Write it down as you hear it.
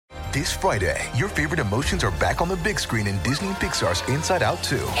This Friday, your favorite emotions are back on the big screen in Disney and Pixar's Inside Out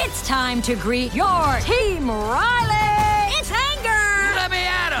 2. It's time to greet your Team Riley. It's anger. Let me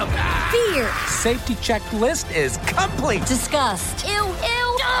at him. Fear. Safety checklist is complete. Disgust. Ew.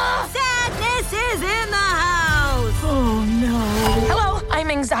 Sadness is in the house. Oh, no. Hello, I'm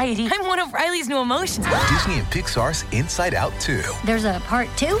anxiety. I'm one of Riley's new emotions. Disney and Pixar's Inside Out 2. There's a part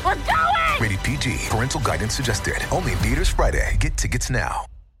 2? We're going! Rated PG. Parental guidance suggested. Only in theaters Friday. Get tickets now.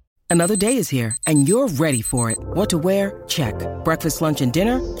 Another day is here, and you're ready for it. What to wear? Check. Breakfast, lunch, and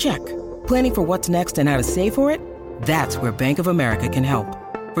dinner? Check. Planning for what's next and how to save for it? That's where Bank of America can help.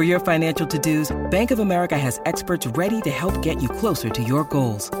 For your financial to-dos, Bank of America has experts ready to help get you closer to your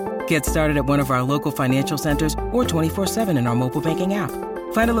goals. Get started at one of our local financial centers or 24/7 in our mobile banking app.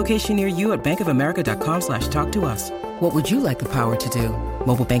 Find a location near you at bankofamerica.com/talktous. What would you like the power to do?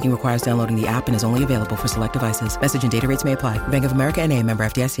 Mobile banking requires downloading the app and is only available for select devices. Message and data rates may apply. Bank of America N.A., member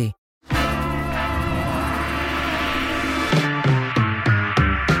FDIC.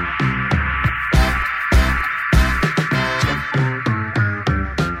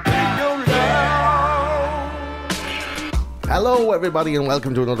 Hello everybody and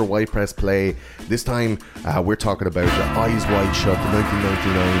welcome to another White Press Play. This time we're talking about Eyes Wide Shut, the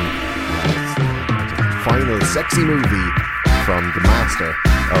 1999 final sexy movie from the master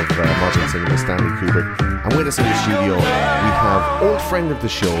of modern cinema, Stanley Kubrick. And with us in the studio we have old friend of the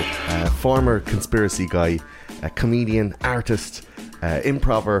show, former conspiracy guy, comedian, artist,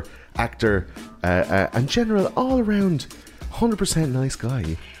 improver, actor, and general all-around 100% nice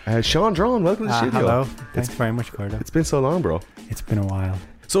guy, Sean Drawn. Welcome to the studio. Hello. Thanks very much, Cordo. It's been so long, bro. It's been a while.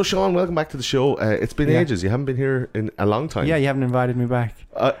 So, Sean, welcome back to the show. It's been ages. You haven't been here in a long time. Yeah, you haven't invited me back.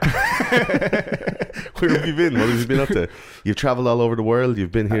 Where have you been? What have you been up to? You've travelled all over the world.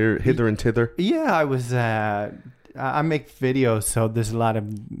 You've been here, hither and thither. Yeah, I was... I make videos, so there's a lot of,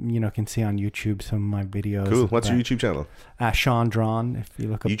 can see on YouTube some of my videos. Cool. What's your YouTube channel? Sean Drawn, if you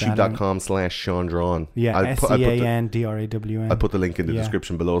look up YouTube.com/Sean Drawn. Yeah, SeanDrawn. I'll put the link in the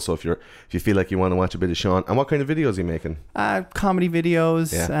description below, so if you feel like you want to watch a bit of Sean. And what kind of videos are you making? Comedy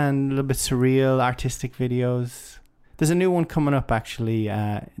videos and a little bit surreal, artistic videos. There's a new one coming up, actually,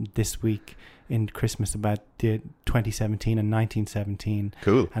 this week in Christmas about the 2017 and 1917.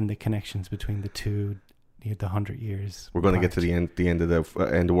 Cool. And the connections between the two. The 100 years. We're going to get to the end of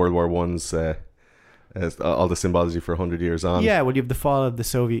World War One's all the symbology for 100 years on. Yeah, well, you have the fall of the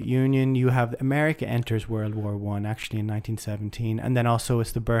Soviet Union. You have America enters World War One actually in 1917, and then also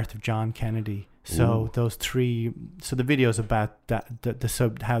it's the birth of John Kennedy. So those three. So the video's about that.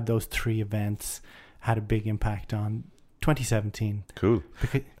 How those three events had a big impact on 2017. Cool.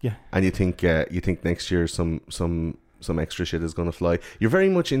 Yeah. And you think next year some extra shit is going to fly. You're very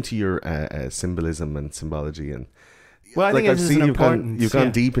much into your symbolism and symbology, and well, I think I've seen you've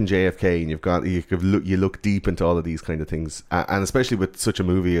gone deep in JFK, and you look deep into all of these kind of things, and especially with such a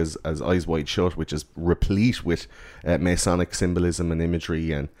movie as Eyes Wide Shut, which is replete with Masonic symbolism and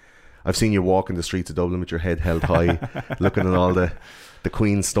imagery. And I've seen you walk in the streets of Dublin with your head held high, looking at all the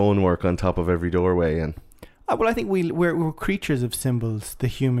Queen's stonework on top of every doorway. And well, I think we're creatures of symbols, the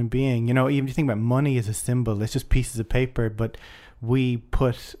human being. Even if you think about money as a symbol, it's just pieces of paper, but we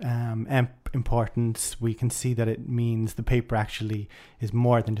put importance. We can see that it means the paper actually is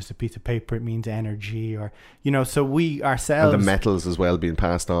more than just a piece of paper. It means energy, or so we ourselves. And the metals as well being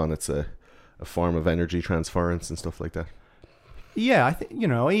passed on. It's a form of energy transference and stuff like that. Yeah, I think,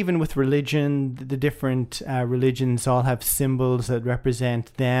 even with religion, the different religions all have symbols that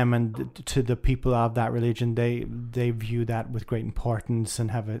represent them, and to the people of that religion, they view that with great importance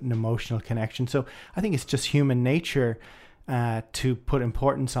and have an emotional connection. So I think it's just human nature to put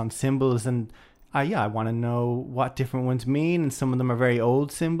importance on symbols, and I want to know what different ones mean, and some of them are very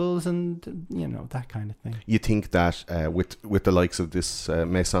old symbols, and that kind of thing. You think that with the likes of this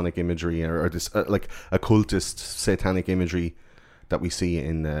Masonic imagery or this like occultist satanic imagery that we see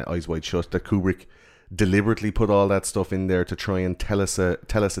in Eyes Wide Shut, that Kubrick deliberately put all that stuff in there to try and tell us a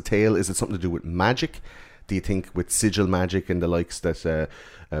tale? Is it something to do with magic? Do you think with sigil magic and the likes that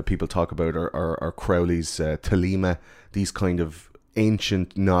people talk about, or Crowley's Thelema, these kind of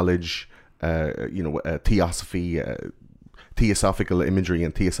ancient knowledge, theosophy, theosophical imagery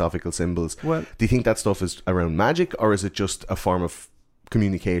and theosophical symbols? Well, do you think that stuff is around magic, or is it just a form of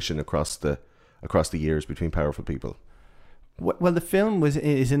communication across the years between powerful people? Well, the film is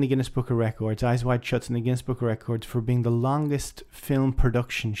in the Guinness Book of Records. Eyes Wide Shut's in the Guinness Book of Records for being the longest film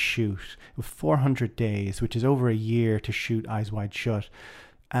production shoot, with 400 days, which is over a year to shoot Eyes Wide Shut.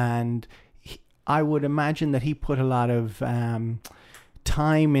 And I would imagine that he put a lot of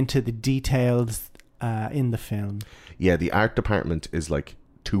time into the details in the film. Yeah, the art department is like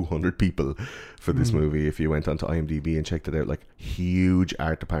 200 people for this movie. If you went onto IMDb and checked it out, like huge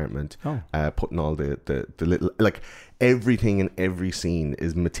art department, putting all the little, like everything in every scene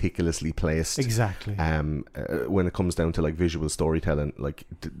is meticulously placed. Exactly. When it comes down to like visual storytelling, like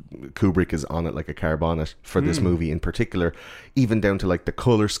Kubrick is on it like a car bonnet for this movie in particular, even down to like the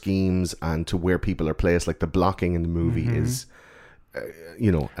color schemes and to where people are placed. Like the blocking in the movie is,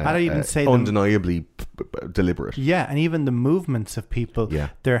 I'd even say undeniably deliberate. Yeah, and even the movements of people,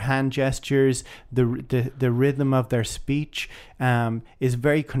 their hand gestures, the rhythm of their speech is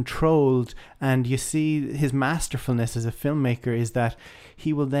very controlled. And you see his masterfulness as a filmmaker is that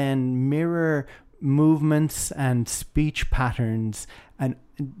he will then mirror movements and speech patterns and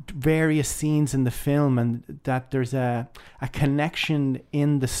various scenes in the film, and that there's a connection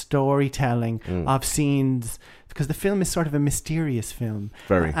in the storytelling of scenes, because the film is sort of a mysterious film.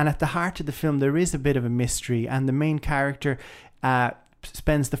 Very. And at the heart of the film there is a bit of a mystery, and the main character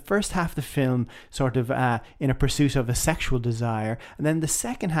spends the first half of the film sort of in a pursuit of a sexual desire, and then the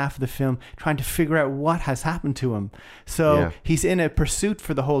second half of the film trying to figure out what has happened to him. So he's in a pursuit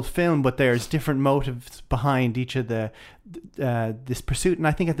for the whole film, but there's different motives behind each of this pursuit. And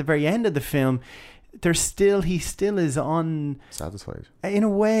I think at the very end of the film, he still is satisfied in a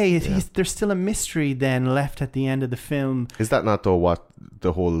way. There's still a mystery then left at the end of the film. Is that not though what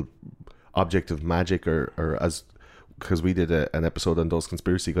the whole object of magic, or as, because we did an episode on Those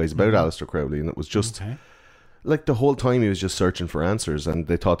Conspiracy Guys about Aleister Crowley, and it was just like the whole time he was just searching for answers, and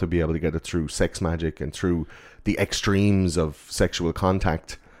they thought to be able to get it through sex magic and through the extremes of sexual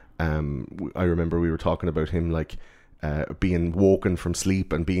contact. I remember we were talking about him like being woken from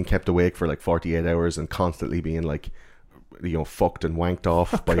sleep and being kept awake for like 48 hours and constantly being like, fucked and wanked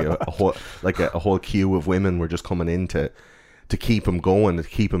off by a whole queue of women were just coming in to keep him going, to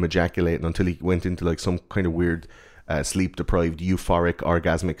keep him ejaculating until he went into like some kind of weird sleep deprived euphoric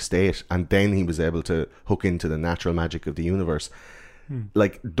orgasmic state, and then he was able to hook into the natural magic of the universe.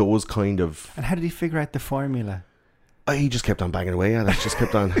 Like those kind of. And how did he figure out the formula? He just kept on banging away at it. Just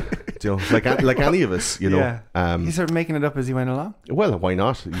kept on, like any of us, Yeah. He's sort of making it up as he went along. Well, why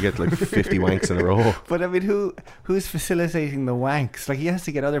not? You get like 50 wanks in a row. But I mean, who's facilitating the wanks? Like, he has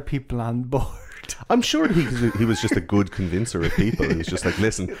to get other people on board. I'm sure he was just a good convincer of people. He was just like,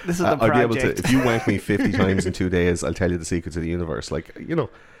 listen, this is the I'll be able to, project. if you wank me 50 times in 2 days, I'll tell you the secrets of the universe. Like,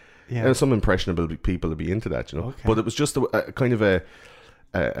 and some impressionable people would be into that, Okay. But it was just a kind of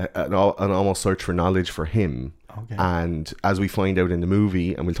an almost search for knowledge for him. Okay. And as we find out in the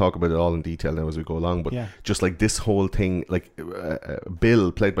movie, and we'll talk about it all in detail now as we go along, but just like this whole thing, like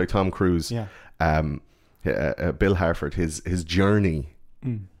Bill, played by Tom Cruise, Bill Harford, his journey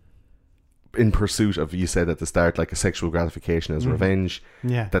in pursuit of, you said at the start, like a sexual gratification as revenge,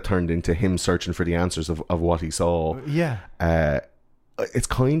 that turned into him searching for the answers of what he saw. It's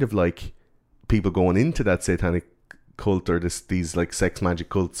kind of like people going into that satanic cult, or these like sex magic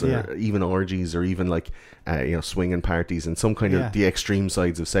cults, or even orgies, or even like swinging parties, and some kind of the extreme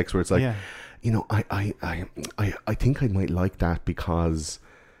sides of sex, where it's like, I think I might like that because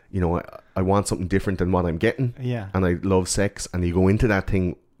I want something different than what I'm getting, and I love sex, and you go into that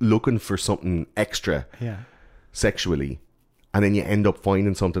thing looking for something extra sexually, and then you end up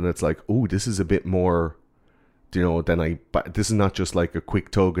finding something that's like, oh, this is a bit more, than this is not just like a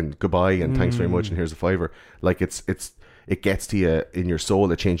quick tug and goodbye and thanks very much and here's a $5. Like it gets to you in your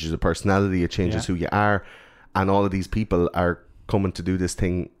soul. It changes your personality. It changes who you are. And all of these people are coming to do this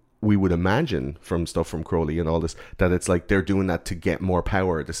thing, we would imagine from stuff from Crowley and all this, that it's like they're doing that to get more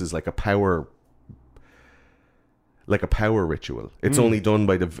power. This is like a power ritual. It's only done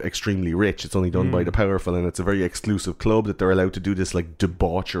by the extremely rich. It's only done by the powerful, and it's a very exclusive club that they're allowed to do this like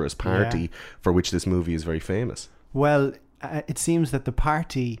debaucherous party for which this movie is very famous. Well, it seems that the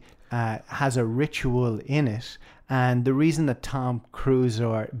party has a ritual in it, and the reason that Tom Cruise,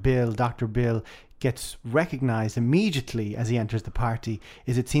 or Dr. Bill, gets recognized immediately as he enters the party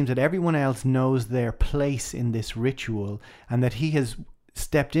is it seems that everyone else knows their place in this ritual, and that he has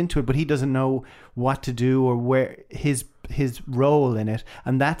stepped into it, but he doesn't know what to do or where his role in it.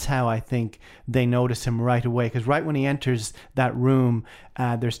 And that's how I think they notice him right away, because right when he enters that room,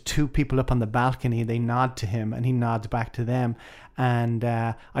 there's two people up on the balcony. They nod to him and he nods back to them, and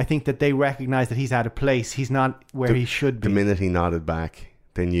I think that they recognize that he's out of place. He's not where he should be. The minute he nodded back,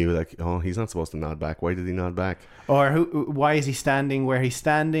 they knew, like, oh, he's not supposed to nod back. Why did he nod back? Or why is he standing where he's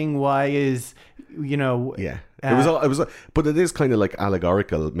standing? Why is, Yeah. It was, but it is kind of like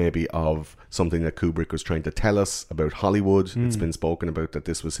allegorical, maybe, of something that Kubrick was trying to tell us about Hollywood. It's been spoken about that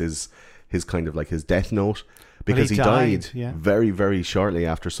this was his kind of like his death note. because he he died yeah. very, very shortly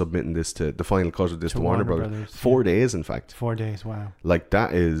after submitting this to the final cut of this to Warner Brothers. 4 days, in fact. 4 days, wow. Like,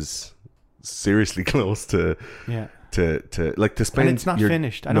 that is seriously close to Yeah. to spend. And it's not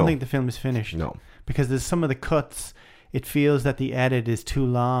finished. I don't think the film is finished. No. Because there's some of the cuts, it feels that the edit is too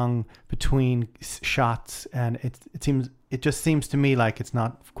long between shots, and it just seems to me like it's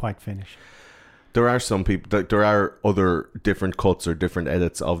not quite finished. There are some people, there are other different cuts or different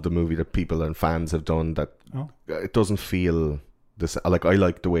edits of the movie that people and fans have done that it doesn't feel this. Like, I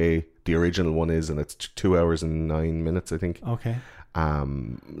like the way the original one is, and it's 2 hours and 9 minutes, I think. Okay.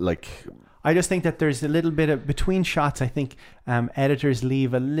 Like, I just think that there's a little bit of between shots. I think editors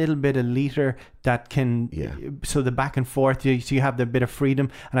leave a little bit of leader that can, so the back and forth, so you have the bit of freedom,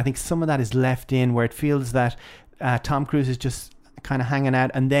 and I think some of that is left in where it feels that Tom Cruise is just kind of hanging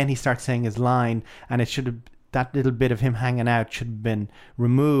out, and then he starts saying his line, and it should have, that little bit of him hanging out should have been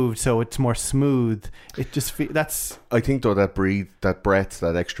removed so it's more smooth. It just that's, I think though, that breath,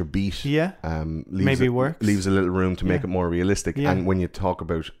 that extra beat, maybe works, leaves a little room to make it more realistic. And when you talk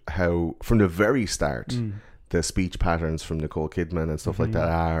about how from the very start the speech patterns from Nicole Kidman and stuff like that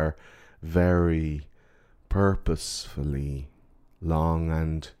are very purposefully long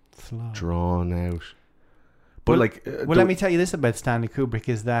and slow, drawn out. But let me tell you this about Stanley Kubrick,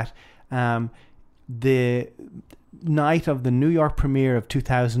 is that the night of the New York premiere of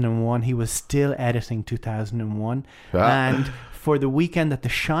 2001, he was still editing 2001, and for the weekend that The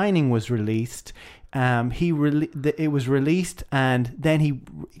Shining was released, it was released, and then he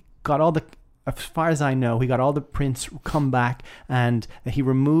got all the, as far as I know, he got all the prints come back, and he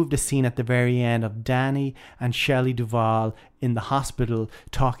removed a scene at the very end of Danny and Shelley Duvall in the hospital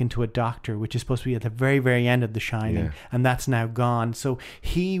talking to a doctor, which is supposed to be at the very, very end of The Shining, and that's now gone. So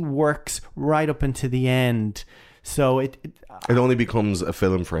he works right up into the end. So it only becomes a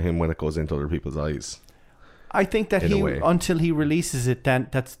film for him when it goes into other people's eyes. I think that until he releases it, then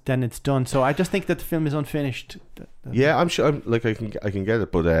it's done. So I just think that the film is unfinished. Yeah, I'm sure. I can get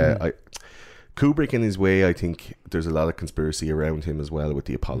it, but Kubrick, in his way, I think there's a lot of conspiracy around him as well with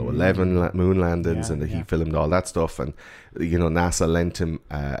the Apollo 11 moon landings, and that he filmed all that stuff, and NASA lent him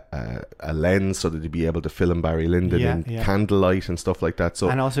a lens so that he'd be able to film Barry Lyndon in candlelight and stuff like that. So,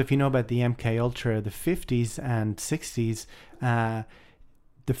 and also, if you know about the MK Ultra, the 50s and 60s,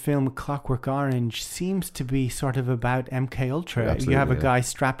 the film Clockwork Orange seems to be sort of about MK Ultra. Absolutely, you have a guy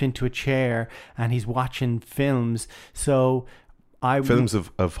strapped into a chair and he's watching films. So films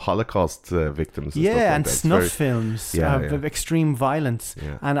of Holocaust victims, and stuff like and that. Snuff films of extreme violence.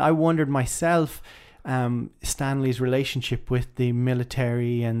 And I wondered myself, Stanley's relationship with the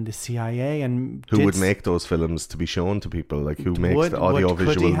military and the CIA, and who would make those films to be shown to people, like who makes the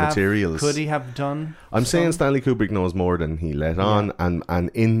audiovisual materials. Could he have done? I'm saying Stanley Kubrick knows more than he let on,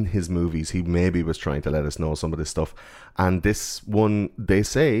 and in his movies he maybe was trying to let us know some of this stuff. And this one, they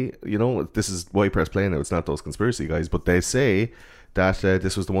say, this is why press play now, it's not those conspiracy guys, but they say that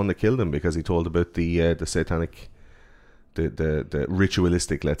this was the one that killed him because he told about the satanic, the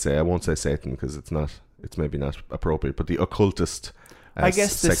ritualistic, let's say, I won't say Satan because it's maybe not appropriate, but the occultist, I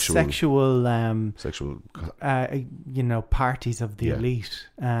guess the sexual parties of the elite,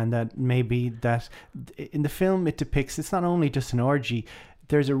 and that maybe that in the film it depicts, it's not only just an orgy,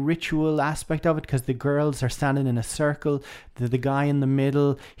 there's a ritual aspect of it, because the girls are standing in a circle, the guy in the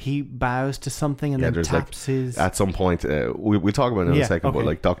middle, he bows to something and then taps his... At some point, we'll talk about it in a second, but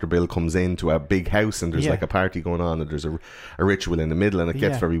like Dr. Bill comes into a big house and there's like a party going on, and there's a ritual in the middle, and it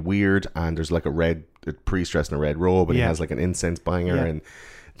gets very weird, and there's like a priest dressed in a red robe, and he has like an incense banger, and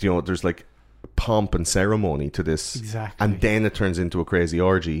there's like pomp and ceremony to this, and then it turns into a crazy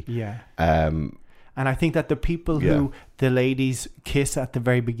orgy. And I think that the people who the ladies kiss at the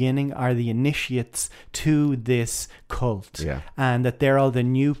very beginning are the initiates to this cult. And that they're all the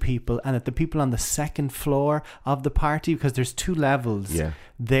new people, and that the people on the second floor of the party, because there's two levels,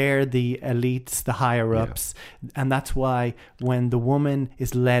 they're the elites, the higher ups. And that's why when the woman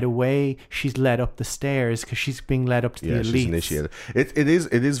is led away, she's led up the stairs, because she's being led up to the elites. She's initiated. It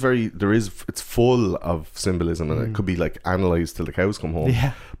is very, it's full of symbolism, and it could be like analysed till the cows come home.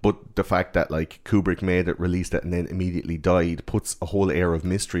 But the fact that like Kubrick made it, released it, and then immediately died puts a whole air of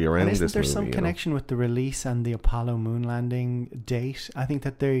mystery around this movie. Isn't there some connection with the release and the Apollo moon landing date? I think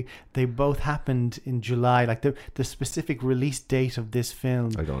that they both happened in July. Like the specific release date of this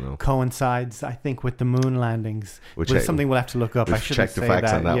film, I don't know, coincides, I think, with the moon landings. Which is something we'll have to look up. I should check the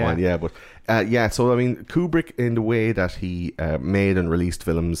facts on that one. Yeah, but so I mean, Kubrick, in the way that he made and released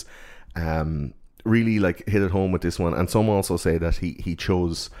films, really like hit it home with this one. And some also say that he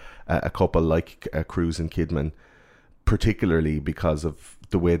chose a couple like Cruise and Kidman particularly because of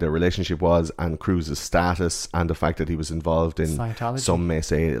the way their relationship was and Cruise's status and the fact that he was involved in Scientology. some may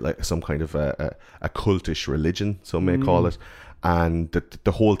say like some kind of a cultish religion, some may call it, and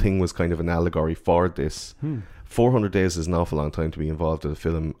the whole thing was kind of an allegory for this. 400 days is an awful long time to be involved in a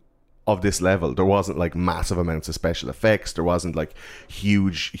film of this level. There wasn't like massive amounts of special effects, there wasn't like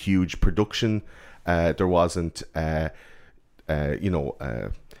huge production, there wasn't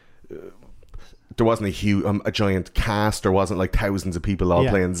there wasn't a giant cast. There wasn't like thousands of people all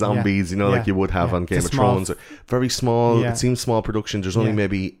playing zombies, like you would have on Game of Thrones. Very small. Yeah. It seems small production. There's only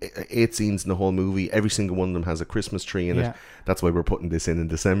maybe 8 scenes in the whole movie. Every single one of them has a Christmas tree in it. That's why we're putting this in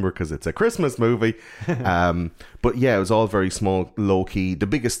December, because it's a Christmas movie. But yeah, it was all very small, low key. The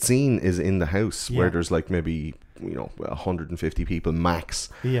biggest scene is in the house where there's like maybe 150 people max.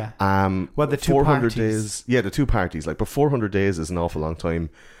 Well, the two 400 parties. days. Yeah, the 2 parties. Like, but 400 days is an awful long time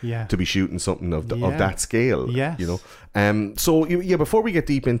to be shooting something of that scale. Yes. So before we get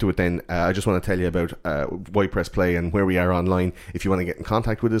deep into it, then I just want to tell you about White Press Play and where we are online. If you want to get in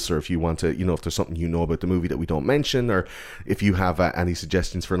contact with us, or if you want to, if there's something about the movie that we don't mention, or if you have any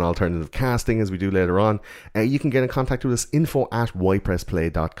suggestions for an alternative casting, as we do later on, you can get in contact with us,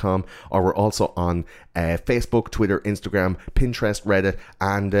 info@whitepressplay.com, or we're also on Facebook, Twitter, Instagram, Pinterest, Reddit,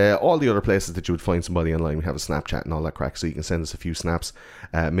 and all the other places that you would find somebody online. We have a Snapchat and all that crack, so you can send us a few snaps,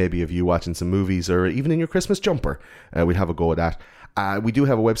 maybe of you watching some movies, or even in your Christmas jumper. We'd have a go at that. We do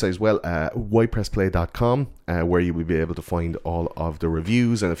have a website as well, whitepressplay.com, where you will be able to find all of the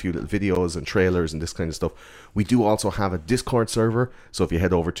reviews and a few little videos and trailers and this kind of stuff. We do also have a Discord server, so if you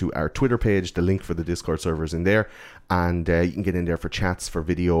head over to our Twitter page, the link for the Discord server is in there, and you can get in there for chats, for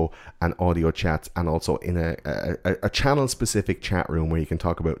video and audio chats, and also in a channel-specific chat room where you can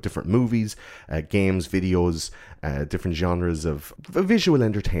talk about different movies, games, videos, different genres of visual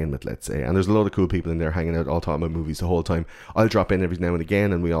entertainment, let's say. And there's a lot of cool people in there hanging out, all talking about movies the whole time. I'll drop in every now and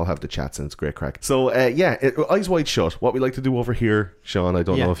again, and we all have the chats, and it's great crack. So Eyes Wide Shut, what we like to do over here, Sean, I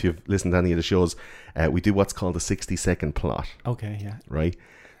don't know if you've listened to any of the shows, we do what's called a 60-second plot. Okay, yeah. Right?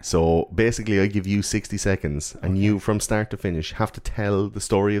 So basically I give you 60 seconds, and you from start to finish have to tell the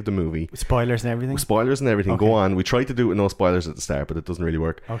story of the movie. Spoilers and everything? Spoilers and everything. Okay. Go on. We try to do it with no spoilers at the start, but it doesn't really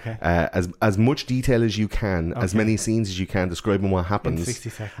work. Okay. As much detail as you can, as many scenes as you can, describing what happens in 60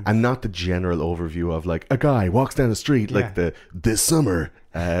 seconds. And not the general overview of like a guy walks down the street like this summer.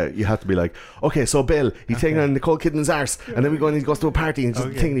 You have to be like, okay, so Bill, he's taking on Nicole Kidman's arse, and then we go and he goes to a party and just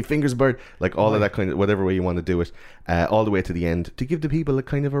he fingers a bird, like all of that kind of, whatever way you want to do it, all the way to the end, to give the people a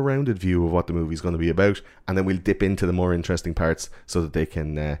kind of a rounded view of what the movie's going to be about, and then we'll dip into the more interesting parts so that they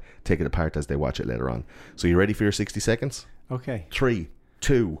can take it apart as they watch it later on. So you ready for your 60 seconds? Okay. 3,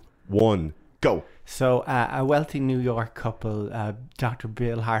 2, 1, go. So a wealthy New York couple, Dr.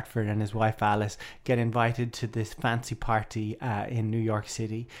 Bill Hartford and his wife Alice, get invited to this fancy party in New York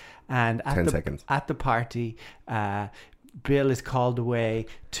City. And at 10 seconds. At the party, Bill is called away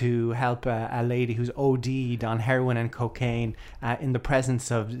to help a lady who's OD'd on heroin and cocaine in the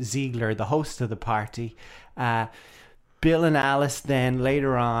presence of Ziegler, the host of the party. Bill and Alice then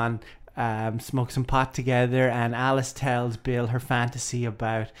later on smoke some pot together, and Alice tells Bill her fantasy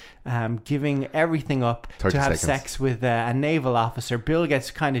about giving everything up to have sex with a naval officer. Bill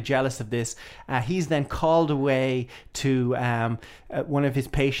gets kind of jealous of this. He's then called away to one of his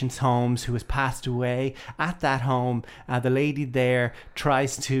patients' homes who has passed away. At that home, the lady there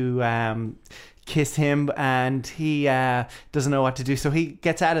tries to kiss him, and he doesn't know what to do, so he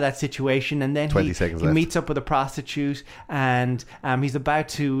gets out of that situation, and then he meets up with a prostitute, and he's about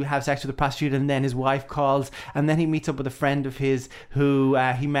to have sex with a prostitute, and then his wife calls, and then he meets up with a friend of his who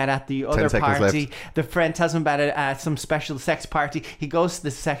he met at the other party. The friend tells him about some special sex party. He goes to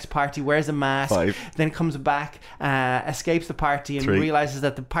the sex party, wears a mask, then comes back, escapes the party, and realizes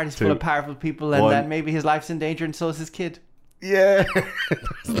that the party's full of powerful people, and that maybe his life's in danger, and so is his kid. Yeah,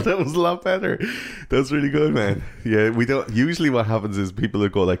 that was a lot better. That's really good, man. Yeah, we don't usually. What happens is people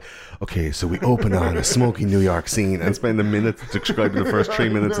would go like, okay, so we open on a smoky New York scene and spend a minute describing the first 3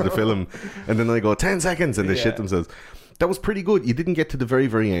 minutes of the film, and then they go 10 seconds and they shit themselves. That was pretty good. You didn't get to the very,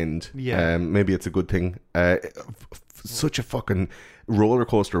 very end. Yeah. Maybe it's a good thing. Such a fucking roller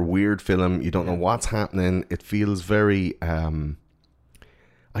coaster, weird film. You don't know what's happening. It feels very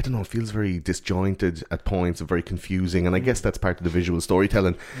I don't know, it feels very disjointed at points and very confusing, and I guess that's part of the visual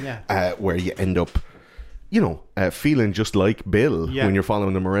storytelling, where you end up, feeling just like Bill when you're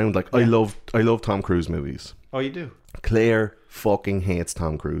following him around. Like, I love Tom Cruise movies. Oh, you do? Claire fucking hates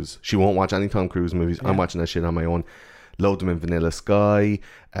Tom Cruise. She won't watch any Tom Cruise movies. I'm watching that shit on my own. Loved him in Vanilla Sky.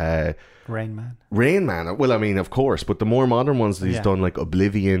 Rain Man. Rain Man. Well, I mean, of course, but the more modern ones that he's done, like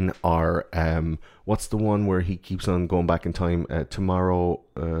Oblivion, or what's the one where he keeps on going back in time? Tomorrow,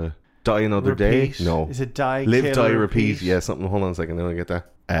 Die Another Repeat. Day. No, Is it Die? Live, Kill, Die, Repeat? Repeat. Yeah, something. Hold on a second. Now I get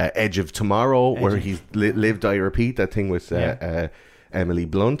that. Edge of Tomorrow, where he's Live, Die, Repeat. That thing with Emily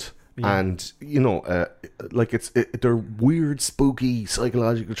Blunt. Yeah. And like they're weird, spooky,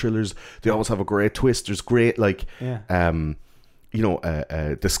 psychological thrillers. They always have a great twist. There's great the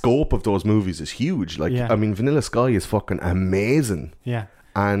scope of those movies is huge. Like, I mean, Vanilla Sky is fucking amazing. Yeah.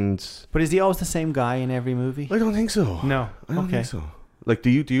 But is he always the same guy in every movie? I don't think so. No. I don't think so. Like, do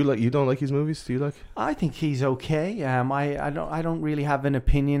you like? You don't like his movies? Do you like? I think he's okay. I don't really have an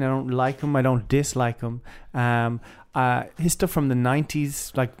opinion. I don't like him. I don't dislike him. His stuff from the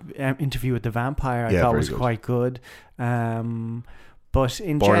 90s, like Interview with the Vampire, I thought was quite good. But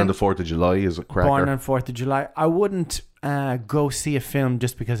in Born on the 4th of July is a cracker. Born on 4th of July. I wouldn't go see a film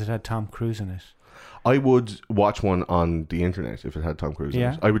just because it had Tom Cruise in it. I would watch one on the internet if it had Tom Cruise in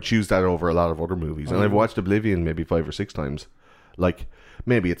it. I would choose that over a lot of other movies. And I've watched Oblivion maybe 5 or 6 times. Like,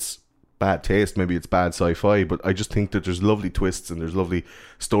 maybe it's bad taste, maybe it's bad sci-fi, but I just think that there's lovely twists and there's lovely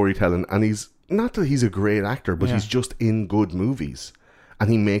storytelling. And he's not that he's a great actor, but he's just in good movies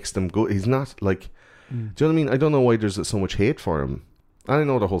and he makes them good. He's not like, do you know what I mean? I don't know why there's so much hate for him. I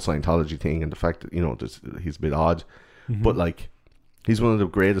know the whole Scientology thing and the fact that he's a bit odd, but like, he's one of the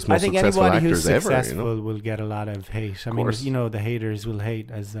greatest, most successful actors ever. I think anybody who's successful will get a lot of hate. I mean, the haters will hate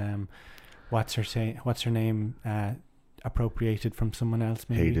as what's her name appropriated from someone else.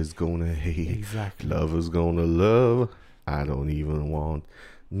 Maybe hate is gonna hate. Exactly. Love is gonna love. I don't even want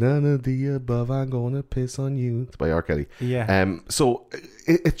none of the above. I'm gonna piss on you. It's by R. Kelly. Yeah. So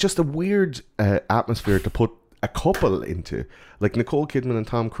it's just a weird atmosphere to put a couple into. Like Nicole Kidman and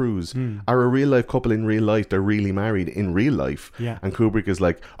Tom Cruise are a real life couple in real life. They're really married in real life. Yeah. And Kubrick is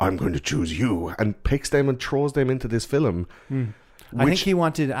like, I'm going to choose you, and picks them and throws them into this film. I think he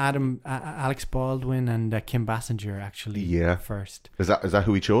wanted Alex Baldwin and Kim Basinger actually first. Is that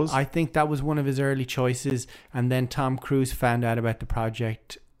who he chose? I think that was one of his early choices, and then Tom Cruise found out about the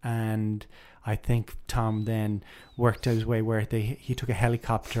project, and I think Tom then worked out his way where he took a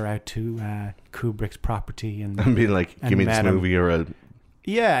helicopter out to Kubrick's property and being like, give me this movie or a...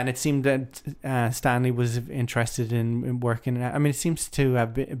 Yeah, and it seemed that Stanley was interested in working. I mean, it seems to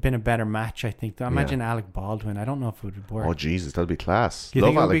have been a better match, I think. I imagine Alec Baldwin. I don't know if it would work. Oh, Jesus, that'd be class. Do you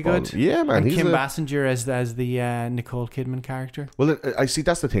think it would be good? Yeah, man. And Kim Basinger as the Nicole Kidman character? Well, I see,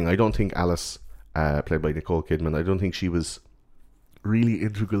 that's the thing. I don't think Alice, played by Nicole Kidman, I don't think she was really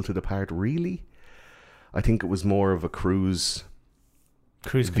integral to the part, really. I think it was more of a cruise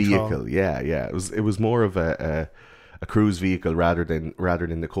vehicle. Control. Yeah. It was more of a cruise vehicle rather than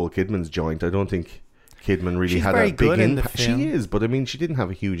Nicole Kidman's joint. I don't think Kidman really had a big impact. She is, but I mean, she didn't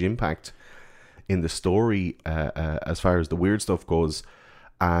have a huge impact in the story as far as the weird stuff goes.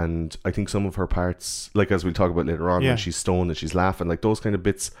 And I think some of her parts, like as we'll talk about later on, when she's stoned and she's laughing, like those kind of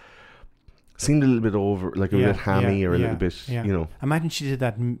bits seemed a little bit over, like a bit hammy or a little bit, Imagine she did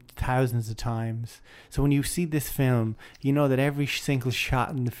that thousands of times. So when you see this film, you know that every single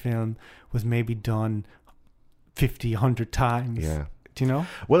shot in the film was maybe done 50, 100 times. Yeah. Do you know?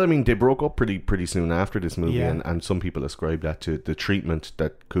 Well, I mean, they broke up pretty soon after this movie, and some people ascribe that to the treatment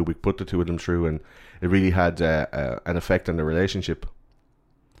that Kubrick put the two of them through, and it really had an effect on the relationship.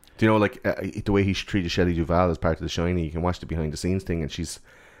 Do you know, like the way he treated Shelley Duvall as part of The Shining? You can watch the behind the scenes thing, and she's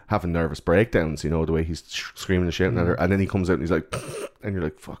having nervous breakdowns. You know, the way he's screaming and shouting at her, and then he comes out and he's like, and you're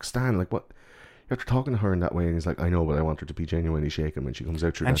like, "Fuck, Stan! Like what?" After talking to her in that way, and he's like, I know, but I want her to be genuinely shaken when she comes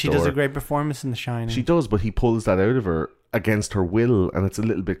out through that door. And she does a great performance in The Shining. She does, but he pulls that out of her against her will, and it's a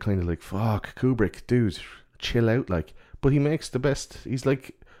little bit kind of like, fuck, Kubrick, dude, chill out, like. But he makes the best. He's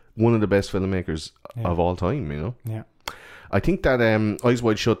like one of the best filmmakers of all time, you know. Yeah. I think that Eyes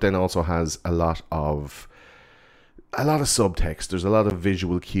Wide Shut then also has a lot of subtext. There's a lot of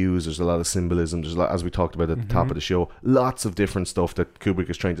visual cues. There's a lot of symbolism. There's a lot, as we talked about at the top of the show, lots of different stuff that Kubrick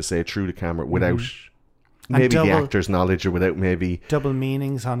is trying to say through the camera without maybe the actor's knowledge or without maybe double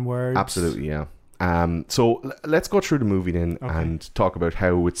meanings on words. Absolutely, yeah. So let's go through the movie then and talk about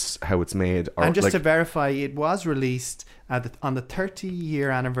how it's made. And just to verify, it was released on the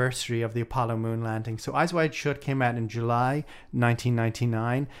 30-year anniversary of the Apollo moon landing. So Eyes Wide Shut came out in July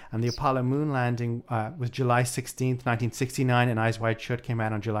 1999, and the Apollo moon landing was July 16th, 1969, and Eyes Wide Shut came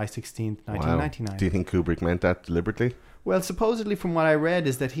out on July 16th, 1999. Wow. Do you think Kubrick meant that deliberately? Well, supposedly from what I read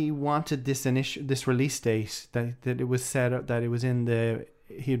is that he wanted this release date, that it was set up, that it was in the...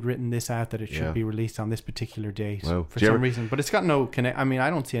 He had written this out that it should be released on this particular date for some reason, but it's got no I mean, I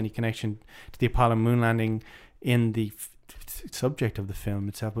don't see any connection to the Apollo moon landing in the subject of the film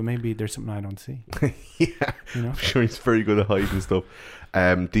itself, but maybe there's something I don't see. Yeah, You know? I'm sure he's very good at hiding stuff.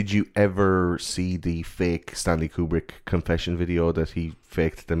 Did you ever see the fake Stanley Kubrick confession video that he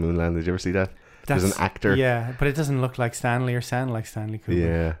faked the moon landing? Did you ever see that? There's an actor. Yeah, but it doesn't look like Stanley or sound like Stanley Kubrick.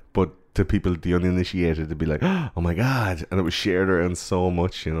 Yeah, but to people, the uninitiated, they'd be like, oh my God. And it was shared around so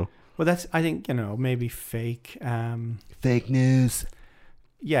much, you know. Well, that's, I think, maybe fake. Fake news.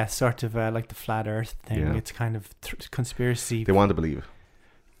 Yeah, sort of like the flat Earth thing. Yeah. It's kind of conspiracy. They want to believe.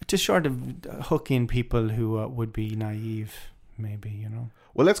 To sort of hook in people who would be naive, maybe,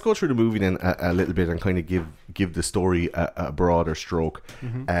 Well, let's go through the movie then a little bit and kind of give the story a broader stroke.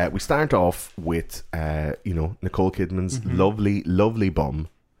 We start off with, Nicole Kidman's lovely bum.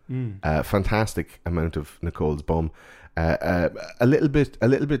 Fantastic amount of Nicole's bum. A little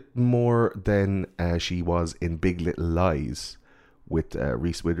bit more than she was in Big Little Lies with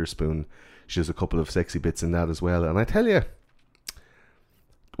Reese Witherspoon. She has a couple of sexy bits in that as well. And I tell you,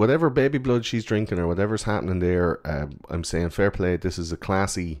 whatever baby blood she's drinking or whatever's happening there, I'm saying fair play. This is a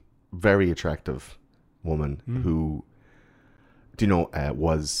classy, very attractive woman who,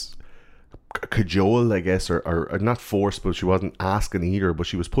 was cajoled, I guess, or not forced, but she wasn't asking either, but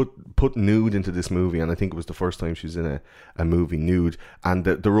she was put nude into this movie, and I think it was the first time she was in a movie nude, and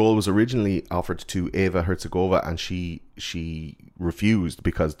the role was originally offered to Eva Herzigova, and she refused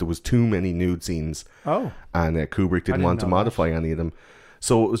because there was too many nude scenes. Oh. And Kubrick didn't want to modify any of them.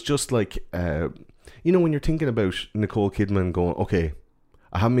 So it was just like, when you're thinking about Nicole Kidman going, okay,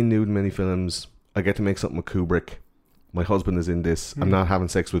 I haven't been nude in many films, I get to make something with Kubrick, my husband is in this, I'm not having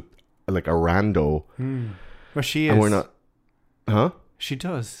sex with like a rando. Well, she is. And we're not, huh? She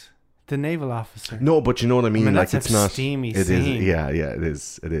does. The naval officer. No, but you know what I mean? That's like, it's a not steamy it scene. is, yeah, it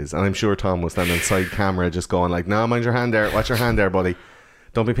is. And I'm sure Tom was standing side camera just going like, no, mind your hand there, watch your hand there, buddy.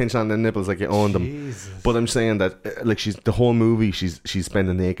 Don't be pinching on the nipples like you own them. But I'm saying that, like, she's the whole movie, she's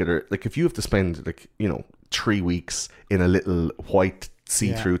spending naked, or like if you have to spend 3 weeks in a little white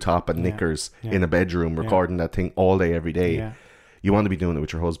see-through top and knickers in a bedroom recording that thing all day every day, you want to be doing it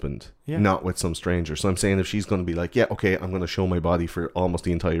with your husband, not with some stranger. So I'm saying if she's going to be like, yeah, okay, I'm going to show my body for almost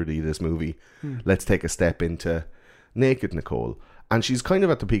the entirety of this movie, let's take a step into naked Nicole. And she's kind of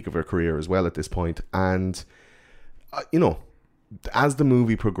at the peak of her career as well at this point. And as the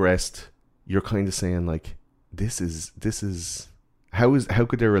movie progressed, you're kind of saying like, this is how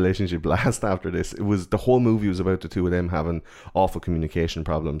could their relationship last after this? It was, the whole movie was about the two of them having awful communication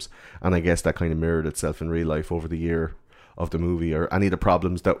problems, and I guess that kind of mirrored itself in real life over the year of the movie, or any of the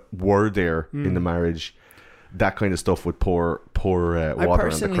problems that were there in the marriage. That kind of stuff would pour water on the cracks. I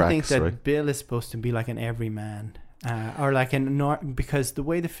personally think that Bill is supposed to be like an everyman, or like because the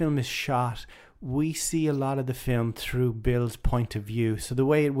way the film is shot, we see a lot of the film through Bill's point of view. So the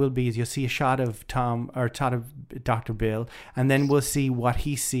way it will be is you'll see a shot of Dr. Bill, and then we'll see what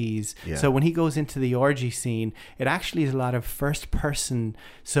he sees. Yeah. So when he goes into the orgy scene, it actually is a lot of first person.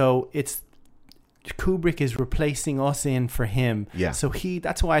 So it's Kubrick is replacing us in for him. Yeah. So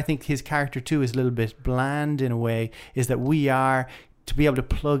that's why I think his character too is a little bit bland in a way, is that we are to be able to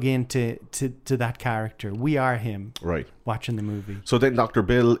plug into to that character. We are him. Right. Watching the movie. So then Dr.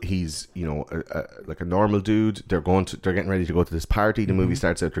 Bill, he's, like a normal dude. They're getting ready to go to this party. The movie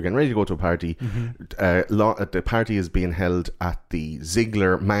starts out, they're getting ready to go to a party. The party is being held at the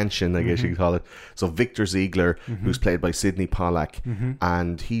Ziegler mansion, I guess you could call it. So Victor Ziegler, who's played by Sidney Pollack,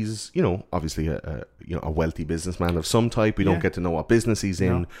 and he's, obviously a wealthy businessman of some type. We don't get to know what business he's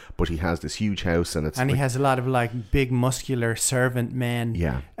in, but he has this huge house, and he has a lot of like big muscular servant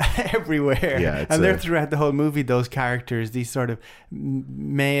men everywhere. Yeah, and they're throughout the whole movie, those characters, these sort of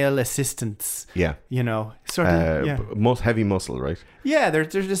male assistants. Yeah. Sort of most heavy muscle, right? Yeah, they're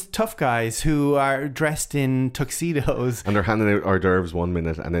just tough guys who are dressed in tuxedos. And they're handing out hors d'oeuvres one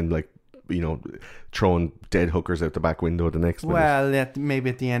minute and then throwing dead hookers out the back window the next minute. Well, maybe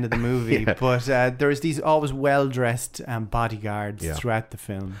at the end of the movie. But there's these always well-dressed bodyguards throughout the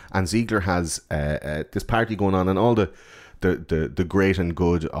film. And Ziegler has this party going on, and all the great and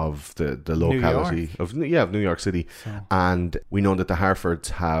good of the locality of New York City. So. And we know that the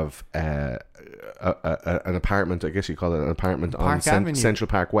Harfords have an apartment, I guess you call it an apartment, on Central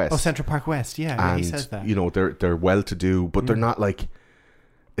Park West. Oh, Central Park West, and he says that. They're well to do, but they're not like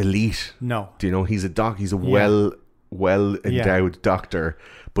elite. No. Do you know, he's a well endowed doctor,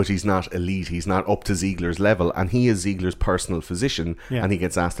 but he's not elite. He's not up to Ziegler's level, and he is Ziegler's personal physician. And he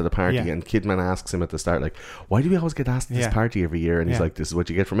gets asked to the party, and Kidman asks him at the start, like, "Why do we always get asked to this party every year?" And he's like, "This is what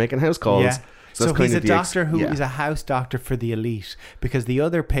you get for making house calls." Yeah. So he's a doctor who is a a house doctor for the elite, because the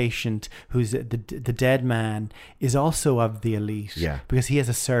other patient, who's the dead man, is also of the elite. Yeah. Because he has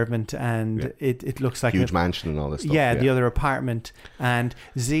a servant, and it looks like huge mansion and all this stuff. Yeah, the other apartment. And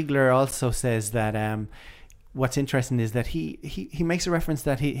Ziegler also says that what's interesting is that he makes a reference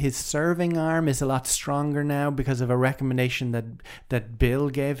that his serving arm is a lot stronger now because of a recommendation that Bill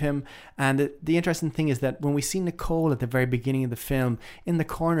gave him. And the interesting thing is that when we see Nicole at the very beginning of the film, in the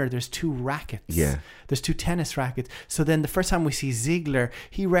corner there's 2 rackets. Yeah. There's 2 tennis rackets. So then the first time we see Ziegler,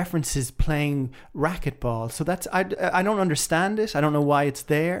 he references playing racquetball. So that's I don't understand it. I don't know why it's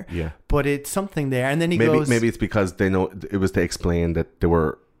there. Yeah. But it's something there. And then he goes, maybe it's because they know it was to explain that they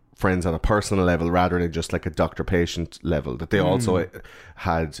were friends on a personal level rather than just like a doctor-patient level, that they also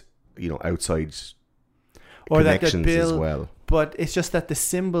had, outside connections as well. But it's just that the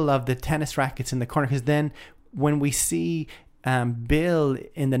symbol of the tennis rackets in the corner, because then when we see Bill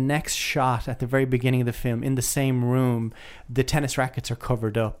in the next shot at the very beginning of the film in the same room, the tennis rackets are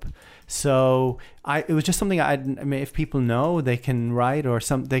covered up. So it was just something I mean, if people know, they can write or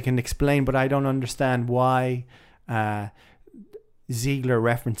they can explain, but I don't understand why Ziegler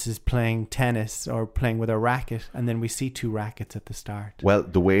references playing tennis or playing with a racket, and then we see 2 rackets at the start. Well,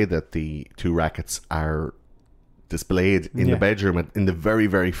 the way that the 2 rackets are displayed in the bedroom in the very,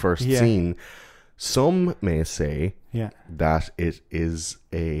 very first scene, some may say that it is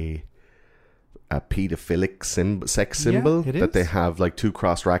a paedophilic sex symbol, that they have like 2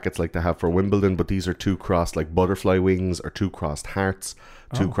 crossed rackets like they have for Wimbledon, but these are 2 crossed like butterfly wings, or 2 crossed hearts,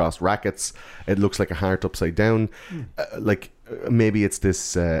 2 crossed rackets. It looks like a heart upside down. Maybe it's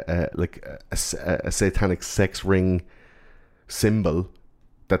this like a satanic sex ring symbol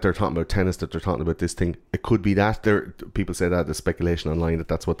that they're talking about tennis, that they're talking about this thing. It could be that. People say that, there's speculation online that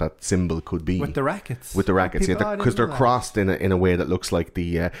that's what that symbol could be. With the rackets, because they're crossed in a way that looks like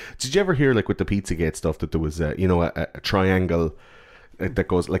the. Did you ever hear, like with the Pizzagate stuff, that there was a triangle that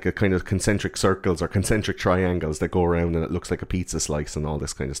goes like a kind of concentric circles or concentric triangles that go around, and it looks like a pizza slice and all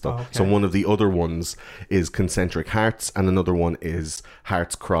this kind of stuff. Okay. So one of the other ones is concentric hearts, and another one is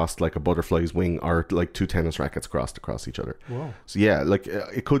hearts crossed like a butterfly's wing, or like 2 tennis rackets crossed across each other. Whoa. So yeah, like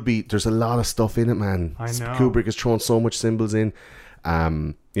it could be. There's a lot of stuff in it, man. I know. Kubrick is throwing so much symbols in.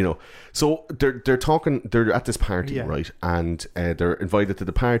 So they're talking. They're at this party, right? And they're invited to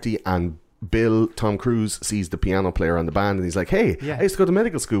the party, and Tom Cruise sees the piano player on the band, and he's like, "Hey, I used to go to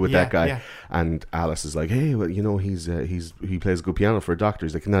medical school with that guy." Yeah. And Alice is like, "Hey, well, he plays good piano for a doctor."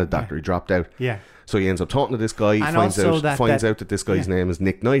 He's like, "Not a doctor. He dropped out." Yeah. So he ends up talking to this guy. He finds out that this guy's name is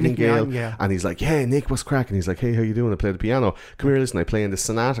Nick Nightingale. And he's like, "Hey, Nick, what's crack?" And he's like, "Hey, how you doing? I play the piano. Come here, listen. I play in the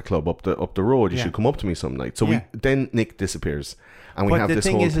Sonata Club up the road. You should come up to me some night." So then Nick disappears. And we have this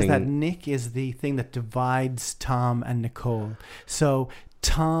whole thing. But the thing is that Nick is the thing that divides Tom and Nicole. So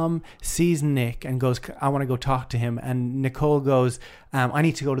Tom sees Nick and goes, "I want to go talk to him." And Nicole goes, "I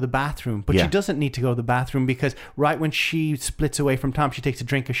need to go to the bathroom." But she doesn't need to go to the bathroom, because right when she splits away from Tom, she takes a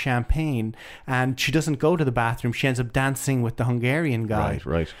drink of champagne, and she doesn't go to the bathroom. She ends up dancing with the Hungarian guy.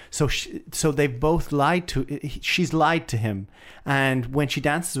 Right. So they've both lied she's lied to him. And when she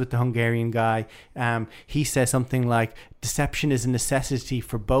dances with the Hungarian guy, he says something like, "Deception is a necessity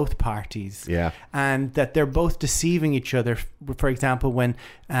for both parties." Yeah. And that they're both deceiving each other. For example, when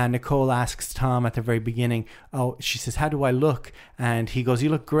Nicole asks Tom at the very beginning, she says, "How do I look?" And he goes, "You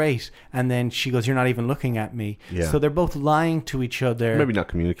look great." And then she goes, "You're not even looking at me." Yeah. So they're both lying to each other. Maybe not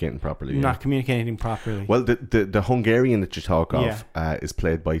communicating properly. Well, the Hungarian that you talk of is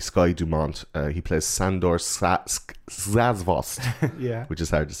played by Sky Dumont. He plays Sandor Szavost, which is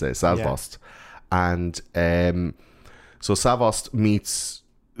hard to say, Szavost. And so Szavost meets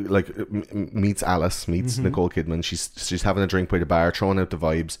Alice, Nicole Kidman. She's having a drink by the bar, throwing out the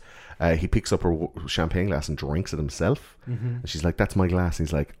vibes. He picks up her champagne glass and drinks it himself. And she's like, "That's my glass." And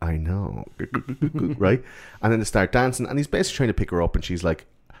he's like, "I know." Right? And then they start dancing, and he's basically trying to pick her up, and she's like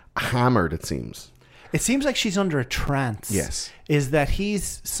hammered, it seems. It seems like she's under a trance. Yes. Is that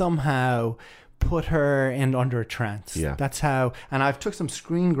he's somehow put her under a trance. Yeah. That's how, and I've took some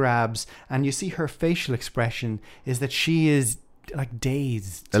screen grabs, and you see her facial expression is that she is like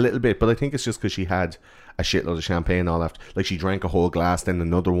dazed. A little bit, but I think it's just because she had a shitload of champagne all after. Like, she drank a whole glass, then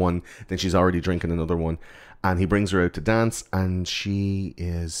another one, then she's already drinking another one. And he brings her out to dance, and she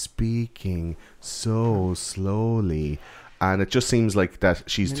is speaking so slowly. And it just seems like that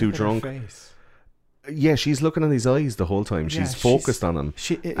she's too drunk. Yeah, she's looking in his eyes the whole time. She's focused on him.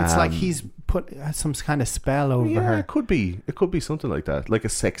 It's like he's put some kind of spell over her. It could be something like that, like a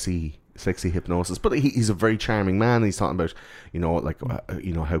sexy hypnosis. But he's a very charming man. He's talking about,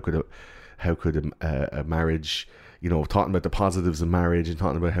 how could a marriage, talking about the positives of marriage and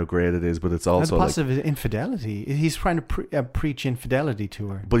talking about how great it is, but it's also the positive is infidelity. He's trying to preach infidelity to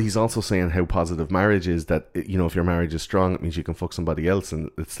her. But he's also saying how positive marriage is, that, if your marriage is strong, it means you can fuck somebody else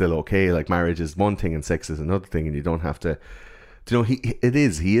and it's still okay. Like, marriage is one thing and sex is another thing, and you don't have to, he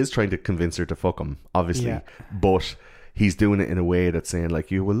is trying to convince her to fuck him, obviously, but he's doing it in a way that's saying,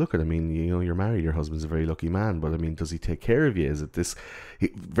 like, look at, you're married, your husband's a very lucky man, but does he take care of you? Is it this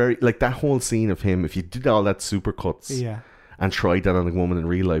very, like, that whole scene of him, if you did all that super cuts and tried that on a woman in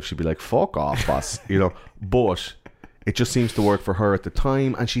real life, she'd be like, fuck off, boss, but it just seems to work for her at the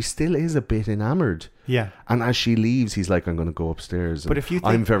time, and she still is a bit enamored. Yeah. And as she leaves, he's like, I'm going to go upstairs. But if you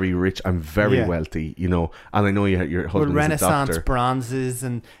think, I'm very rich, I'm very wealthy, and I know your husband Renaissance is a doctor. Bronzes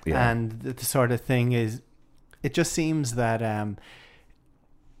and the sort of thing is, it just seems that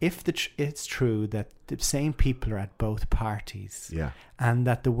if it's true that the same people are at both parties, and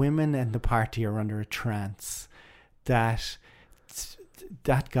that the women in the party are under a trance, that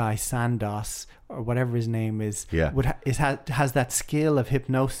guy Sandos or whatever his name is, has that skill of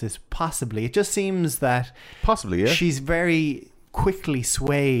hypnosis. Possibly, it just seems that she's very quickly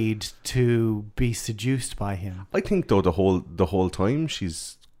swayed to be seduced by him. I think though the whole time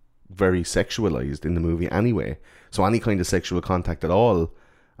she's very sexualized in the movie anyway, so any kind of sexual contact at all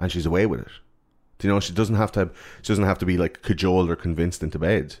and she's away with it. She doesn't have to be like cajoled or convinced into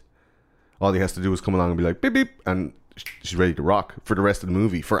bed. All he has to do is come along and be like beep beep, and she's ready to rock for the rest of the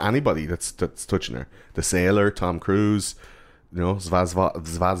movie, for anybody that's touching her. The sailor, Tom Cruise,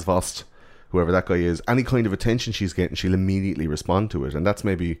 Svazvost, whoever that guy is, any kind of attention she's getting, she'll immediately respond to it. And that's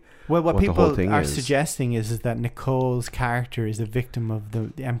maybe what people the whole thing are suggesting is that Nicole's character is a victim of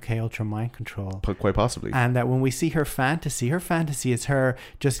the MK Ultra mind control. Quite possibly. And that when we see her fantasy is her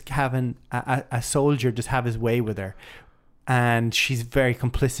just having a soldier just have his way with her. And she's very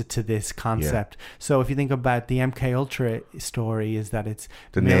complicit to this concept. So if you think about the MK Ultra story, is that it's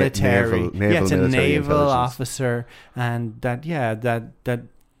the military, it's a naval officer, and that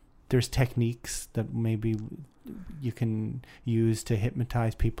there's techniques that maybe you can use to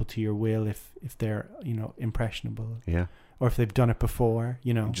hypnotize people to your will if they're impressionable, or if they've done it before.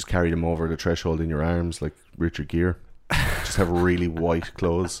 You just carry them over the threshold in your arms like Richard Gere. Just have really white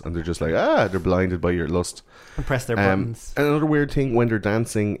clothes, and they're just like they're blinded by your lust and press their buttons. Another weird thing, when they're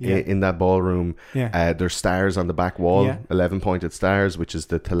dancing in that ballroom, there's stars on the back wall, 11 pointed stars, which is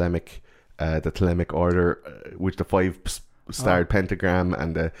the Thelemic order, which the 5-starred pentagram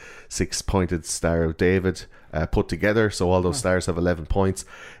and the 6-pointed Star of David put together. So all those stars have 11 points.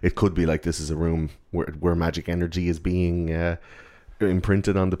 It could be like this is a room where magic energy is being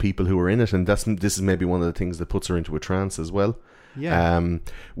imprinted on the people who are in it, and this is maybe one of the things that puts her into a trance as well.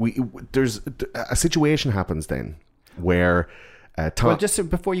 There's a situation happens then where well, just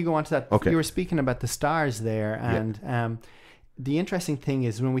before you go on to that, you were speaking about the stars there, and the interesting thing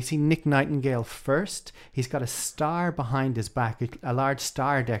is when we see Nick Nightingale first, he's got a star behind his back, a large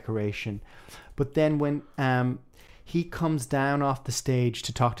star decoration, but then when he comes down off the stage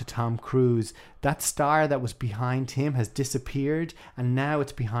to talk to Tom Cruise, that star that was behind him has disappeared, and now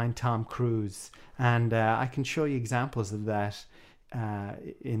it's behind Tom Cruise. And I can show you examples of that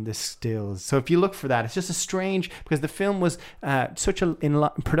in the stills. So if you look for that, it's just a strange, because the film was in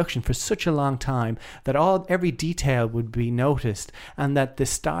production for such a long time that every detail would be noticed, and that the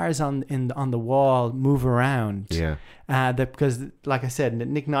stars on the wall move around. Because, like I said,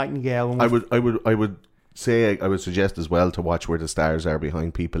 Nick Nightingale. I would suggest as well to watch where the stars are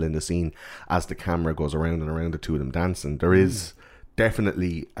behind people in the scene as the camera goes around and around the two of them dancing. There is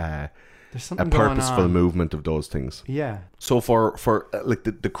definitely there's something a purposeful movement of those things. So for like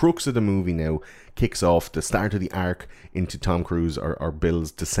the crux of the movie now kicks off the start of the arc into Tom Cruise or Bill's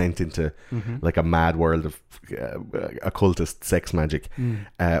descent into like a mad world of occultist sex magic,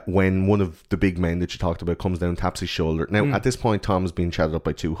 when one of the big men that you talked about comes down and taps his shoulder. Now at this point Tom's being chatted up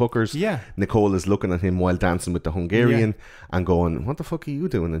by two hookers. Nicole is looking at him while dancing with the Hungarian and going, what the fuck are you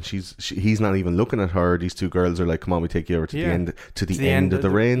doing? And he's not even looking at her. These two girls are like, come on, we take you over to the end of the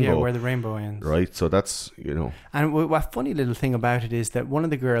rainbow, where the rainbow ends, right? So that's and what funny little thing about it is that one of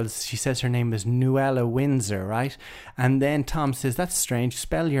the girls, she says her name is Nuala Windsor, right? And then Tom says, that's strange,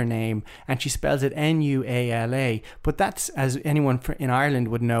 spell your name, and she spells it Nuala, but that's, as anyone in Ireland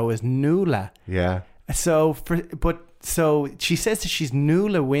would know, is Nuala. So she says that she's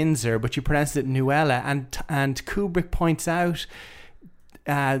Nuala Windsor, but she pronounces it Nuala, and Kubrick points out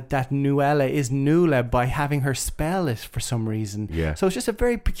that Nuala is Nuala by having her spell it for some reason. Yeah. So it's just a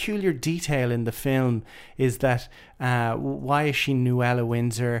very peculiar detail in the film, is that why is she Nuala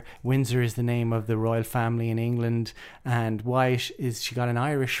Windsor? Windsor is the name of the royal family in England, and why is she got an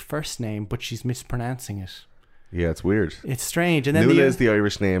Irish first name but she's mispronouncing it? Yeah, it's weird. It's strange. And then Nuala is the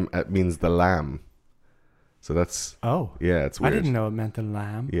Irish name. It means the lamb. So that's... Oh. Yeah, it's weird. I didn't know it meant the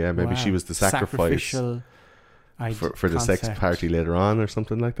lamb. Yeah, maybe she was the sacrifice for the sex party later on or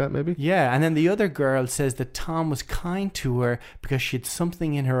something like that, maybe. Yeah, and then the other girl says that Tom was kind to her because she had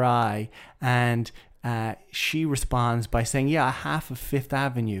something in her eye, and she responds by saying, yeah, half of Fifth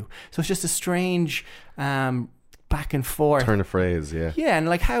Avenue. So it's just a strange back and forth. Turn of phrase, yeah. Yeah, and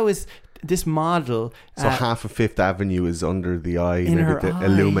like, how is this model... So half of Fifth Avenue is under the eye. In maybe her the eye,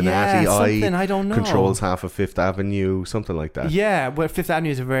 Illuminati eye I don't know. controls half of Fifth Avenue, something like that. Yeah, well, Fifth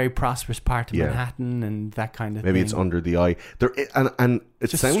Avenue is a very prosperous part of Yeah. Manhattan and that kind of Maybe thing. it's under the eye. There, and it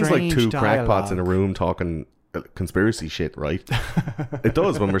Just sounds like strange two crackpots in a dialogue. room talking conspiracy shit, right? It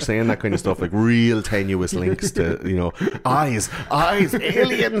does when we're saying that kind of stuff, like real tenuous links to, you know, eyes,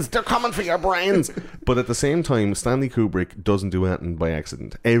 aliens, they're coming for your brains. But at the same time, Stanley Kubrick doesn't do anything by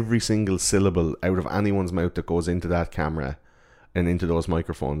accident. Every single syllable out of anyone's mouth that goes into that camera and into those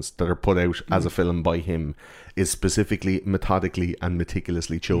microphones that are put out as a film by him is specifically, methodically and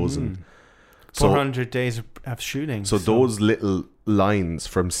meticulously chosen. 400 days of shooting. So those little lines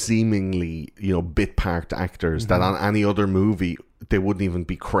from seemingly, you know, bit-part actors that on any other movie they wouldn't even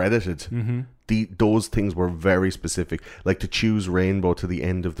be credited. Those things were very specific. Like to choose Rainbow to the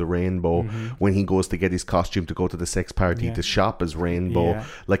end of the Rainbow when he goes to get his costume to go to the sex party to shop as Rainbow. Yeah.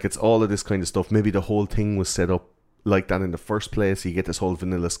 Like it's all of this kind of stuff. Maybe the whole thing was set up like that in the first place. You get this whole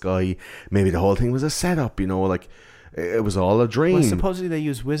Vanilla Sky. Maybe the whole thing was a setup, you know, like it was all a dream. Well, supposedly they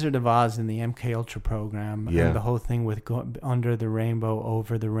use Wizard of Oz in the MK Ultra program, Yeah. and the whole thing with under the rainbow,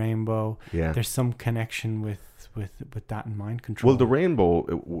 over the rainbow. Yeah. There's some connection with that in Mind Control. Well, the rainbow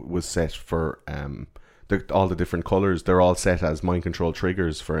was set for all the different colors. They're all set as mind control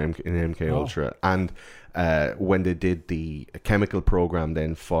triggers for in MK Ultra. And when they did the chemical program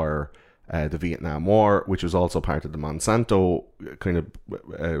then for the Vietnam War, which was also part of the Monsanto kind of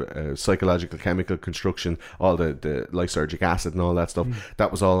psychological chemical construction, all the lysergic acid and all that stuff, that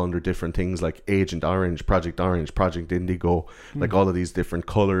was all under different things like Agent Orange, Project Indigo, like all of these different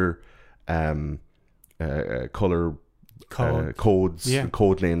color codes,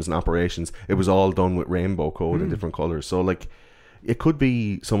 code names and operations. It was all done with rainbow code in different colors. So like it could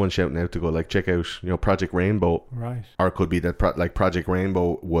be someone shouting out to go like, check out, you know, Project Rainbow, right? Or it could be that Project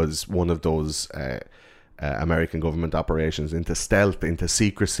Rainbow was one of those American government operations into stealth, into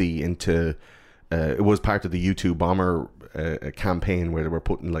secrecy, into it was part of the U-2 bomber campaign where they were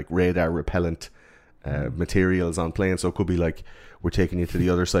putting like radar repellent materials on planes. So it could be like, we're taking you to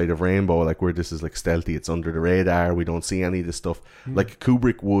the other side of Rainbow, like where this is like stealthy, it's under the radar, we don't see any of this stuff. Like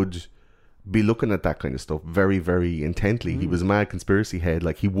Kubrick would be looking at that kind of stuff very, very intently. He was a mad conspiracy head.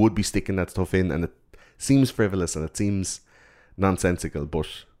 Like he would be sticking that stuff in, and it seems frivolous and it seems nonsensical, but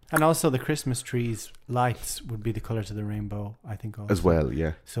And also the Christmas trees lights would be the colours of the rainbow, I think, also. As well,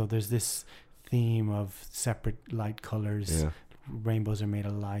 yeah. So there's this theme of separate light colours. Yeah. Rainbows are made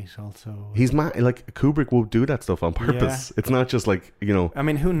of light also. He's mad. Like Kubrick will do that stuff on purpose. It's not just like, you know, I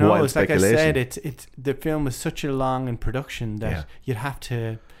mean, who wild knows? Like I speculation. said, it's the film was such a long in production that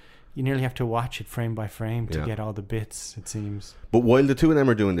you nearly have to watch it frame by frame to get all the bits, it seems. But while the two of them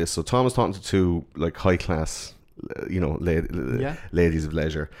are doing this, so Tom is talking to two like high class, you know, ladies of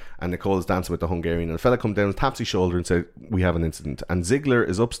leisure, and Nicole's dancing with the Hungarian, and a fella come down, taps his shoulder and said, "We have an incident." And Ziegler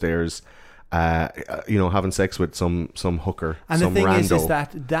is upstairs, you know, having sex with some hooker, and some the thing rando. is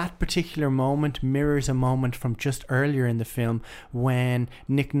that particular moment mirrors a moment from just earlier in the film when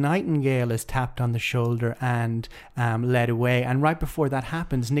Nick Nightingale is tapped on the shoulder and led away. And right before that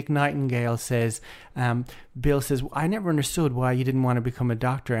happens, Nick Nightingale says, Bill says, "I never understood why you didn't want to become a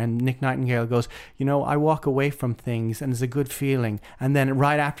doctor." And Nick Nightingale goes, "You know, I walk away from things and it's a good feeling." And then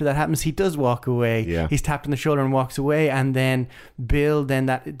right after that happens, he does walk away. Yeah. He's tapped on the shoulder and walks away. And then Bill,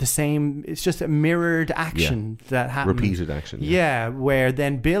 it's just a mirrored action that happens. Repeated action. Yeah, where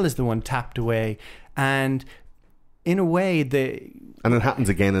then Bill is the one tapped away. And in a way, and it happens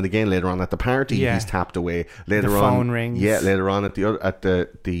again and again later on at the party. He's tapped away. Later the on, phone rings. Yeah, later on at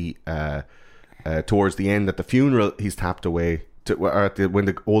the towards the end at the funeral, he's tapped away. When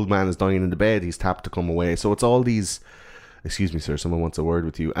the old man is dying in the bed, he's tapped to come away. So it's all these. Excuse me, sir. Someone wants a word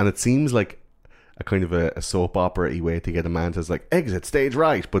with you. And it seems like kind of a soap opera-y way to get a man to like exit stage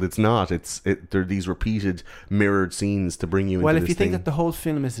right, but it's not. There are these repeated mirrored scenes to bring you into Well, this if you thing. think that the whole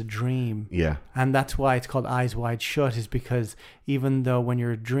film is a dream, Yeah. and that's why it's called Eyes Wide Shut, is because even though when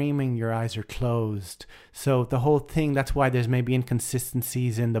you're dreaming, your eyes are closed. So the whole thing, that's why there's maybe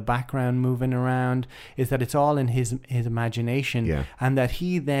inconsistencies in the background moving around, is that it's all in his imagination, Yeah. and that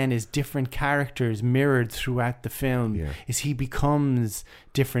he then is different characters mirrored throughout the film. Yeah. Is he becomes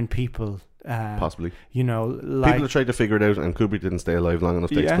different people. Possibly. You know, like... People have tried to figure it out, and Kubrick didn't stay alive long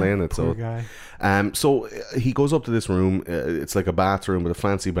enough to explain it. Poor So, guy. So he goes up to this room. It's like a bathroom, but a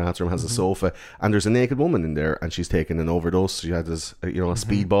fancy bathroom, has a sofa, and there's a naked woman in there, and she's taken an overdose. She had this, a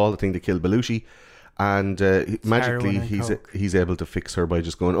speedball, the thing that killed Belushi, and magically he's able to fix her by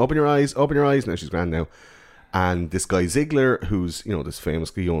just going, open your eyes. Now she's grand now. And this guy Ziegler, who's this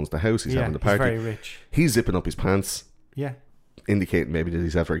famous, he owns the house. He's having the party. He's very rich. He's zipping up his pants. Yeah. Indicating maybe that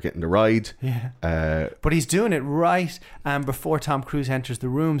he's after getting the ride. Yeah. But he's doing it right before Tom Cruise enters the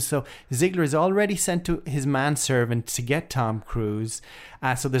room. So Ziegler is already sent to his manservant to get Tom Cruise.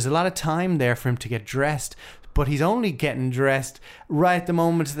 So there's a lot of time there for him to get dressed. But he's only getting dressed right at the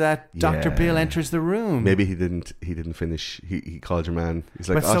moment that Dr. Bill enters the room. Maybe he didn't finish. He called your man. He's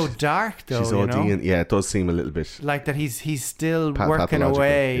like, but so dark though, she's ODing. Yeah, it does seem a little bit like that. He's still working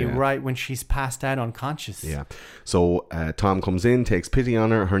away right when she's passed out unconscious. Yeah. So Tom comes in, takes pity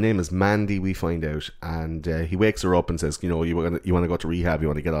on her. Her name is Mandy, we find out, and he wakes her up and says, you want to go to rehab. You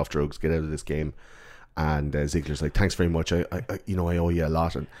want to get off drugs, get out of this game. And Ziegler's like, thanks very much. I owe you a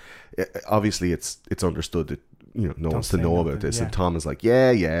lot. And obviously, it's understood that no one's to know about this. Yeah. And Tom is like,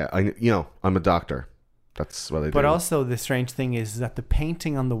 yeah, I'm a doctor. That's what I do. But also, the strange thing is that the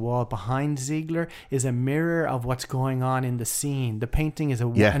painting on the wall behind Ziegler is a mirror of what's going on in the scene. The painting is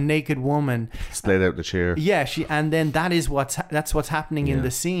a naked woman splayed out in the chair. Yeah, and then that's what's happening in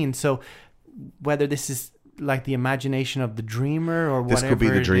the scene. So whether this is like the imagination of the dreamer or whatever. This could be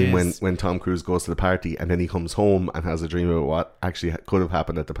the dream when Tom Cruise goes to the party and then he comes home and has a dream about what actually could have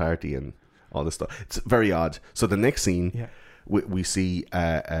happened at the party and all this stuff. It's very odd. So the next scene, we see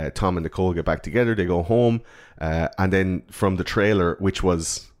Tom and Nicole get back together. They go home, and then from the trailer, which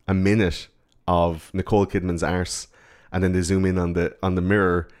was a minute of Nicole Kidman's arse, and then they zoom in on the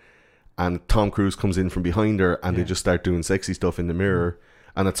mirror, and Tom Cruise comes in from behind her, and they just start doing sexy stuff in the mirror,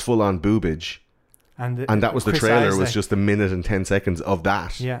 and it's full on boobage. And that was the trailer. It was just a minute and 10 seconds of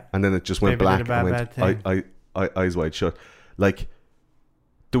that. Yeah. And then it just went black and went Eyes Wide Shut. Like,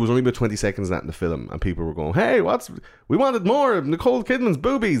 there was only about 20 seconds of that in the film, and people were going, hey, we wanted more of Nicole Kidman's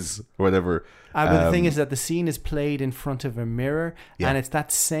boobies, or whatever. But the thing is that the scene is played in front of a mirror, and it's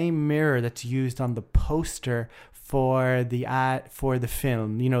that same mirror that's used on the poster for the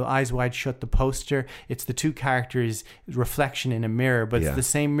film. Eyes Wide Shut, the poster, it's the two characters' reflection in a mirror, but it's the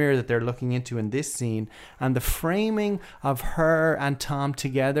same mirror that they're looking into in this scene. And the framing of her and Tom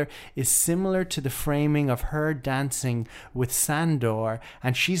together is similar to the framing of her dancing with Sandor,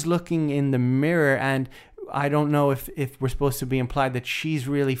 and she's looking in the mirror, and I don't know if we're supposed to be implied that she's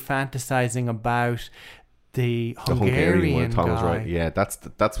really fantasizing about the Hungarian one. Tom guy. was right. Yeah, that's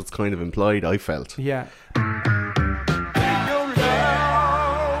what's kind of implied, I felt. Yeah.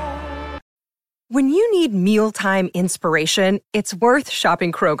 When you need mealtime inspiration, it's worth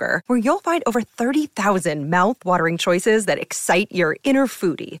shopping Kroger, where you'll find over 30,000 mouth-watering choices that excite your inner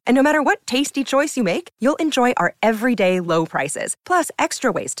foodie. And no matter what tasty choice you make, you'll enjoy our everyday low prices, plus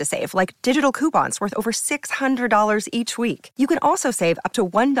extra ways to save, like digital coupons worth over $600 each week. You can also save up to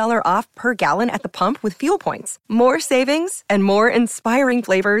 $1 off per gallon at the pump with fuel points. More savings and more inspiring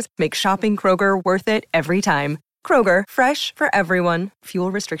flavors make shopping Kroger worth it every time. Kroger, fresh for everyone.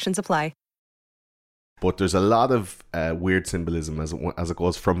 Fuel restrictions apply. But there's a lot of weird symbolism as it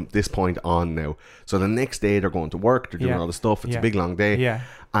goes from this point on now. So the next day they're going to work, they're doing all the stuff. It's a big long day. Yeah.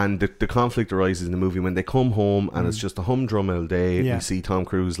 And the conflict arises in the movie when they come home and it's just a humdrum all day. Yeah. We see Tom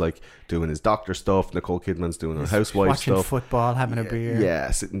Cruise like doing his doctor stuff. Nicole Kidman's doing her housewife watching stuff. Football, having a beer. Yeah,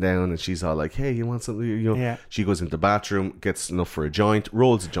 sitting down, and she's all like, hey, you want something? She goes into the bathroom, gets enough for a joint,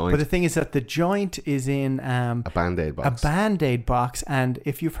 rolls a joint. But the thing is that the joint is in a Band-Aid box. A Band-Aid box. And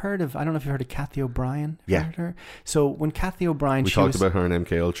if you've heard of, I don't know if you've heard of Kathy O'Brien. Yeah. Her? So when Kathy O'Brien, we talked about her in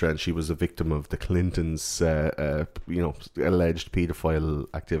MK Ultra, and she was a victim of the Clintons, alleged paedophile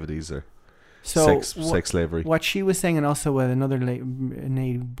activities or sex slavery. What she was saying, and also with another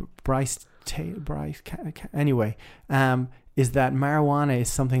Bryce, anyway, is that marijuana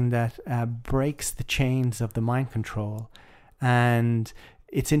is something that breaks the chains of the mind control, and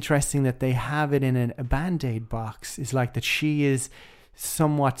it's interesting that they have it in a Band-Aid box. It's like that she is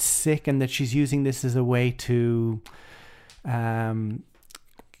somewhat sick and that she's using this as a way to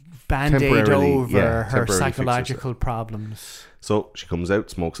band-aid temporarily, over yeah, her temporarily fix psychological problems. So she comes out,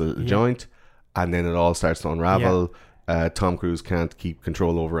 smokes a little joint, and then it all starts to unravel. Tom Cruise can't keep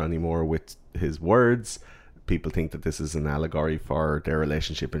control over her anymore with his words. People think that this is an allegory for their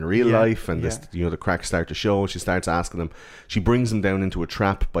relationship in real life, and this, you know, the cracks start to show. She starts asking him. She brings him down into a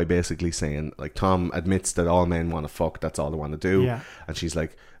trap by basically saying, like, Tom admits that all men want to fuck. That's all they want to do. Yeah. And she's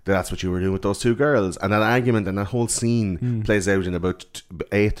like, that's what you were doing with those two girls. And that argument and that whole scene plays out in about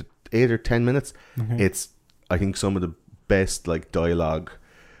 8 or 10 minutes. It's, I think, some of the best like dialogue,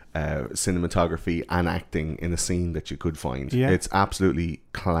 cinematography and acting in a scene that you could find. It's absolutely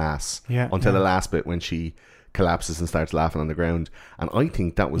class until the last bit when she collapses and starts laughing on the ground. And I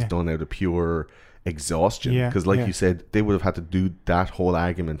think that was done out of pure exhaustion, because like you said, they would have had to do that whole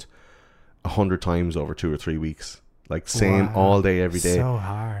argument 100 times over 2 or 3 weeks, like same all day every day. So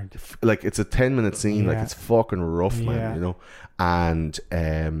hard. Like it's a 10-minute scene. Like it's fucking rough, man, you know. And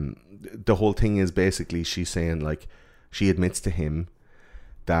the whole thing is basically she's saying, like, she admits to him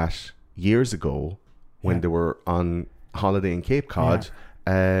that years ago when they were on holiday in Cape Cod,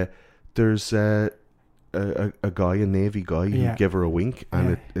 there's a guy, a Navy guy, who gave her a wink,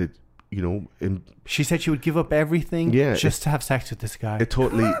 and it you know, she said she would give up everything just to have sex with this guy. It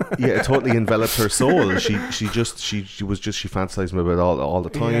totally it totally enveloped her soul. She fantasized about it all the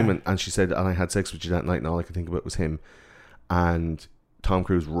time, and she said, and I had sex with you that night, and all I could think about was him. And Tom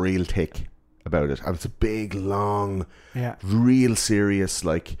Cruise real thick about it, and it's a big, long, real serious,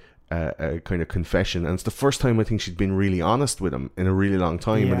 like kind of confession, and it's the first time I think she'd been really honest with him in a really long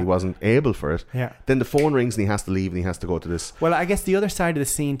time, and he wasn't able for it. Then the phone rings and he has to leave and he has to go to this. Well, I guess the other side of the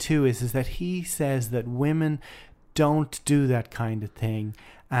scene too is that he says that women don't do that kind of thing,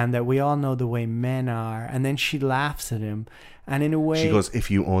 and that we all know the way men are, and then she laughs at him, and in a way she goes, if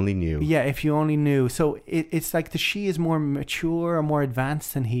you only knew. Yeah, if you only knew. So it's like that she is more mature or more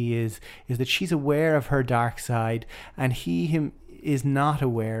advanced than he is that she's aware of her dark side, and him is not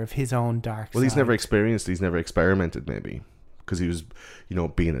aware of his own dark side. Well, he's never experimented, maybe, because he was, you know,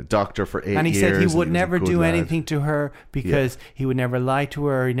 being a doctor for 8 years. And he said he would never do anything to her because he would never lie to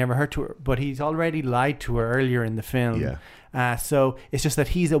her, he never hurt to her, but he's already lied to her earlier in the film. So it's just that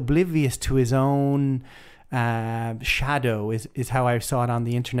he's oblivious to his own shadow is how I saw it on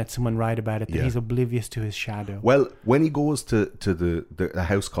the internet. Someone write about it, that he's oblivious to his shadow. Well, when he goes to the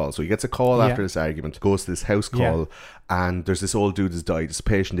house call, so he gets a call after this argument, goes to this house call, and there's this old dude has died, it's a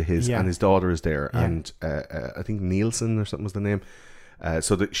patient of his, and his daughter is there, and I think Nielsen or something was the name,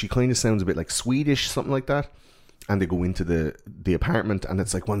 so that she kind of sounds a bit like Swedish, something like that. And they go into the apartment, and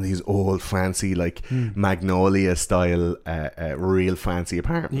it's like one of these old fancy, like Magnolia style, real fancy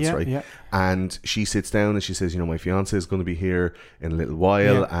apartments, right? And she sits down and she says, you know, my fiance is going to be here in a little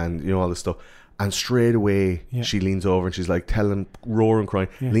while, and you know, all this stuff. And straight away she leans over and she's like telling, roaring, crying,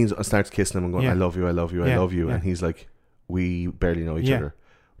 leans and starts kissing him and going, I love you, I love you, I love you. And he's like, we barely know each other.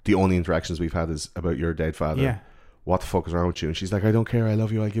 The only interactions we've had is about your dead father. What the fuck is wrong with you? And she's like, I don't care, I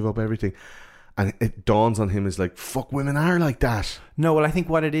love you, I give up everything. And it dawns on him, is like, fuck, women are like that. No, well, I think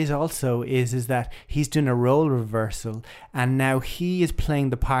what it is also is that he's doing a role reversal, and now he is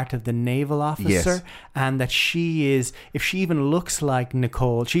playing the part of the naval officer, and that she is, if she even looks like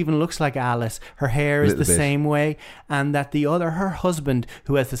Nicole, she even looks like Alice, her hair is the same way, and that her husband,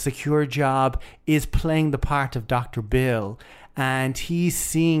 who has a secure job, is playing the part of Dr. Bill. And he's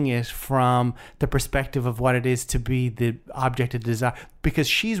seeing it from the perspective of what it is to be the object of desire, because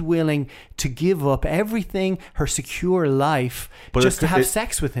she's willing to give up everything, her secure life, just to have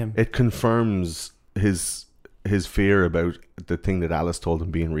sex with him. It confirms his fear about the thing that Alice told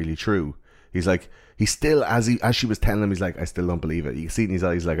him being really true. He's like, he's still, as she was telling him, he's like, I still don't believe it. You see it in his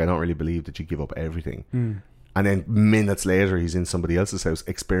eyes, like, I don't really believe that you give up everything. And then minutes later, he's in somebody else's house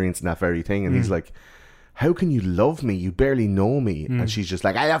experiencing that very thing, and he's like, how can you love me? You barely know me. And she's just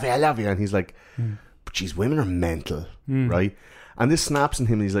like, I love you. And he's like, but geez, women are mental, right? And this snaps in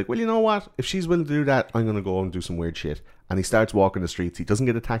him, and he's like, well, you know what? If she's willing to do that, I'm going to go and do some weird shit. And he starts walking the streets. He doesn't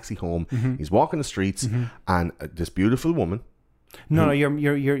get a taxi home. He's walking the streets, and this beautiful woman. No,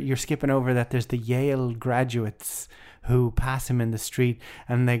 you're skipping over that. There's the Yale graduates who pass him in the street,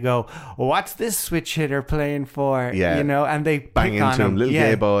 and they go, what's this switch hitter playing for? You know, and they bang pick into on him, little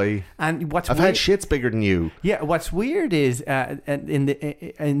gay boy. And I've had shits bigger than you. Yeah, what's weird is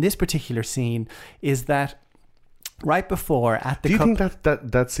in this particular scene is that right before at the do you think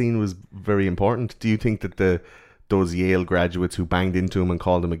that scene was very important? Do you think that those Yale graduates who banged into him and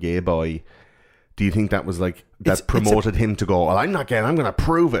called him a gay boy, do you think that was like that promoted him to go, well, I'm not gay, I'm going to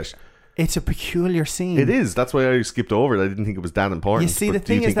prove it? It's a peculiar scene. It is. That's why I skipped over it. I didn't think it was that important. You see, but the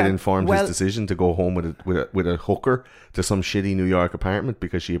thing do you is think that, it informed his decision to go home with a hooker to some shitty New York apartment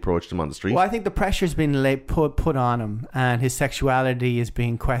because she approached him on the street? Well, I think the pressure's been put on him, and his sexuality is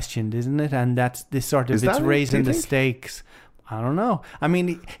being questioned, isn't it? And that's this sort of, it's raising the stakes. I don't know. I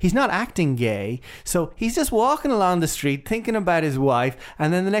mean, he's not acting gay, so he's just walking along the street thinking about his wife,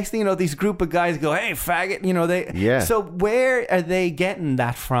 and then the next thing you know, these group of guys go, "Hey, faggot!" You know, So where are they getting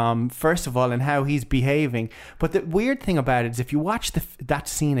that from? First of all, and how he's behaving. But the weird thing about it is, if you watch that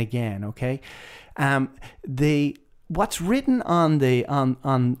scene again, okay, what's written on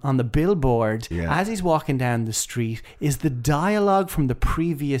the billboard as he's walking down the street is the dialogue from the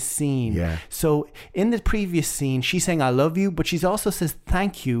previous scene. Yeah. So in the previous scene, she's saying "I love you," but she also says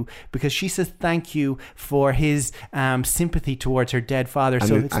 "thank you" because she says thank you for his sympathy towards her dead father. And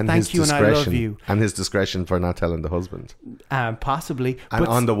so it's "thank you" and "I love you," and his discretion for not telling the husband. Possibly. And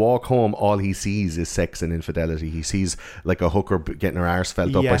on the walk home, all he sees is sex and infidelity. He sees like a hooker getting her arse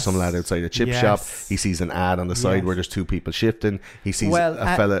felt up by some lad outside a chip shop. He sees an ad on the side where there's two people shifting. He sees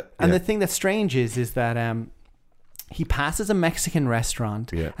a fella. And the thing that's strange is that he passes a Mexican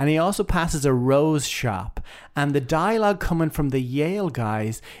restaurant and he also passes a rose shop. And the dialogue coming from the Yale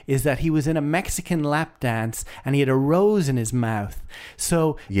guys is that he was in a Mexican lap dance and he had a rose in his mouth.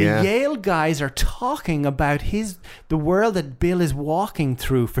 So the Yale guys are talking about the world that Bill is walking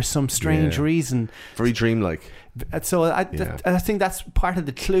through for some strange reason. Very dreamlike. So I think that's part of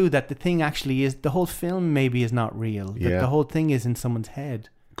the clue that the thing actually is, the whole film maybe is not real. That the whole thing is in someone's head.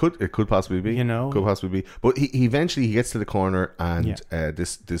 It could possibly be. Could possibly be. But he eventually gets to the corner and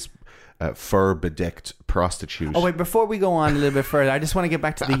this fur bedecked prostitute. Oh wait, before we go on a little bit further, I just want to get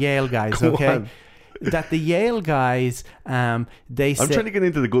back to the Yale guys. Okay. That the Yale guys, they say... I'm trying to get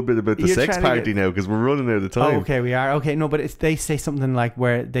into the good bit about the sex party now because we're running out of time. Oh, okay, we are. Okay, no, but they say something like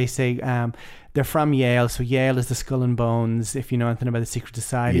where they say they're from Yale, so Yale is the Skull and Bones, if you know anything about the secret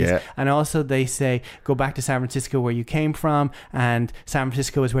societies. Yeah. And also they say, go back to San Francisco where you came from, and San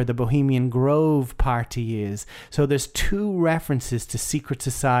Francisco is where the Bohemian Grove party is. So there's two references to secret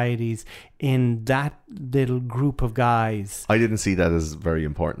societies in that little group of guys. I didn't see that as very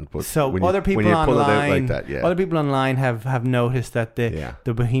important, but so other people online have noticed that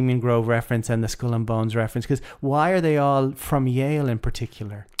the Bohemian Grove reference and the Skull and Bones reference, because why are they all from Yale in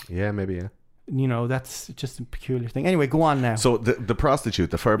particular? Yeah, maybe. You know, that's just a peculiar thing. Anyway, go on now. So the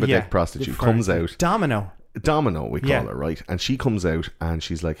prostitute, the fur-bedecked prostitute, comes out. Domino, we call her, right? And she comes out and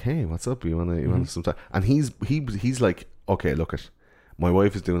she's like, "Hey, what's up? You want some time?" And he's like, "Okay, look it. My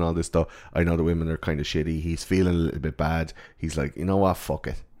wife is doing all this stuff. I know the women are kind of shitty." He's feeling a little bit bad. He's like, "You know what? Fuck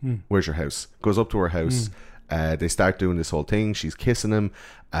it. Where's your house?" Goes up to her house. They start doing this whole thing. She's kissing him,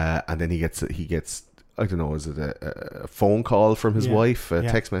 and then he gets. I don't know, is it a phone call from his wife, a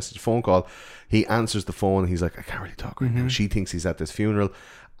text message, phone call. He answers the phone. He's like, "I can't really talk right now." She thinks he's at this funeral,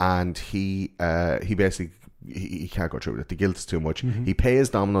 and he basically he can't go through with it. The guilt is too much. He pays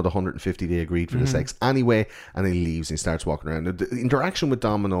Domino the 150 they agreed for the sex anyway, and then he leaves and he starts walking around. The interaction with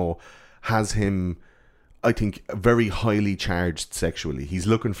Domino has him, I think, very highly charged sexually. He's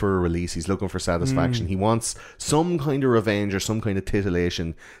looking for a release. He's looking for satisfaction. He wants some kind of revenge or some kind of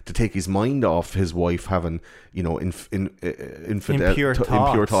titillation to take his mind off his wife having, you know, impure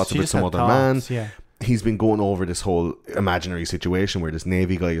thoughts about some other man. Yeah. He's been going over this whole imaginary situation where this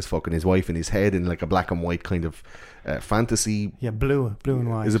Navy guy is fucking his wife in his head in like a black and white kind of fantasy. Yeah, blue and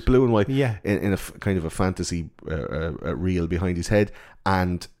white. Is it blue and white? Yeah. In a kind of a fantasy reel behind his head.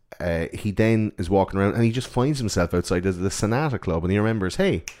 And he then is walking around and he just finds himself outside of the Sonata Club and he remembers,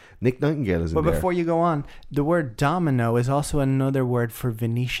 hey, Nick Nightingale is in there. But before you go on, the word domino is also another word for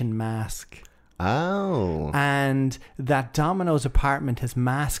Venetian mask. Oh. And that Domino's apartment has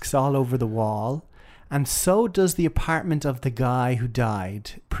masks all over the wall. And so does the apartment of the guy who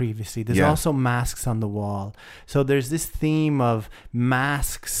died previously. There's also masks on the wall. So there's this theme of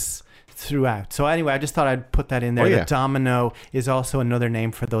masks throughout. So anyway, I just thought I'd put that in there. That Domino is also another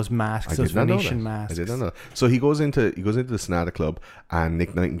name for those masks, those Venetian masks. I did not know. So he goes into the Sonata Club and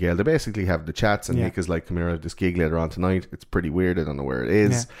Nick Nightingale, they basically have the chats and Nick is like, "Come here, I have this gig later on tonight. It's pretty weird. I don't know where it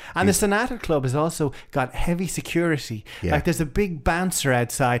is." Yeah. And the Sonata Club has also got heavy security. Yeah. Like there's a big bouncer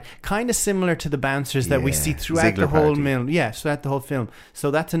outside, kind of similar to the bouncers that we see throughout the whole film. Yeah, throughout the whole film. So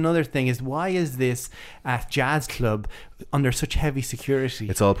that's another thing, is why is this jazz club under such heavy security?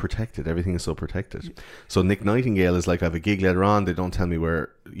 It's all protected. Everything is so protected. So Nick Nightingale is like, "I have a gig later on. They don't tell me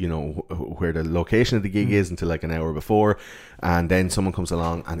where the location of the gig is until like an hour before." And then someone comes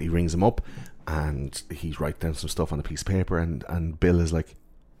along and he rings him up and he's writing down some stuff on a piece of paper and Bill is like,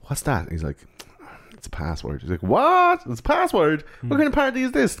 "What's that?" He's like, it's a password. He's like, what? It's a password? What kind of party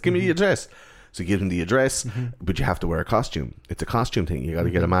is this? Give me the address. So you give him the address, but you have to wear a costume. It's a costume thing. You got to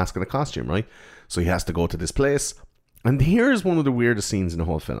get a mask and a costume, right? So he has to go to this place. And here's one of the weirdest scenes in the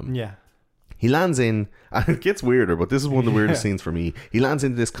whole film. Yeah. He lands in, and it gets weirder, but this is one of the weirdest scenes for me. He lands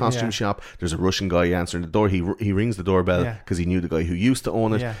into this costume shop. There's a Russian guy answering the door. He rings the doorbell because he knew the guy who used to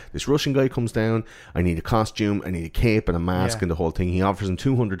own it. Yeah. This Russian guy comes down. I need a costume. I need a cape and a mask and the whole thing. He offers him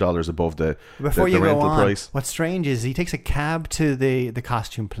 $200 above the rental price. What's strange is he takes a cab to the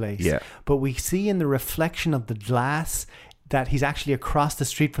costume place. Yeah. But we see in the reflection of the glass that he's actually across the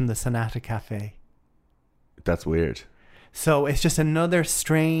street from the Sonata Cafe. That's weird. So it's just another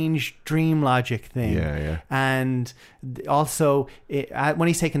strange dream logic thing. Yeah. And also, when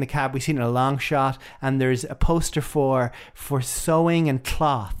he's taking the cab, we see it in a long shot, and there's a poster for sewing and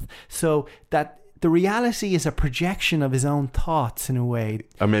cloth. So that the reality is a projection of his own thoughts in a way.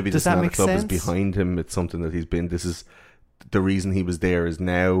 Or maybe the Does that Sonata make Club sense? is behind him. It's something that he's been. This is the reason he was there. Is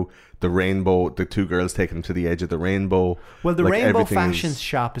now the rainbow. The two girls taking him to the edge of the rainbow. Well, the Like, Rainbow everything Fashion is-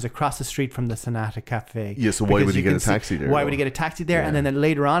 shop is across the street from the Sonata Cafe. Yeah, so why Because would he you get can a taxi there, Why though? would he get a taxi there? And then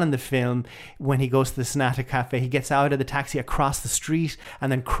later on in the film, when he goes to the Sonata Cafe, he gets out of the taxi across the street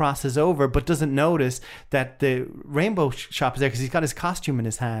and then crosses over, but doesn't notice that the Rainbow shop is there because he's got his costume in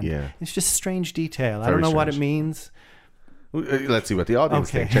his hand. Yeah. It's just a strange detail. I Very don't know what it strange. means. Let's see what the audience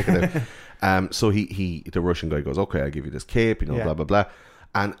Okay. think. Check it out. So the Russian guy goes, okay, I'll give you this cape, Yeah. blah blah blah.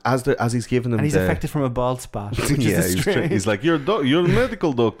 And as he's giving him, And he's affected from a bald spot. Which yeah, is strange. he's like, you're a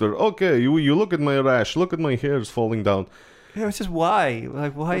medical doctor. Okay, you look at my rash. Look at my hairs falling down. Yeah, it's just why?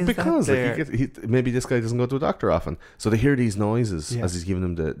 Like, why is Because that there? like, maybe this guy doesn't go to a doctor often, so they hear these noises Yeah. as he's giving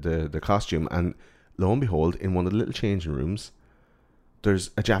them the costume, and lo and behold, in one of the little changing rooms,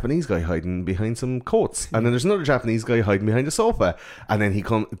 there's a Japanese guy hiding behind some coats, and then there's another Japanese guy hiding behind a sofa, and then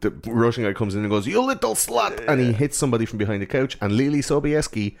the Russian guy comes in and goes, "You little slut!" and he hits somebody from behind the couch, and Lily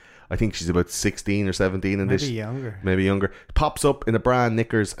Sobieski, I think she's about 16 or 17 in this, maybe younger, pops up in a bra and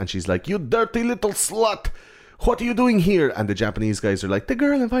knickers, and she's like, "You dirty little slut! What are you doing here?" And the Japanese guys are like, "The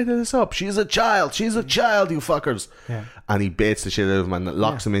girl invited us up. She's a child, you fuckers." Yeah. And he baits the shit out of him and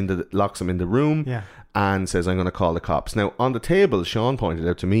locks him in the room. Yeah. And says, "I'm going to call the cops." Now on the table, Sean pointed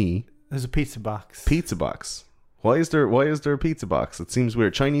out to me, There's a pizza box. pizza box. Why is there a pizza box? It seems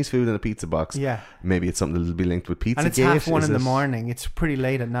weird. Chinese food in a pizza box. Yeah. Maybe it's something that'll be linked with pizza. And it's 1:30 in the morning. It's pretty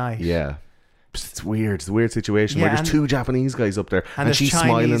late at night. Yeah. It's weird. It's a weird situation Yeah, where there's and- two Japanese guys up there and there's she's Chinese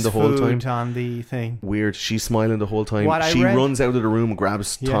smiling the whole food time. on the thing. Weird. She's smiling the whole time. What I She read- runs out of the room,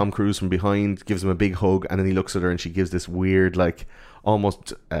 grabs Yeah. Tom Cruise from behind, gives him a big hug, and then he looks at her and she gives this weird, like,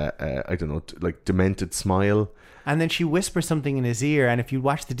 almost, I don't know, like demented smile. And then she whispers something in his ear, and if you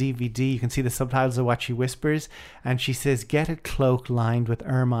watch the DVD, you can see the subtitles of what she whispers. And she says, "Get a cloak lined with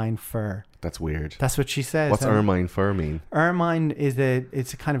ermine fur." That's weird. That's what she says. What's And ermine fur mean? Ermine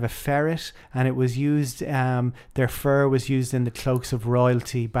it's a kind of a ferret, and it was used. Their fur was used in the cloaks of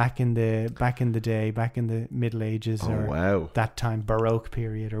royalty back in the day, back in the Middle Ages, Oh, or wow. that time Baroque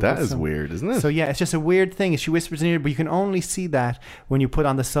period. Or That is some- weird, isn't it? So yeah, it's just a weird thing. She whispers in your ear, but you can only see that when you put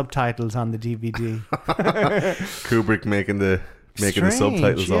on the subtitles on the DVD. Kubrick making the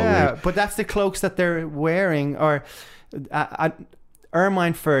subtitles all yeah, weird. but that's the cloaks that they're wearing, or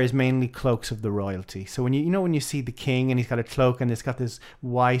ermine fur is mainly cloaks of the royalty. So when when you see the king and he's got a cloak and it's got this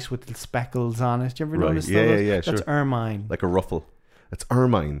white with the speckles on it, do you ever Right. notice Yeah, those? yeah, That's sure. ermine. Like a ruffle. It's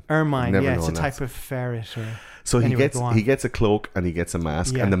ermine. Ermine, Never yeah, it's a known that. type of ferret. Or, So anyway, he go on. gets a cloak and he gets a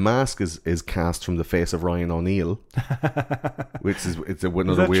mask, Yeah. and the mask is cast from the face of Ryan O'Neal, which is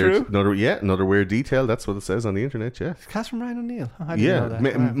another that weird, true? another weird detail. That's what it says on the internet. Yeah, Cast from Ryan O'Neal. Oh, I didn't know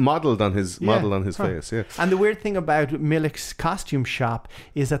that. Wow. modeled on his Yeah. Huh. face. Yeah, And the weird thing about Millick's costume shop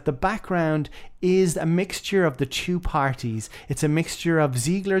is that the background is a mixture of the two parties. It's a mixture of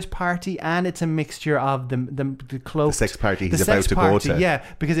Ziegler's party and it's a mixture of the cloaked... The sex party he's the about sex to go party, to. Yeah,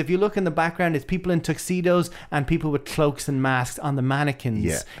 because if you look in the background, it's people in tuxedos and people with cloaks and masks on the mannequins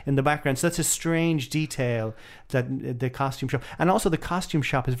Yeah. in the background. So that's a strange detail that the costume shop... And also the costume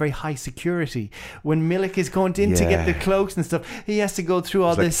shop is very high security. When Millick is going in to get the Yeah. cloaks and stuff, he has to go through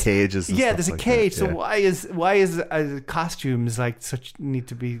all There's, this... like, cages and yeah, stuff there's a like that, cage. So yeah. why is costumes like such need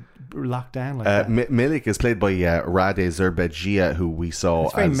to be locked down like that? Milik is played by Rade Zerbegia, who we saw.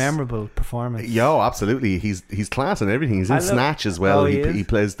 It's a very as, memorable performance. Yo, absolutely. He's class and everything. He's in I love- Snatch as well. Oh, he is? He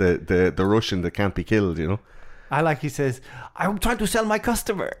plays the Russian that can't be killed. You know. I like he says, "I'm trying to sell my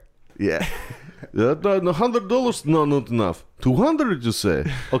customer." Yeah. $100? No, not enough. 200, you say?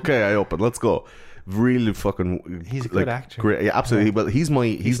 Okay, I open. Let's go. Really fucking. He's a good actor. Great, yeah, absolutely. Yeah. Well, he's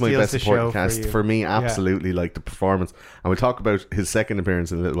my steals best the supporting show for cast you. for me. Yeah. Absolutely, like the performance, and we'll talk about his second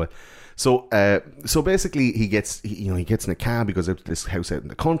appearance in a little while. So basically, he gets in a cab. He goes out to this house out in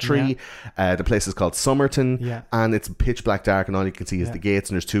the country. The place is called Somerton, and it's pitch black dark, and all you can see is the gates.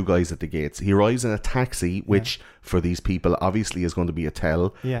 And there's two guys at the gates. He arrives in a taxi, which for these people obviously is going to be a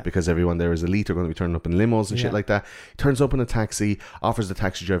tell, because everyone there is elite. They're going to be turning up in limos and shit like that. He turns up in a taxi, offers the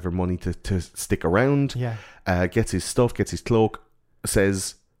taxi driver money to stick around. Gets his stuff, gets his cloak,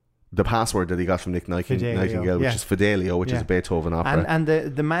 says the password that he got from Nick Nightingale, which is Fidelio, which is a Beethoven opera. And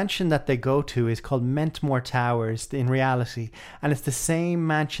the mansion that they go to is called Mentmore Towers in reality. And it's the same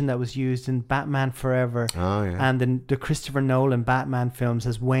mansion that was used in Batman Forever and the Christopher Nolan Batman films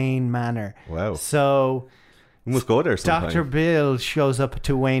as Wayne Manor. Wow. So we must go there sometime. Dr. Bill shows up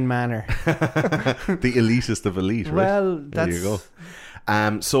to Wayne Manor. The elitist of elite, right? Well, there you go.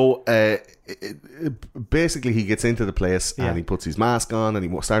 Basically he gets into the place and he puts his mask on and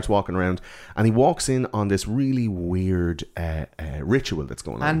he starts walking around, and he walks in on this really weird ritual that's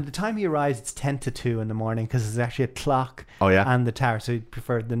going on. And the time he arrives, it's 10 to 2 in the morning, because there's actually a clock and the tower. So he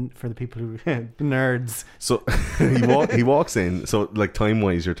preferred for the people who the nerds. So he walks in. So like time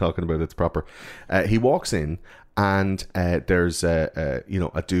wise, you're talking about it's proper. He walks in and there's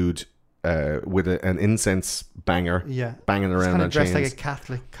a dude with an incense banger banging around kind of on dressed chains, like a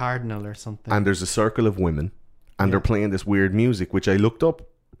Catholic cardinal or something. and there's a circle of women, and they're playing this weird music, which I looked up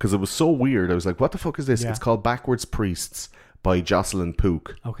because it was so weird. I was like, what the fuck is this? It's called Backwards Priests by Jocelyn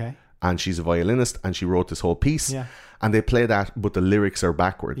Pook. Okay. And she's a violinist, and she wrote this whole piece. And they play that, but the lyrics are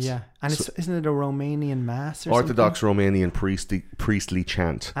backwards. And isn't it a Romanian mass or Orthodox something? Romanian priestly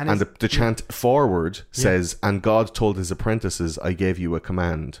chant. And the chant forward says, and God told his apprentices, I gave you a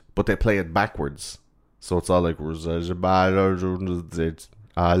command. But they play it backwards. So it's all like, and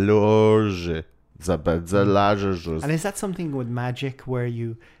is that something with magic where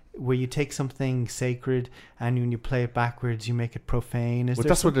you take something sacred and when you play it backwards you make it profane?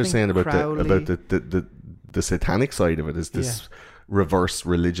 That's what they're saying about the satanic side of it, is this reverse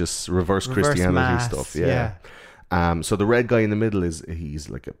Christianity mass, stuff. So the red guy in the middle he's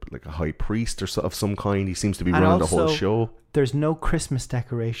like a high priest of some kind. He seems to be running the whole show. There's no Christmas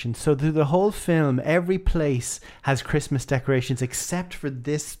decorations. So through the whole film, every place has Christmas decorations except for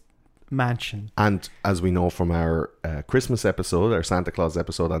this mansion. And as we know from our Christmas episode, our Santa Claus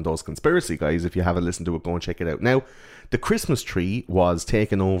episode on those conspiracy guys, if you haven't listened to it, go and check it out. Now, the Christmas tree was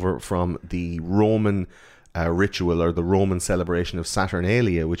taken over from the Roman ritual, or the Roman celebration of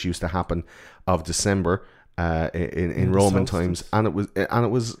Saturnalia, which used to happen of December in Roman times, and it was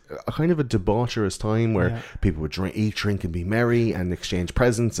a kind of a debaucherous time where people would eat, drink, and be merry, and exchange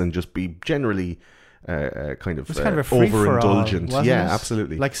presents, and just be generally kind of overindulgent. Wasn't it?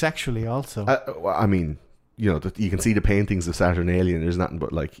 Absolutely. Like sexually also. I mean, you can see the paintings of Saturnalia, and there's nothing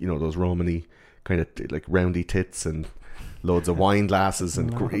but those Romany kind of like roundy tits and loads of wine glasses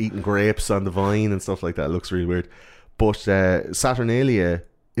and eating grapes on the vine and stuff like that. It looks really weird. But Saturnalia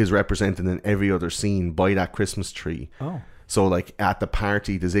is represented in every other scene by that Christmas tree. Oh. So like at the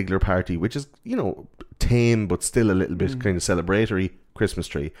party, the Ziegler party, which is, tame but still a little bit kind of celebratory, Christmas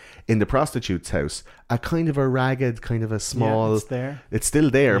tree. In the prostitute's house, a kind of a ragged, kind of a small... it's there. It's still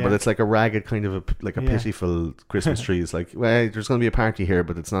there, but it's like a ragged kind of a pitiful Christmas tree. It's like, well, there's going to be a party here,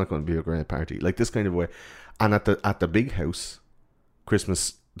 but it's not going to be a great party. Like this kind of way. And at the big house,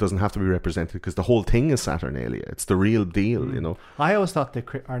 Christmas doesn't have to be represented because the whole thing is Saturnalia. It's the real deal, I always thought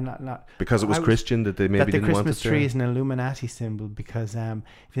because it was Christian that they maybe didn't want it to. The Christmas tree is an Illuminati symbol because if you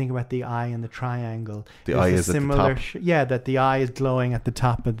think about the eye and the triangle, the eye is similar, at the top. That the eye is glowing at the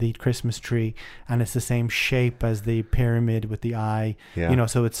top of the Christmas tree, and it's the same shape as the pyramid with the eye.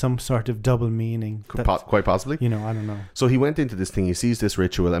 So it's some sort of double meaning. Quite possibly. I don't know. So he went into this thing. He sees this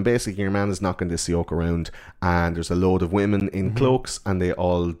ritual, and basically your man is knocking this yoke around, and there's a load of women in cloaks, and they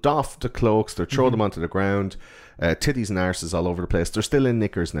all doff the cloaks, they throw them onto the ground, titties and arses all over the place. They're still in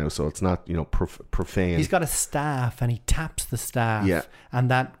knickers now, so it's not profane. He's got a staff and he taps the staff,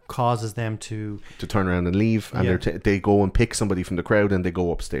 and that causes them to turn around and leave, and they go and pick somebody from the crowd, and they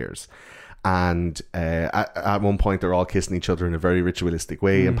go upstairs. And at one point they're all kissing each other in a very ritualistic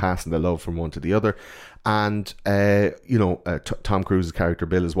way and passing the love from one to the other. And Tom Cruise's character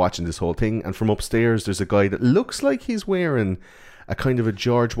Bill is watching this whole thing, and from upstairs there's a guy that looks like he's wearing a kind of a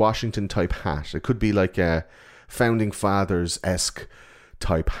George Washington type hat. It could be like a Founding Fathers-esque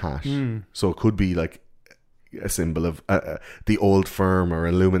type hat. So it could be like a symbol of the old firm or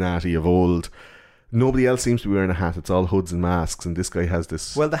Illuminati of old. Nobody else seems to be wearing a hat. It's all hoods and masks, and this guy has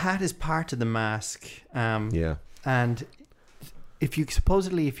this. Well, the hat is part of the mask. And if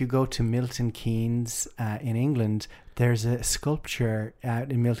you go to Milton Keynes in England, there's a sculpture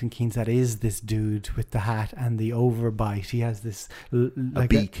out in Milton Keynes that is this dude with the hat and the overbite. He has this like a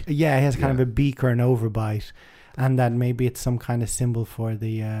beak. he has kind of a beak or an overbite, and that maybe it's some kind of symbol for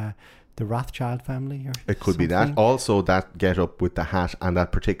the Rothschild family. Or it could be that. Also, that get up with the hat and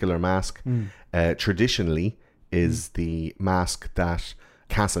that particular mask traditionally is the mask that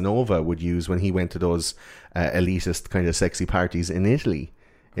Casanova would use when he went to those elitist kind of sexy parties in Italy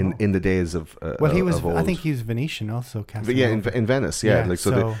in the days of he was of old. I think he was Venetian also, Casanova. Yeah, in Venice,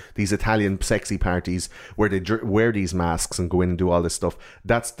 like these Italian sexy parties where they wear these masks and go in and do all this stuff.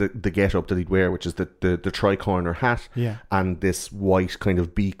 That's the get up that he'd wear, which is the tri-corner hat and this white kind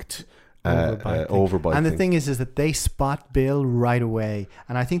of beaked overbite and the thing is that they spot Bill right away,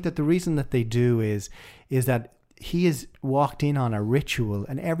 and I think that the reason that they do is that he has walked in on a ritual,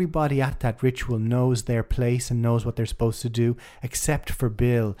 and everybody at that ritual knows their place and knows what they're supposed to do, except for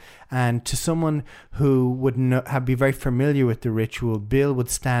Bill. And to someone who would be very familiar with the ritual, Bill would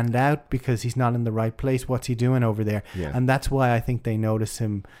stand out because he's not in the right place. What's he doing over there? Yeah. And that's why I think they notice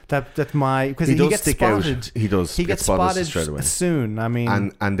him. That's my, because he gets spotted. Out. He does. He gets spotted straight away. soon. I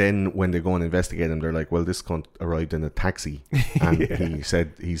mean, and then when they go and investigate him, they're like, "Well, this cunt arrived in a taxi, and he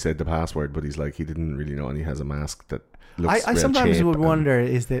said the password, but he's like, he didn't really know, and he has a mask that." I sometimes would wonder,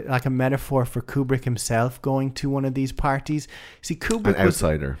 is that like a metaphor for Kubrick himself going to one of these parties? See, Kubrick an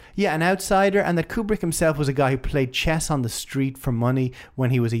outsider. An outsider, and that Kubrick himself was a guy who played chess on the street for money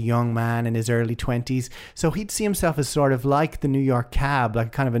when he was a young man in his early 20s. So he'd see himself as sort of like the New York cab,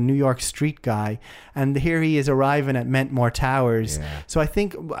 like kind of a New York street guy. And here he is arriving at Mentmore Towers. Yeah. So I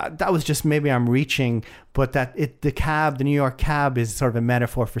think that was just, maybe I'm reaching, but that the New York cab is sort of a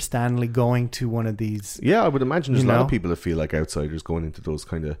metaphor for Stanley going to one of these. Yeah, I would imagine there's a lot of people that feel like outsiders going into those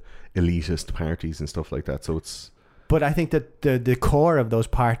kind of elitist parties and stuff like that. So it's. But I think that the core of those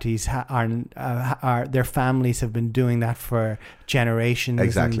parties are their families have been doing that for generations.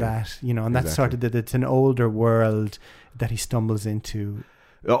 Exactly. And that, and that's sort of that it's an older world that he stumbles into.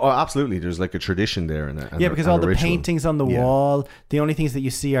 Oh, absolutely. There's like a tradition there. Because all the paintings on the wall, the only things that you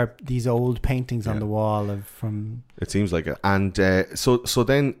see are these old paintings on the wall from. It seems like it. And so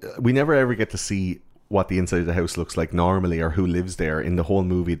then we never ever get to see what the inside of the house looks like normally, or who lives there. In the whole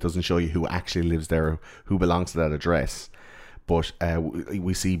movie, it doesn't show you who actually lives there, or who belongs to that address. But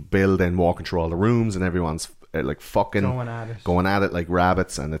we see Bill then walking through all the rooms, and everyone's like fucking going at it like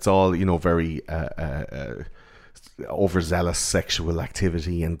rabbits, and it's all very overzealous sexual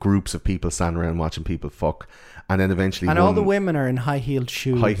activity, and groups of people standing around watching people fuck. And then eventually all the women are in high-heeled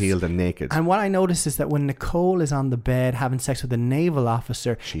shoes, high-heeled and naked. And what I noticed is that when Nicole is on the bed having sex with a naval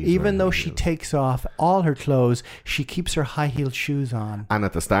officer, even though she takes off all her clothes, she keeps her high-heeled shoes on. And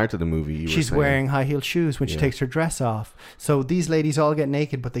at the start of the movie, she's wearing high-heeled shoes when she takes her dress off. So these ladies all get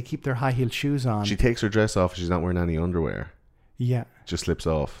naked, but they keep their high-heeled shoes on. She takes her dress off, she's not wearing any underwear. Yeah. Just slips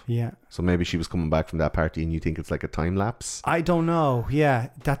off. Yeah. So maybe she was coming back from that party and you think it's like a time lapse? I don't know. Yeah,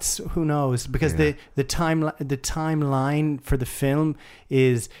 that's, who knows? Because the timeline for the film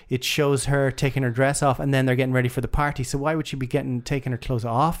is, it shows her taking her dress off and then they're getting ready for the party. So why would she be taking her clothes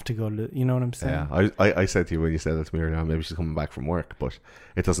off to go to, you know what I'm saying? Yeah. I said to you when you said that to me earlier, maybe she's coming back from work, but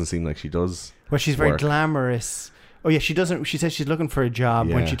it doesn't seem like she does. Well, she's very glamorous. Oh yeah, she doesn't. She says she's looking for a job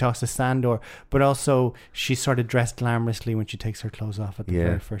when she talks to Sandor, but also she's sort of dressed glamorously when she takes her clothes off at the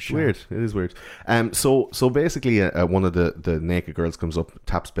very first shot. Weird. It is weird. So basically, one of the naked girls comes up,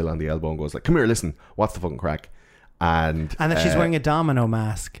 taps Bill on the elbow, and goes like, "Come here, listen. What's the fucking crack?" And that she's wearing a domino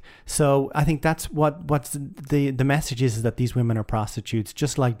mask. So I think that's what's the message is that these women are prostitutes,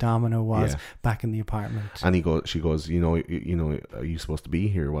 just like Domino was back in the apartment. And she goes, you know, are you supposed to be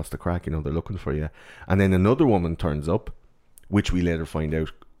here? What's the crack? They're looking for you. And then another woman turns up, which we later find out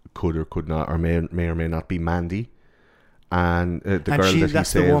could or could not, or may or may not be Mandy. And girl that he saved.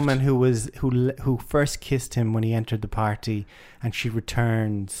 That's the woman who first kissed him when he entered the party, and she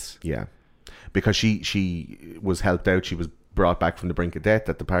returns. Yeah. Because she was helped out. She was brought back from the brink of death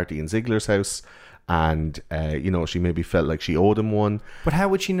at the party in Ziegler's house. And, she maybe felt like she owed him one. But how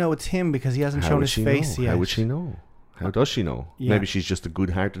would she know it's him? Because he hasn't shown his face yet. How would she know? How does she know? Yeah. Maybe she's just a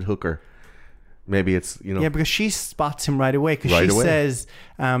good-hearted hooker. Maybe it's, Yeah, because she spots him right away. Because she says,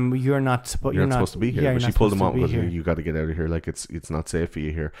 you're not supposed to be here. But she pulled him out and goes, you got to get out of here. Like, it's not safe for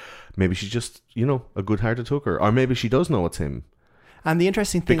you here. Maybe she's just, a good-hearted hooker. Or maybe she does know it's him. And the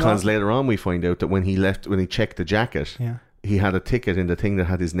interesting thing, because later on we find out that when he checked the jacket, he had a ticket in the thing that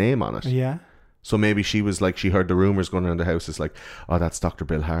had his name on it. Yeah. So maybe she was like, she heard the rumors going around the house. It's like, oh, that's Dr.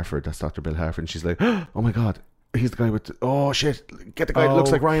 Bill Harford. That's Dr. Bill Harford. And she's like, oh my God, he's the guy with oh shit, get the guy that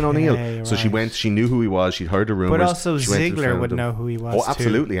looks like Ryan O'Neal. So she right. went, she knew who he was, she'd heard the rumours. But also she went to the Ziegler would film. know who he was. Oh,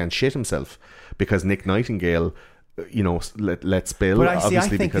 absolutely, and shit himself because Nick Nightingale, you know, lets Bill. But I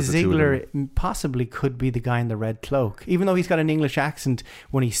obviously think because the two of Ziegler them- possibly could be the guy in the red cloak, even though he's got an English accent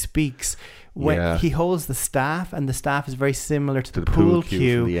when he speaks. When Yeah. he holds the staff, and the staff is very similar to the pool pool cue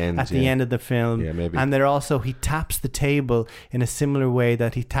cue from the end, at the yeah. end of the film. Yeah, maybe. And he taps the table in a similar way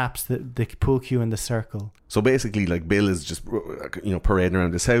that he taps the pool cue in the circle. So basically, like, Bill is just, you know, parading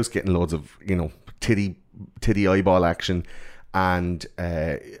around his house, getting loads of, you know, titty eyeball action, and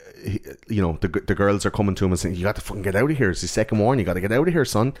you know, the girls are coming to him and saying, "You got to fucking get out of here. It's the second warning. You got to get out of here,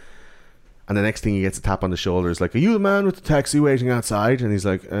 son." And the next thing he gets a tap on the shoulder is like, "Are you the man with the taxi waiting outside?" And he's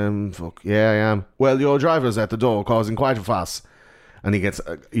like, fuck, yeah, I am. "Well, your driver's at the door causing quite a fuss." And he gets,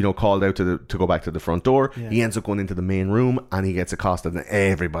 you know, called out to go back to the front door. Yeah. He ends up going into the main room and he gets accosted and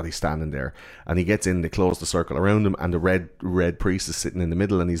everybody's standing there. And he gets in, they close the circle around him and the red priest is sitting in the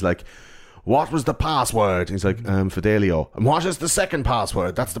middle and he's like, "What was the password?" And he's like, Fidelio. "And what is the second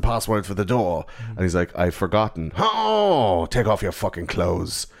password?" "That's the password for the door." And he's like, "I've forgotten." "Oh, take off your fucking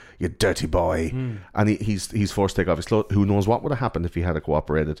clothes, you dirty boy." And he's forced to take off his clothes. Who knows what would have happened if he had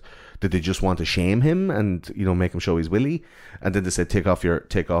cooperated? Did they just want to shame him and, you know, make him show his willy? And then they said, take off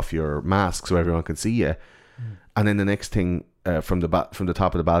your mask so everyone can see you. And then the next thing, from the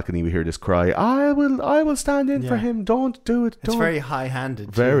top of the balcony, we hear this cry, I will stand in for him. Don't do it. It's very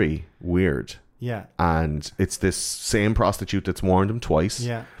high-handed. Very weird. Yeah. And it's this same prostitute that's warned him twice.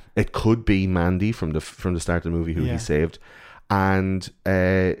 Yeah. It could be Mandy from the start of the movie who he saved. And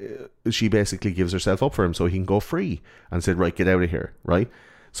she basically gives herself up for him so he can go free and said, "Right, get out of here," right?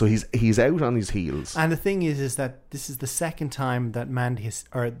 So he's out on his heels. And the thing is that this is the second time that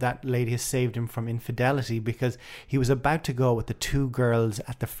that lady has saved him from infidelity, because he was about to go with the two girls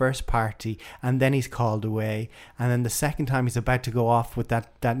at the first party and then he's called away. And then the second time he's about to go off with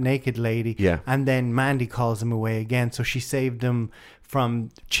that naked lady. Yeah. And then Mandy calls him away again. So she saved him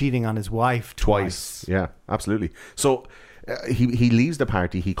from cheating on his wife twice. Yeah, absolutely. So he leaves the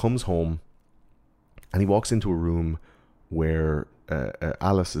party, he comes home and he walks into a room where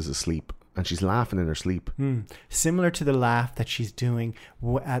Alice is asleep and she's laughing in her sleep. Similar to the laugh that she's doing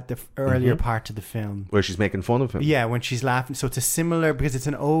at the earlier part of the film, where she's making fun of him. Yeah, when she's laughing. So it's a similar, because it's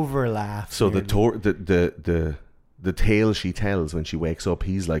an over laugh. So nearly. the tale she tells when she wakes up,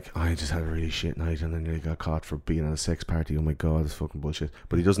 he's like, "I just had a really shit night and then nearly got caught for being at a sex party. Oh my god, it's fucking bullshit."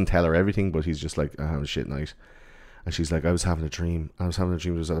 But he doesn't tell her everything, but he's just like, "I had a shit night." And she's like, I was having a dream. I was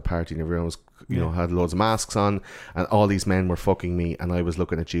at a party and everyone was, you know, had loads of masks on and all these men were fucking me and I was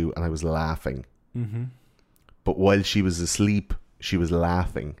looking at you and I was laughing. Mm-hmm. But while she was asleep, she was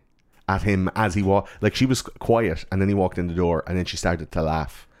laughing at him as he walked. Like, she was quiet and then he walked in the door and then she started to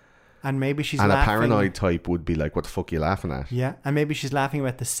laugh. And maybe she's and laughing. A paranoid type would be like, "What the fuck are you laughing at?" Yeah, and maybe she's laughing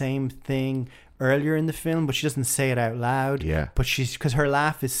about the same thing earlier in the film, but she doesn't say it out loud. Yeah. But because her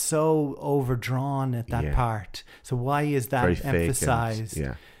laugh is so overdrawn at that part. So why is that very emphasized?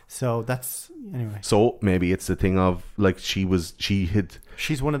 Yeah. So that's, anyway. So maybe it's the thing of, like, she's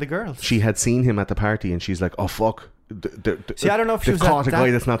one of the girls. She had seen him at the party and she's like, "Oh fuck." See, I don't know if she was caught a guy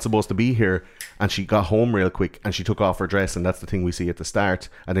that's not supposed to be here, and she got home real quick and she took off her dress, and that's the thing we see at the start,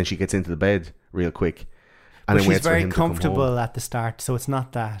 and then she gets into the bed real quick. And but she's she's very comfortable at the start, so it's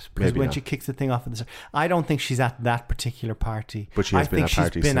not that. Because when she kicks the thing off at the start, I don't think she's at that particular party. But she has been at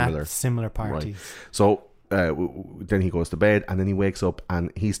parties similar. At similar parties. Right. So then he goes to bed, and then he wakes up, and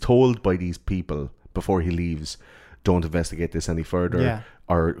he's told by these people before he leaves, "Don't investigate this any further,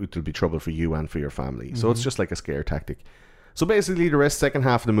 or it'll be trouble for you and for your family." Mm-hmm. So it's just like a scare tactic. So basically, the second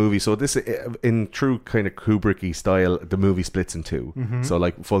half of the movie, so this, in true kind of Kubrick-y style, the movie splits in two. Mm-hmm. So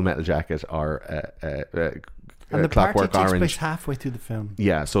like Full Metal Jacket or and the Clockwork party takes Orange. place halfway through the film.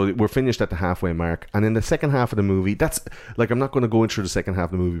 Yeah, so we're finished at the halfway mark. And in the second half of the movie, that's, like, I'm not going to go into the second half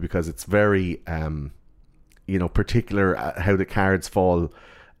of the movie because it's very, particular how the cards fall.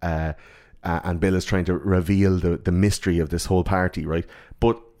 And Bill is trying to reveal the mystery of this whole party, right?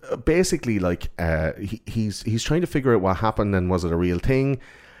 But basically, like, he's trying to figure out what happened and was it a real thing.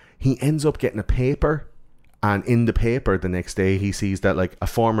 He ends up getting a paper, and in the paper the next day he sees that, like, a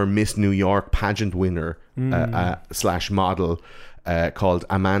former Miss New York pageant winner / model called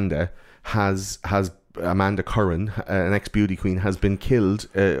Amanda has Amanda Curran, an ex-beauty queen, has been killed,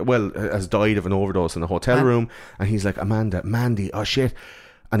 has died of an overdose in a hotel room. And he's like, Mandy, oh shit.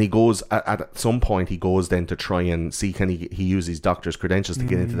 And he goes, at some point, he goes then to try and see, can he use his doctor's credentials to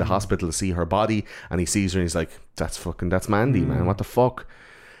get into the hospital to see her body. And he sees her and he's like, that's Mandy, man. What the fuck?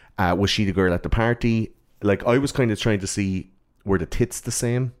 Was she the girl at the party? Like, I was kind of trying to see, were the tits the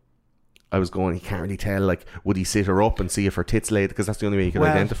same? I was going, he can't really tell, like, would he sit her up and see if her tits laid, because that's the only way he could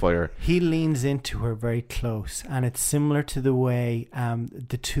identify her. He leans into her very close, and it's similar to the way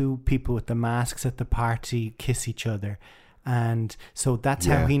the two people with the masks at the party kiss each other. And so that's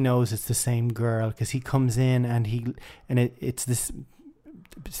how he knows it's the same girl, because he comes in and it's this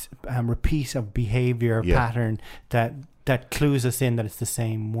repeat of behavior pattern that clues us in that it's the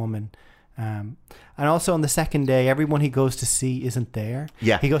same woman. And also on the second day, everyone he goes to see isn't there.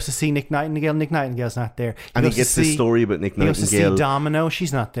 Yeah. He goes to see Nick Nightingale. Nick Nightingale's not there. And he gets the story about Nick Nightingale. He goes to see Domino.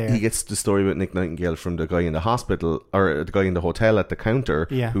 She's not there. He gets the story about Nick Nightingale from the guy in the hospital, or the guy in the hotel at the counter,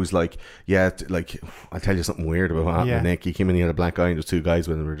 who's like, like, I'll tell you something weird about what happened to Nick. He came in, he had a black eye, and there's two guys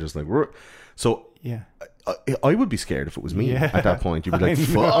with him. We're just like, so I would be scared if it was me at that point. You'd be like,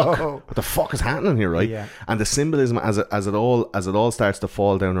 fuck, what the fuck is happening here, right? Yeah. And the symbolism as it all starts to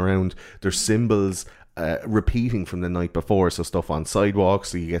fall down around, there's symbols repeating from the night before. So stuff on sidewalks,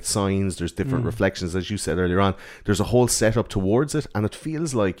 so you get signs, there's different reflections, as you said earlier on. There's a whole setup towards it, and it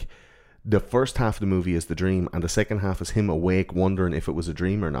feels like the first half of the movie is the dream, and the second half is him awake wondering if it was a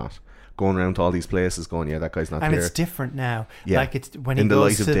dream or not, going around to all these places going, that guy's not and there. it's different now. Like, it's when he in the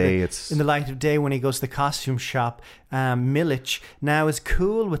goes light of day, it's in the light of day when he goes to the costume shop. Milic now is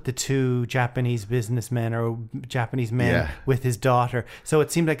cool with the two Japanese businessmen or Japanese men with his daughter. So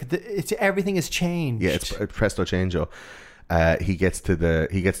it seemed like everything has changed. Yeah, it's presto changeo. He gets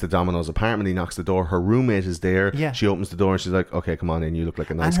to Domino's apartment. He knocks the door. Her roommate is there. Yeah. She opens the door and she's like, "Okay, come on in. You look like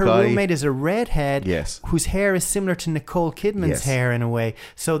a nice guy." And her roommate is a redhead. Yes. Whose hair is similar to Nicole Kidman's hair in a way.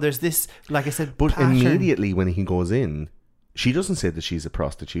 So there's this, like I said, but pattern. Immediately when he goes in, she doesn't say that she's a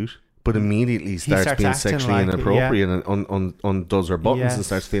prostitute, but immediately starts being sexually inappropriate and undoes her buttons and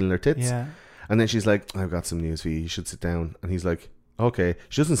starts feeling her tits. Yeah. And then she's like, "I've got some news for you. You should sit down." And he's like, "Okay."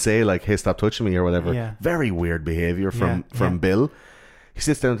 She doesn't say like, "Hey, stop touching me" or whatever. Yeah. Very weird behavior from Bill. He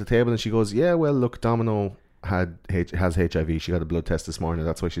sits down at the table and she goes, "Yeah, well, look, Domino has HIV. She got a blood test this morning.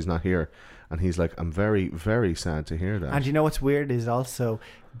 That's why she's not here." And he's like, "I'm very, very sad to hear that." And you know what's weird is also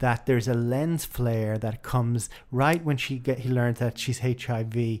that there's a lens flare that comes right when he learns that she's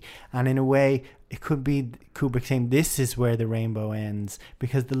HIV, and in a way it could be Kubrick saying this is where the rainbow ends,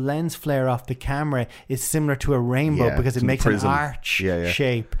 because the lens flare off the camera is similar to a rainbow because it makes an arch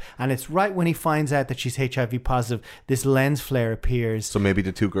shape, and it's right when he finds out that she's HIV positive, this lens flare appears. So maybe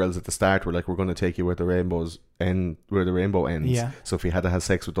the two girls at the start were like, "We're going to take you where the rainbow ends." Yeah. So if he had to have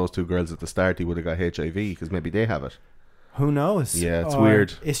sex with those two girls at the start, he would have got HIV, because maybe they have it. Who knows? Yeah, it's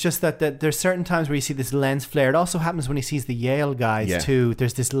weird. It's just that there's certain times where you see this lens flare. It also happens when he sees the Yale guys too.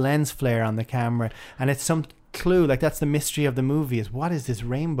 There's this lens flare on the camera, and it's some clue. Like, that's the mystery of the movie: is what is this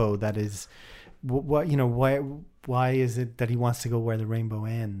rainbow that is, what why is it that he wants to go where the rainbow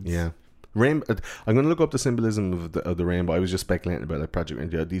ends? Yeah. I'm going to look up the symbolism of the rainbow. I was just speculating about like Project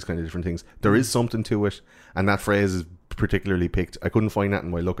Rainbow, these kind of different things. There is something to it, and that phrase is particularly picked. I couldn't find that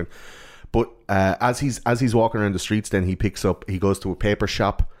while looking. But as he's walking around the streets, then he goes to a paper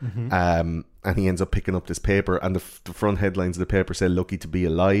shop, and he ends up picking up this paper, and the front headlines of the paper say "Lucky to be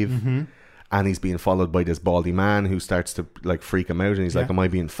alive." And he's being followed by this baldy man who starts to like freak him out, and he's like, "Am I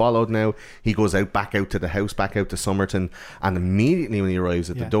being followed now?" He goes back out to the house, back out to Somerton, and immediately when he arrives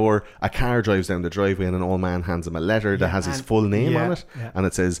at the door, a car drives down the driveway, and an old man hands him a letter that has his full name on it, and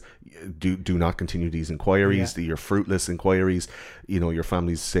it says, do not continue these inquiries. You're fruitless inquiries. Your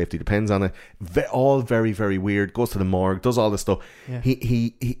family's safety depends on it. All very, very weird. Goes to the morgue, does all this stuff.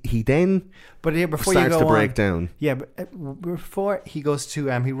 He then starts to break down. Yeah, but before he goes to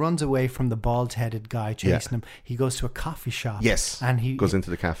he runs away from the bald-headed guy chasing him. He goes to a coffee shop. Yes, and he goes into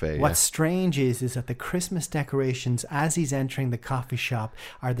the cafe. What's strange is that the Christmas decorations as he's entering the coffee shop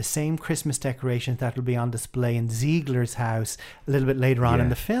are the same Christmas decorations that will be on display in Ziegler's house a little bit later on in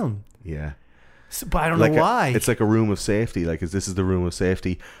the film. Yeah. So, but I don't know why. It's like a room of safety. Like, this is the room of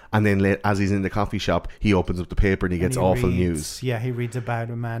safety. And then as he's in the coffee shop, he opens up the paper and he gets awful news. Yeah, he reads about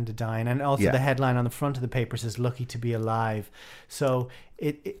Amanda dying. And also the headline on the front of the paper says, "Lucky to be alive." So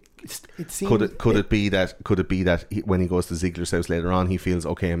it seems... Could it be that when he goes to Ziegler's house later on, he feels,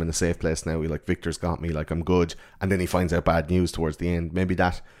 okay, I'm in a safe place now. Victor's got me, like, I'm good. And then he finds out bad news towards the end. Maybe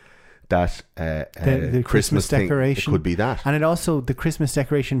that the Christmas decoration thing, it could be that. And it also, the Christmas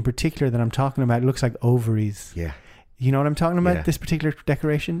decoration in particular that I'm talking about, looks like ovaries. Yeah. You know what I'm talking about? This particular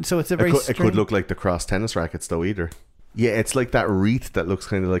decoration. So it's a very it could look like the cross tennis rackets though either. Yeah, it's like that wreath that looks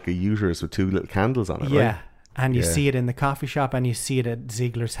kind of like a uterus with two little candles on it, right? And you see it in the coffee shop, and you see it at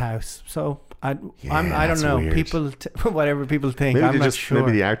Ziegler's house. So I don't know. Weird. People, whatever people think, I'm not sure.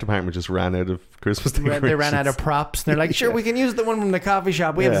 Maybe the art department just ran out of Christmas decorations. They ran out of props. They're like, sure, we can use the one from the coffee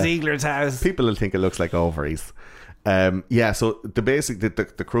shop. We have Ziegler's house. People will think it looks like ovaries. So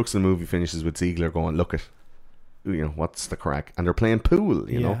the crux of the movie finishes with Ziegler going, look at, what's the crack? And they're playing pool,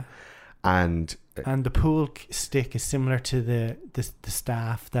 you know, and the pool stick is similar to the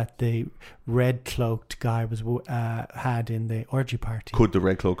staff that the red cloaked guy was had in the orgy party. Could the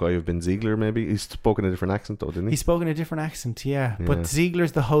red cloak guy have been Ziegler? Maybe he spoke in a different accent though, didn't he? He spoke in a different accent, yeah. But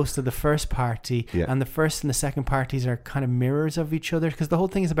Ziegler's the host of the first party, and the first and the second parties are kind of mirrors of each other, because the whole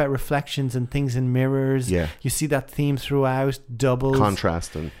thing is about reflections and things in mirrors. Yeah, you see that theme throughout, doubles,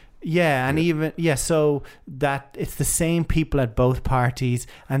 contrast and. Yeah, and so that it's the same people at both parties,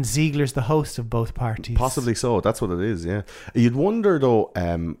 and Ziegler's the host of both parties. Possibly so. That's what it is. Yeah, you'd wonder though,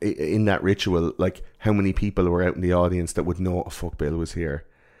 in that ritual, like how many people were out in the audience that would know fuck Bill was here.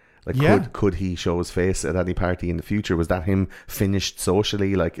 Like, could he show his face at any party in the future? Was that him finished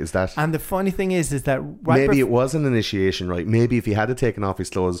socially? Like, is that... And the funny thing is that... maybe it was an initiation, right? Maybe if he had taken off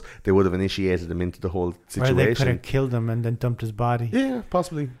his clothes, they would have initiated him into the whole situation. Or they could have killed him and then dumped his body. Yeah,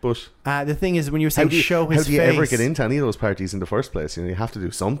 possibly, but... the thing is, when you were saying show his face... How do you ever get into any of those parties in the first place? You have to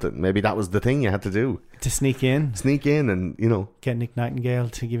do something. Maybe that was the thing you had to do. To sneak in. Sneak in and, get Nick Nightingale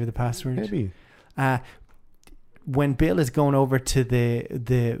to give you the password. Maybe. When Bill is going over to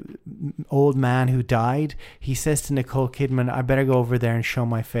the old man who died, he says to Nicole Kidman, I better go over there and show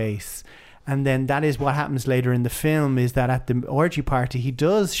my face. And then that is what happens later in the film, is that at the orgy party he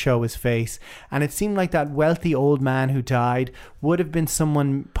does show his face, and it seemed like that wealthy old man who died would have been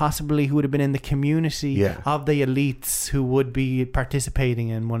someone possibly who would have been in the community of the elites who would be participating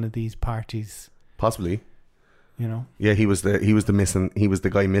in one of these parties. Possibly. Yeah, he was the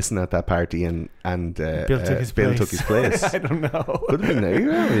guy missing at that party, and Bill took his place. I don't know. Could have been there.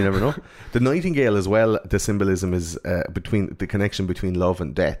 You never know. The Nightingale as well. The symbolism is between the connection between love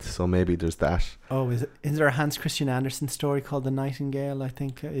and death. So maybe there's that. Oh, is there a Hans Christian Andersen story called The Nightingale? I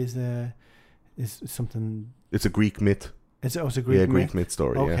think is something. It's a Greek myth. It's a Greek myth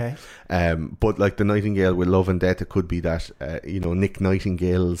story. Okay. Yeah. But like the Nightingale with love and death, it could be that Nick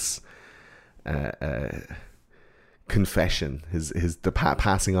Nightingale's. Confession, the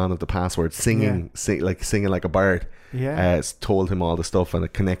passing on of the password, singing like a bard, told him all the stuff, and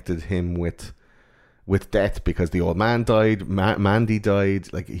it connected him with death, because the old man died, Mandy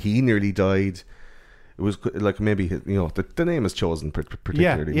died, like he nearly died. It was like maybe the name is chosen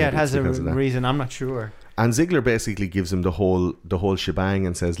particularly. It has a reason. I'm not sure. And Ziegler basically gives him the whole shebang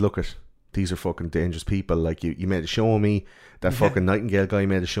and says, look it, these are fucking dangerous people. Like you made a show of me. That fucking Nightingale guy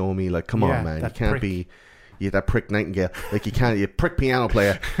made a show of me. Like, come on, man, you can't be. Yeah, that prick Nightingale. Like you prick piano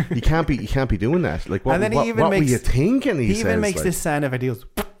player. You can't be doing that. Like what were you thinking? He even makes this sound of it. He goes,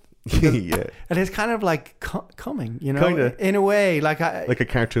 yeah, and it's kind of like coming, in a way, like a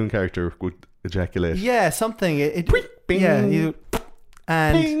cartoon character would ejaculate. Yeah, something.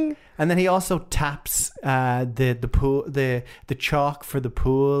 And then he also taps the pool, the chalk for the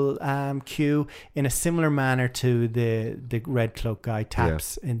pool cue in a similar manner to the red cloak guy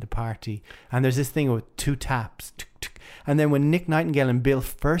taps in the party. And there's this thing with two taps. And then when Nick Nightingale and Bill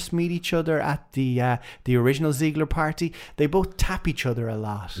first meet each other at the original Ziegler party, they both tap each other a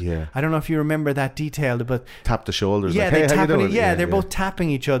lot. Yeah, I don't know if you remember that detail, but tap the shoulders. Yeah, like, they hey, tap it. Yeah, they're both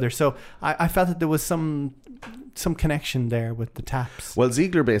tapping each other. So I felt that there was some connection there with the taps. Well,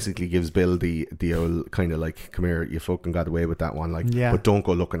 Ziegler basically gives Bill the old kind of like, come here, you fucking got away with that one, like, but don't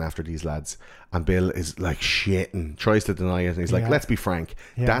go looking after these lads. And Bill is like shitting, tries to deny it, and he's like, let's be frank,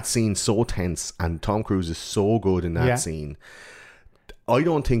 that scene's so tense, and Tom Cruise is so good in that scene. I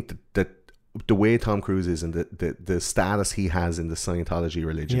don't think that the way Tom Cruise is and the status he has in the Scientology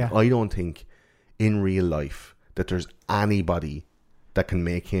religion, I don't think in real life that there's anybody that can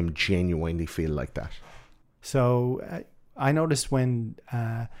make him genuinely feel like that. So I noticed when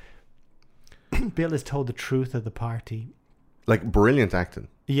Bill is told the truth of the party, like brilliant acting.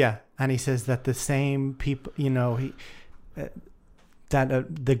 Yeah, and he says that the same people,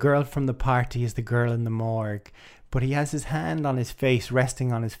 that the girl from the party is the girl in the morgue, but he has his hand on his face,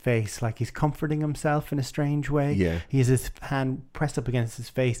 resting on his face, like he's comforting himself in a strange way. Yeah, he has his hand pressed up against his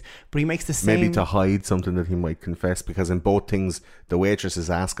face, but he makes the same. Maybe to hide something that he might confess, because in both things, the waitress is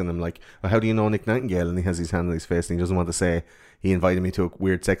asking him like, well, "How do you know Nick Nightingale?" And he has his hand on his face, and he doesn't want to say he invited me to a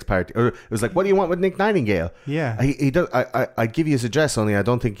weird sex party. Or it was like, "What do you want with Nick Nightingale?" Yeah, he does. I'd give you his address, only I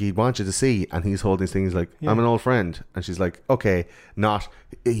don't think he'd want you to see. And he's holding his things like, "I'm an old friend," and she's like, "Okay, not."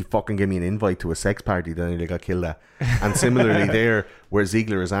 He fucking gave me an invite to a sex party, then he got killed at. And similarly there, where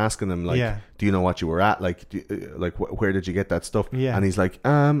Ziegler is asking him like, do you know what you were at? Like, where did you get that stuff? Yeah. And he's like,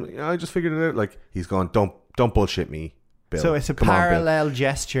 I just figured it out. Like, he's gone, don't bullshit me, Bill. So it's a parallel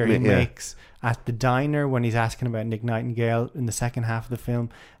gesture he makes at the diner when he's asking about Nick Nightingale in the second half of the film,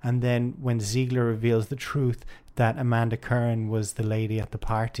 and then when Ziegler reveals the truth, that Amanda Curran was the lady at the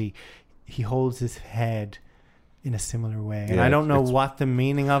party, he holds his head in a similar way. And Yeah, I don't know it's- what the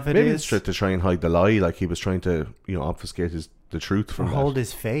meaning of it Maybe is. it's to try and hide the lie, like he was trying to, obfuscate the truth Or from hold that.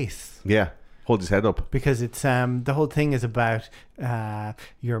 his face. Yeah, hold his head up. Because it's the whole thing is about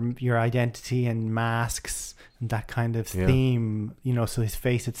your identity and masks and that kind of Yeah. theme, so his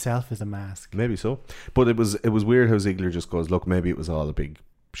face itself is a mask. Maybe so, but it was weird how Ziegler just goes, look, maybe it was all a big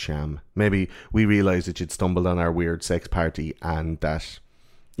sham. Maybe we realised that you'd stumbled on our weird sex party and that,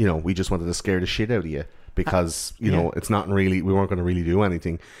 we just wanted to scare the shit out of you because, it's not really, we weren't going to really do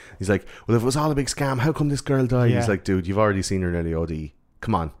anything. He's like, well, if it was all a big scam, how come this girl died? Yeah. He's like, dude, you've already seen her nearly OD.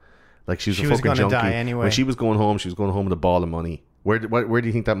 Come on. Like, she was She a was fucking gonna junkie. die anyway. When she was going home with a ball of money. Where do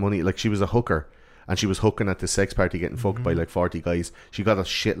you think that money, like, she was a hooker. And she was hooking at the sex party, getting fucked by like 40 guys. She got a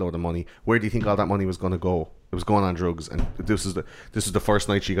shitload of money. Where do you think all that money was going to go? It was going on drugs. And this is the first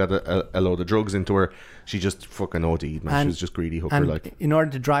night she got a load of drugs into her. She just fucking OD'd, man. She was just greedy hooker. And Like, in order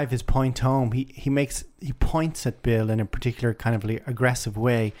to drive his point home, he points at Bill in a particular kind of aggressive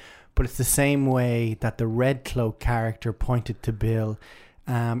way, but it's the same way that the Red Cloak character pointed to Bill.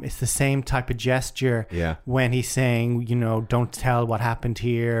 It's the same type of gesture Yeah. when he's saying, don't tell what happened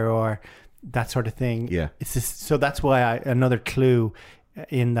here or that sort of thing. Yeah. It's just, so that's why another clue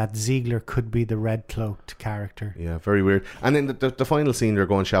in that Ziegler could be the red cloaked character. yeah, very weird. And then the final scene, they're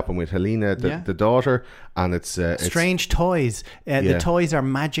going shopping with Helena, the daughter, and it's Strange toys. Yeah. The toys are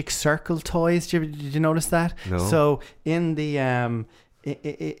magic circle toys. Did you notice that? No. So in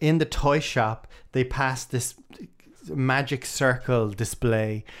the toy shop, they pass this magic circle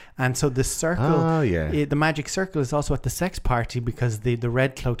display, and so the circle, the magic circle is also at the sex party because the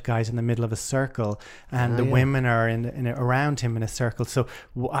red cloaked guy's in the middle of a circle and the women are in around him in a circle. So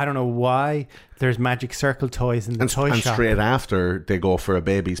I don't know why there's magic circle toys in the toy and shop. straight after they go for a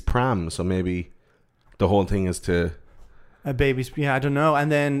baby's pram, so maybe the whole thing is to A baby's, I don't know.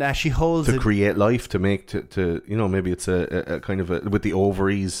 And then she holds to it. create life, to make to maybe it's a kind of a, with the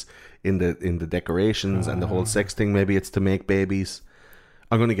ovaries in the decorations and the whole sex thing. Maybe it's to make babies.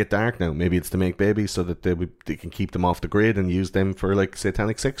 I'm going to get dark now. Maybe it's to make babies so that they can keep them off the grid and use them for like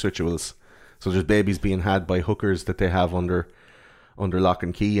satanic sex rituals. So there's babies being had by hookers that they have under lock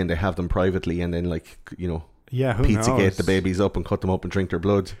and key, and they have them privately, and then who Pizzagate knows? The babies up and cut them up and drink their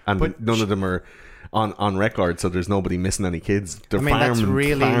blood, and But none of them are on record, so there's nobody missing any kids. They're that's farming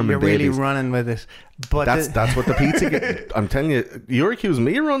you're really babies. running with it. But That's what the pizza. I'm telling you, you're accusing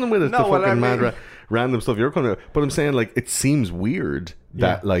me of running with it. No, the well, fucking I mean- mad random stuff you're coming. But I'm saying, like, it seems weird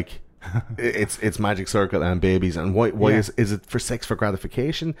that like it's magic circle and babies, and why is it for sex for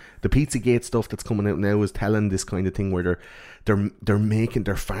gratification? The Pizzagate stuff that's coming out now is telling this kind of thing where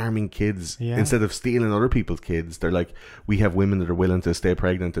they're farming kids instead of stealing other people's kids. They're like, we have women that are willing to stay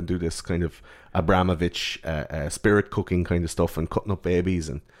pregnant and do this kind of Abramovich spirit cooking kind of stuff and cutting up babies.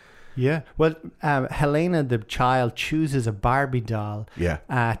 And well, Helena, the child, chooses a Barbie doll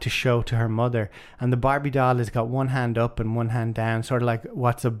to show to her mother, and the Barbie doll has got one hand up and one hand down, sort of like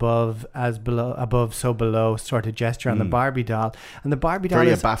what's above as below, above so below sort of gesture on the Barbie doll. And the Barbie doll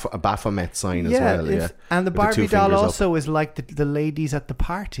very is a Baphomet sign as well. Yeah, and the With Barbie two doll fingers also is like the ladies at the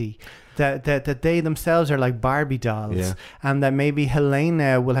party. That they themselves are like Barbie dolls, and that maybe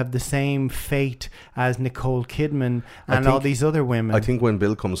Helena will have the same fate as Nicole Kidman and all these other women. I think when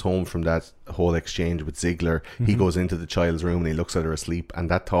Bill comes home from that whole exchange with Ziegler, he goes into the child's room and he looks at her asleep, and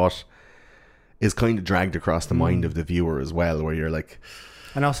that thought is kind of dragged across the mind of the viewer as well, where you're like...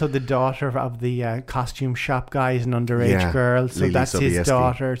 And also the daughter of the costume shop guy is an underage girl, so Lily that's his Sobieski.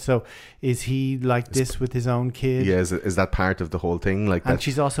 daughter. So is he like this with his own kid? Yeah, is that part of the whole thing? Like And that?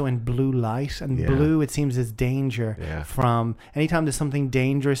 she's also in blue light, and blue, it seems, is danger. From anytime there's something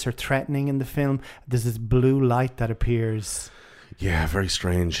dangerous or threatening in the film, there's this blue light that appears. Yeah, very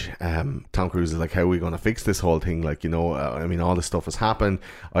strange. Tom Cruise is like, how are we going to fix this whole thing? Like, I mean, all this stuff has happened.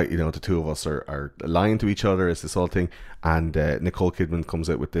 The two of us are lying to each other. It's this whole thing. And Nicole Kidman comes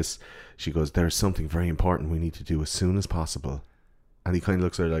out with this. She goes, there's something very important we need to do as soon as possible. And he kind of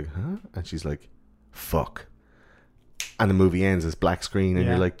looks at her like, huh? And she's like, fuck. And the movie ends, it's black screen, and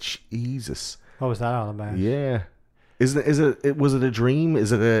you're like, Jesus. What was that all about? Yeah. Was it a dream?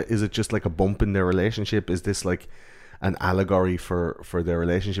 Is it just like a bump in their relationship? Is this like an allegory for their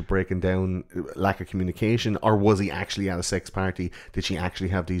relationship breaking down, lack of communication, or was he actually at a sex party? Did she actually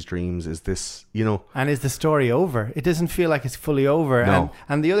have these dreams? Is this, And is the story over? It doesn't feel like it's fully over. No.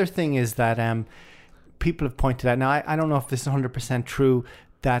 And the other thing is that people have pointed out, now I don't know if this is 100% true,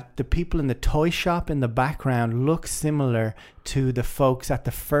 that the people in the toy shop in the background look similar to the folks at the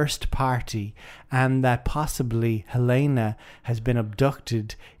first party, and that possibly Helena has been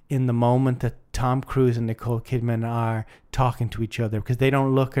abducted in the moment that Tom Cruise and Nicole Kidman are talking to each other because they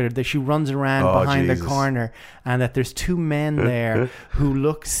don't look at her. That she runs around behind the corner, and that there's two men there who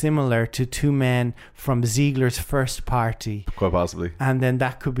look similar to two men from Ziegler's First Party. Quite possibly. And then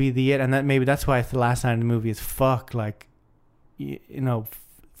that could be it. And that maybe that's why it's the last line of the movie is fuck. Like, you know,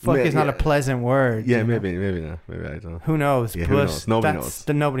 fuck is not a pleasant word. Yeah, maybe not. Maybe I don't know. Who knows? Yeah, who knows? Nobody knows.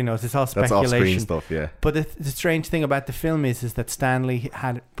 Nobody knows. It's all That's speculation. off-screen stuff, yeah. But the strange thing about the film is that Stanley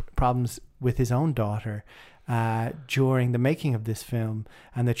had problems with his own daughter during the making of this film,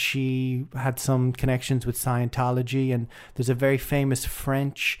 and that she had some connections with Scientology. And there's a very famous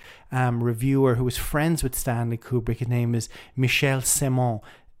French reviewer who was friends with Stanley Kubrick. His name is Michel Ciment.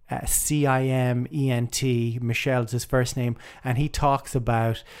 Ciment. Michel's his first name, and he talks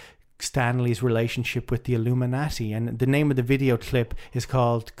about Stanley's relationship with the Illuminati, and the name of the video clip is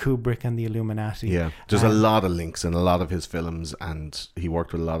called Kubrick and the Illuminati. Yeah, there's a lot of links in a lot of his films, and he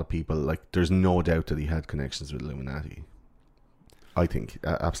worked with a lot of people. Like, there's no doubt that he had connections with Illuminati. I think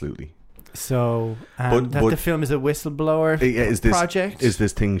absolutely. So, but the film is a whistleblower project. Is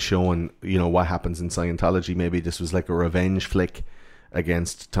this thing showing, you know, what happens in Scientology? Maybe this was like a revenge flick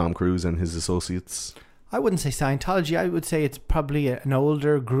against Tom Cruise and his associates. I wouldn't say Scientology. I would say it's probably an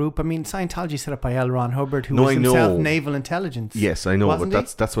older group. I mean, Scientology set up by L. Ron Hubbard, who was himself naval intelligence. Yes, I know,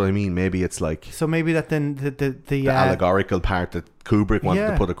 but that's what I mean. Maybe it's like, so maybe that then the allegorical part that Kubrick wanted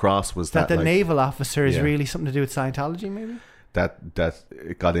to put across was that the like, naval officer is really something to do with Scientology. Maybe that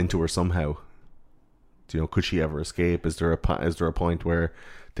it got into her somehow. You know, could she ever escape? Is there a point where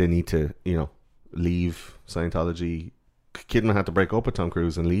they need to, you know, leave Scientology? Kidman had to break up with Tom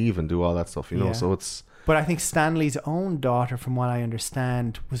Cruise and leave and do all that stuff, you know. So it's. But I think Stanley's own daughter, from what I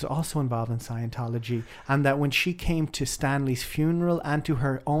understand, was also involved in Scientology, and that when she came to Stanley's funeral and to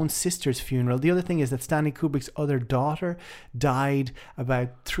her own sister's funeral, the other thing is that Stanley Kubrick's other daughter died about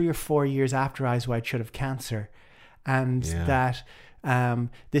 3 or 4 years after Eyes Wide Shut of cancer, and that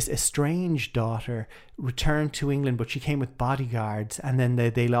this estranged daughter returned to England, but she came with bodyguards, and then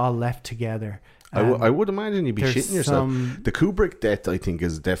they all left together. I would imagine you'd be shitting yourself. The Kubrick death, I think,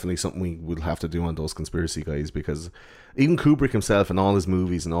 is definitely something we will have to do on those conspiracy guys, because even Kubrick himself and all his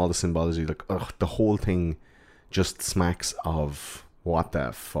movies and all the symbology, like, the whole thing just smacks of what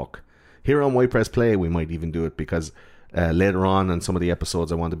the fuck. Here on White Press Play, we might even do it, because later on in some of the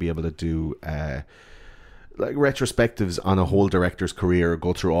episodes, I want to be able to do like retrospectives on a whole director's career,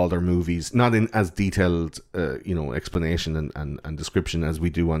 go through all their movies, not in as detailed explanation and description as we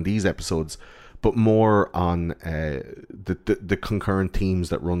do on these episodes, but more on the concurrent themes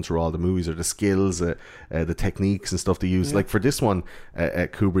that run through all the movies, or the skills, the techniques and stuff they use. Like for this one,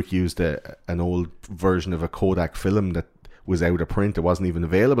 Kubrick used an old version of a Kodak film that was out of print. It wasn't even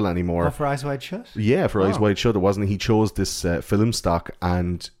available anymore. For Eyes Wide Shut? Yeah, for Eyes Wide Shut. It wasn't. He chose this film stock,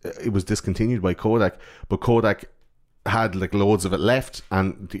 and it was discontinued by Kodak. But Kodak had like loads of it left,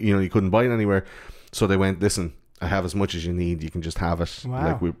 and you couldn't buy it anywhere. So they went, listen, I have as much as you need. You can just have it.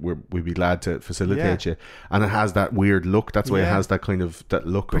 Wow. Like we'd be glad to facilitate you. And it has that weird look. That's why it has that kind of that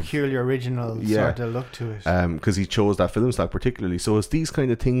look, peculiar, original sort of look to it. Because he chose that film stock particularly. So it's these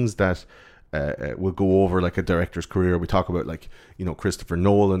kind of things that we'll go over, like a director's career. We talk about, like, Christopher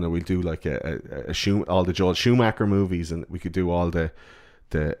Nolan, or we'll do like all the Joel Schumacher movies, and we could do all the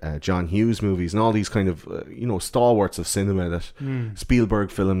John Hughes movies and all these kind of stalwarts of cinema, that Spielberg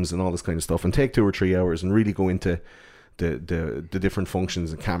films and all this kind of stuff, and take 2 or 3 hours and really go into the different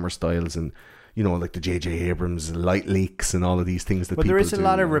functions and camera styles, and like the J.J. Abrams light leaks and all of these things that people do. But there is a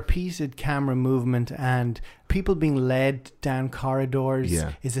lot of repeated camera movement, and people being led down corridors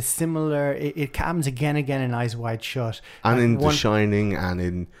is a similar. It happens again in Eyes Wide Shut, and in The Shining, and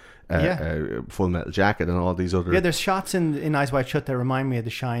in Full Metal Jacket, and all these other. Yeah, there's shots in Eyes Wide Shut that remind me of The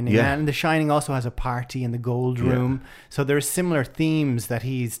Shining, and The Shining also has a party in the Gold Room. So there's similar themes that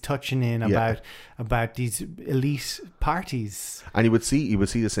he's touching in about these elite parties. And you would see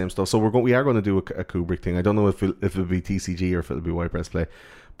the same stuff. So we are going to do a Kubrick thing. I don't know if it'll be TCG or if it'll be White Press Play,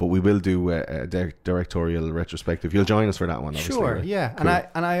 but we will do a directorial retrospective. You'll join us for that one, obviously. Sure, right? yeah. Cool.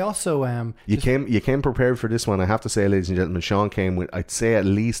 And I also you came prepared for this one. I have to say, ladies and gentlemen, Sean came with, I'd say, at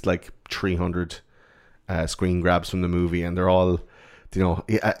least like 300 screen grabs from the movie, and they're all,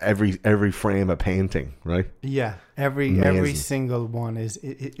 every frame a painting, right? Yeah, every single one is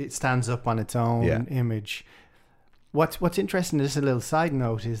it stands up on its own image. What's interesting, just a little side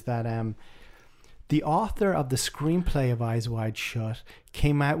note, is that the author of the screenplay of Eyes Wide Shut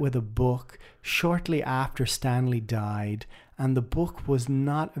came out with a book shortly after Stanley died, and the book was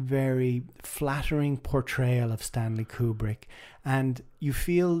not a very flattering portrayal of Stanley Kubrick. And you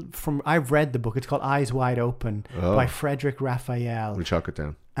feel I've read the book. It's called Eyes Wide Open by Frederick Raphael. We'll chalk it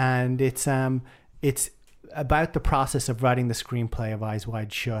down. And it's about the process of writing the screenplay of Eyes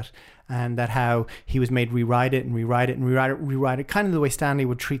Wide Shut, and that how he was made rewrite it, kind of the way Stanley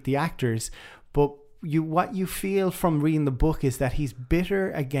would treat the actors. But what you feel from reading the book is that he's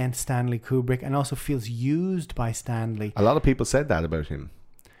bitter against Stanley Kubrick and also feels used by Stanley. A lot of people said that about him.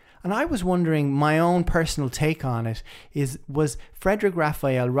 And I was wondering, my own personal take on it was Frederick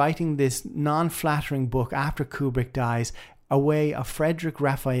Raphael writing this non-flattering book after Kubrick dies a way of Frederick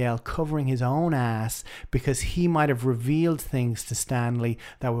Raphael covering his own ass because he might have revealed things to Stanley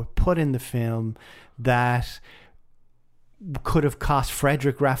that were put in the film that could have cost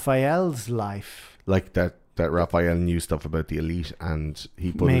Frederick Raphael's life. Like that Raphael knew stuff about the elite and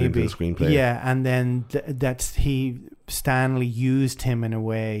he put it into the screenplay. Yeah, and then Stanley used him in a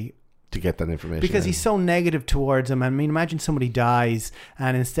way to get that information because in. He's so negative towards him. I mean, imagine somebody dies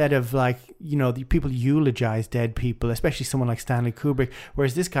and instead of the people eulogize dead people, especially someone like Stanley Kubrick,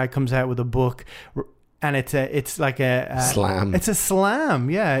 whereas this guy comes out with a book and it's like a slam. It's a slam,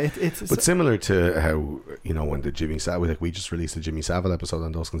 yeah. It's similar to how when the Jimmy Savile, we just released a Jimmy Savile episode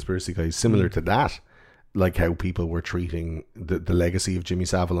on those conspiracy guys, similar to that. Like how people were treating the legacy of Jimmy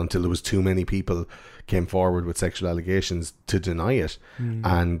Savile until there was too many people came forward with sexual allegations to deny it.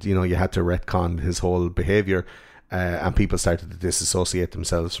 And, you had to retcon his whole behaviour and people started to disassociate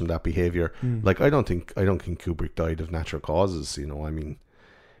themselves from that behaviour. Like, I don't think Kubrick died of natural causes, I mean,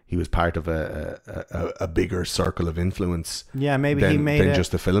 he was part of a bigger circle of influence. Yeah, maybe he made than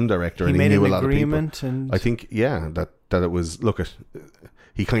just a film director. He and made he knew an a lot agreement of people. and I think, that it was,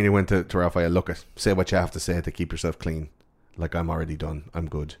 he kind of went to Raphael, say what you have to say to keep yourself clean. Like, I'm already done. I'm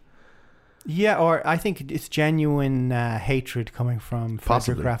good. Yeah, or I think it's genuine hatred coming from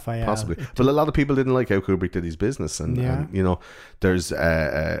Frederick Raphael. Possibly. But a lot of people didn't like how Kubrick did his business. And there's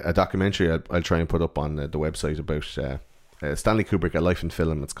a documentary I'll try and put up on the website about Stanley Kubrick, A Life in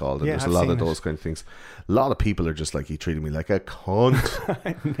Film, it's called. And there's a lot of those kind of things. A lot of people are just like, he treated me like a cunt.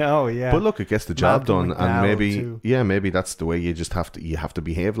 I know, yeah. But look, it gets the job Malcolm done. McDowell And maybe that's the way you just have to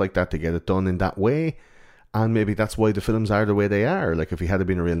behave like that to get it done in that way. And maybe that's why the films are the way they are. Like, if he had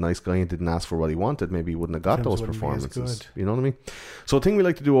been a real nice guy and didn't ask for what he wanted, maybe he wouldn't have got those performances. You know what I mean? So a thing we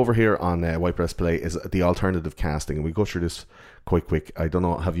like to do over here on White Press Play is the alternative casting. And we go through this quite quick. I don't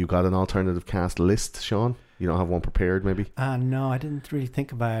know, have you got an alternative cast list, Sean? You don't have one prepared, maybe? No, I didn't really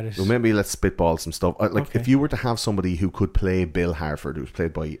think about it. Well, maybe let's spitball some stuff. If you were to have somebody who could play Bill Harford, who was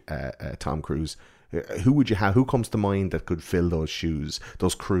played by Tom Cruise, who would you have? Who comes to mind that could fill those shoes,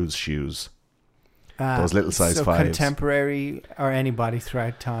 those Cruise shoes? Those little size so fives. Contemporary or anybody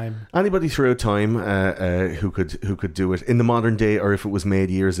throughout time? Anybody throughout time who could do it in the modern day, or if it was made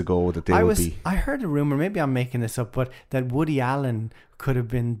years ago, that they would be. I heard a rumor, maybe I'm making this up, but that Woody Allen could have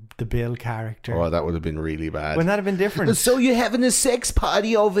been the Bill character. Oh, that would have been really bad. Wouldn't that have been different? So you're having a sex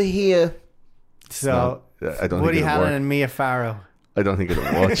party over here. So I don't Woody think Allen and Mia Farrow. I don't think it'll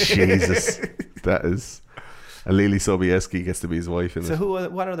work. Jesus, that is. And Lily Sobieski gets to be his wife in it. So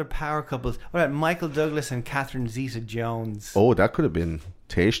what other power couples? What about Michael Douglas and Catherine Zeta-Jones? Oh, that could have been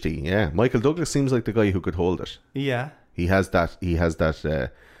tasty. Yeah, Michael Douglas seems like the guy who could hold it. Yeah, he has that.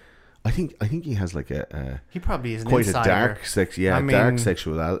 I think he has like he probably is quite insider. A dark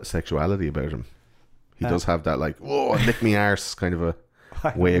dark sexuality about him. He does have that like lick me arse kind of a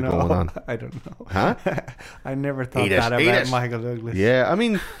way of going on. I don't know. Huh? I never thought that about Michael Douglas. Yeah, I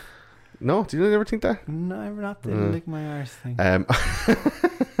mean. No, do you ever think that? No, ever not the lick my arse thing.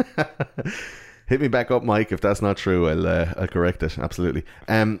 Hit me back up, Mike, if that's not true. I'll correct it. Absolutely.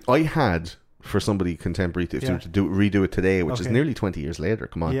 I had for somebody contemporary to redo it today, which is nearly 20 years later.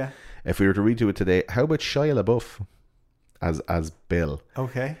 Come on. Yeah. If we were to redo it today, how about Shia LaBeouf as Bill?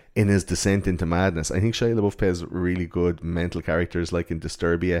 Okay. In his descent into madness, I think Shia LaBeouf plays really good mental characters, like in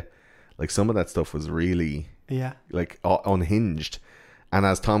Disturbia. Like some of that stuff was really like unhinged. And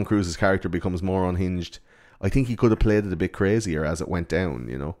as Tom Cruise's character becomes more unhinged, I think he could have played it a bit crazier as it went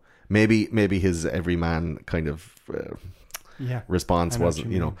down, Maybe his everyman kind of response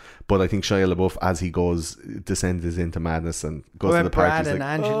wasn't, But I think Shia LaBeouf, as he descends into madness and goes to the party, Brad and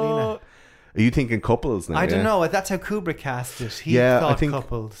Angelina. Oh. Are you thinking couples now? I don't know. That's how Kubrick cast it. He thought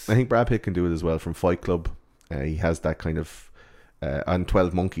couples. I think Brad Pitt can do it as well from Fight Club. He has that kind of... on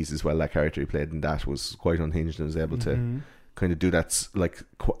 12 Monkeys as well, that character he played in that was quite unhinged and was able to... kind of do that like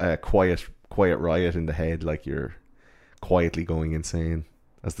quiet riot in the head, like you're quietly going insane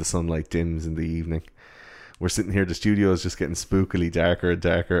as the sunlight dims in the evening. We're sitting here, the studio is just getting spookily darker and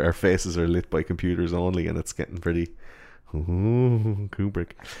darker. Our faces are lit by computers only, and it's getting pretty Ooh,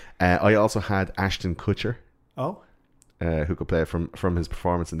 Kubrick. I also had Ashton Kutcher, Oh, who could play from his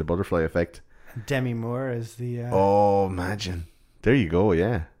performance in The Butterfly Effect. Demi Moore is the. Oh, imagine. There you go,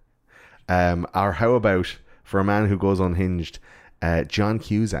 yeah. Or how about, for a man who goes unhinged, John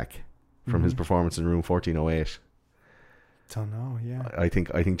Cusack from his performance in Room 1408. Don't know. Yeah. I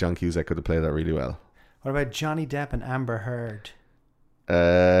think John Cusack could have played that really well. What about Johnny Depp and Amber Heard?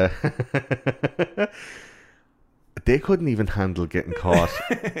 They couldn't even handle getting caught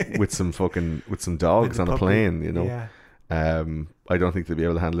with some dogs on a plane, you know. Yeah. I don't think they'd be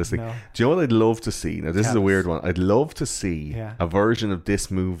able to handle this thing. No. Do you know what I'd love to see? Now, this is a Tell weird us. one. I'd love to see a version of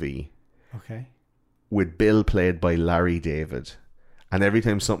this movie Okay. with Bill played by Larry David. And every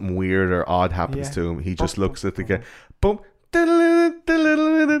time something weird or odd happens Yeah. to him, he just Boom, looks at the boom, guy. Boom.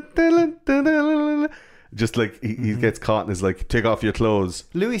 Just like he gets caught and is like, take off your clothes.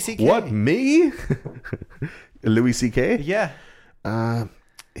 Louis C.K. What, me? Louis C.K.? Yeah.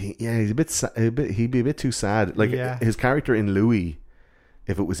 He's a bit. He'd be a bit too sad. Like his character in Louis,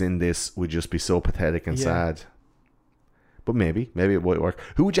 if it was in this, would just be so pathetic and sad. But maybe it might work.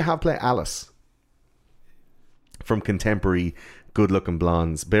 Who would you have play Alice from contemporary good-looking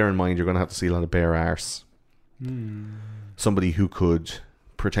blondes? Bear in mind, you're going to have to see a lot of bare arse. Somebody who could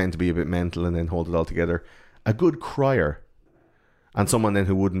pretend to be a bit mental and then hold it all together. A good crier, and someone then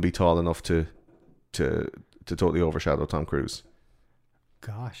who wouldn't be tall enough to totally overshadow Tom Cruise.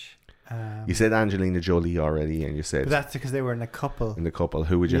 Gosh. You said Angelina Jolie already, and you said But that's because they were in a couple.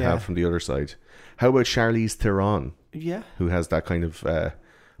 Who would you have from the other side? How about Charlize Theron? Yeah. Who has that kind of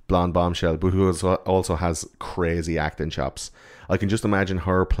blonde bombshell, but who also has crazy acting chops. I can just imagine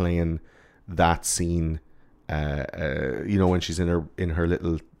her playing that scene. When she's in her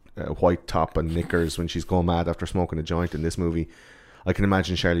little white top and knickers when she's going mad after smoking a joint in this movie. I can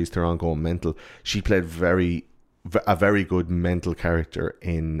imagine Charlize Theron going mental. She played a very good mental character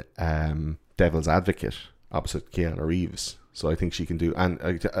in Devil's Advocate opposite Keanu Reeves. So I think she can do, and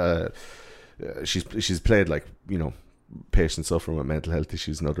she's played patients suffering with mental health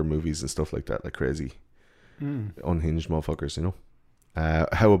issues in other movies and stuff like that, like crazy unhinged motherfuckers, you know.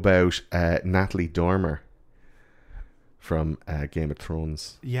 How about Natalie Dormer from Game of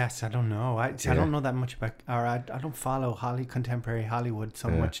Thrones? Yes, I don't know. I don't know that much about, or I don't follow contemporary Hollywood so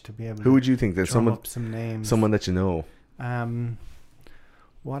much to be able to. Who would you think? There's drum up some names. Someone that you know.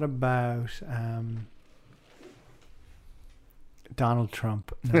 What about Donald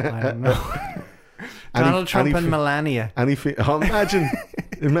Trump? No, I don't know. Donald Trump and Melania. Imagine.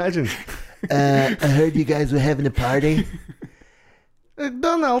 I heard you guys were having a party.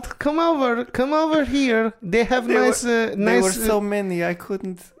 Donald, come over here. They have nice. There were so many, I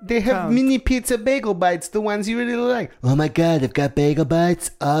couldn't. They have count. mini pizza bagel bites, the ones you really like. Oh my god, they've got bagel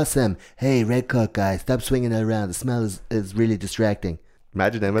bites? Awesome. Hey, Red Coat guy, stop swinging it around. The smell is really distracting.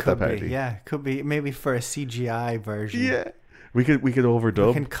 Imagine them at that party. Could be maybe for a CGI version. Yeah, we could overdub.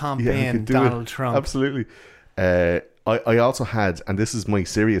 We can comp in Donald Trump. Absolutely. I also had, and this is my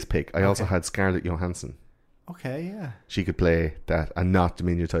serious pick, I also had Scarlett Johansson. Okay, yeah. She could play that and not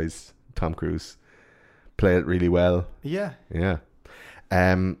diminutize Tom Cruise. Play it really well. Yeah. Yeah.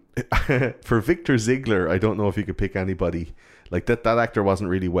 For Victor Ziegler, I don't know if you could pick anybody. Like that actor wasn't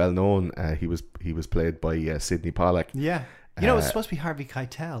really well known. He was played by Sidney Pollack. Yeah. You know, it's supposed to be Harvey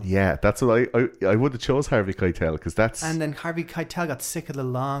Keitel. Yeah, that's what I would have chose Harvey Keitel, because that's... And then Harvey Keitel got sick of the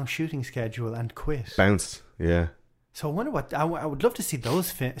long shooting schedule and quit. Bounced, yeah. So I wonder what... I would love to see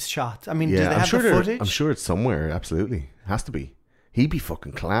those shots. I mean, do they I'm have sure the footage? I'm sure it's somewhere, absolutely. Has to be. He'd be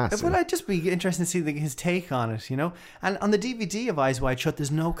fucking class. Well, I'd just be interested to see his take on it, you know? And on the DVD of Eyes Wide Shut,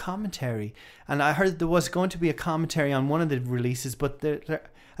 there's no commentary. And I heard there was going to be a commentary on one of the releases, but there,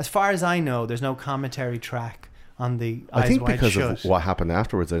 as far as I know, there's no commentary track on the Eyes Wide Shut. I think because of what happened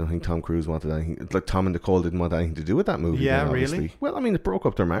afterwards, I don't think Tom Cruise wanted anything. Like, Tom and Nicole didn't want anything to do with that movie. Yeah, then, obviously. really? Well, I mean, it broke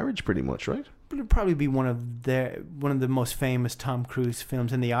up their marriage pretty much, right? But it'd probably be one of the most famous Tom Cruise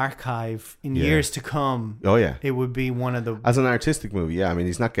films in the archive in years to come. Oh yeah, it would be one of the, as an artistic movie. Yeah, I mean,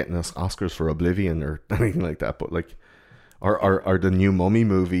 he's not getting us Oscars for Oblivion or anything like that, but like, or the new Mummy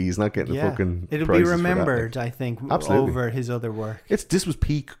movie, he's not getting the fucking. It'll prizes be for that, remembered, like. I think, Absolutely. over his other work. This was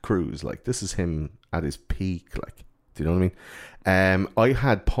peak Cruise. Like, this is him at his peak. Like, do you know what I mean? I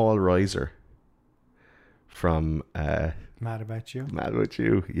had Paul Reiser from Mad About You. Mad About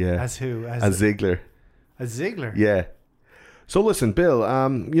You, yeah. As who? As Ziegler. As Ziegler? Yeah. So listen, Bill,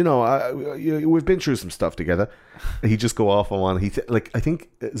 we've been through some stuff together. He just go off on one. I think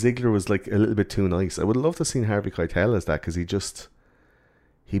Ziegler was like a little bit too nice. I would love to have seen Harvey Keitel as that, because he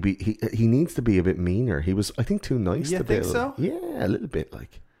needs to be a bit meaner. He was, I think, too nice you to Bill. think so? Yeah, a little bit,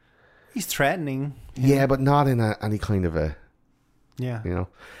 like. He's threatening. Yeah, but not in any kind of a, Yeah. you know.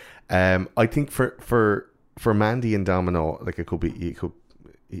 I think for Mandy and Domino, like it could be,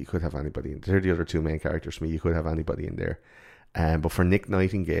 you could have anybody. They're the other two main characters for me. You could have anybody in there. But for Nick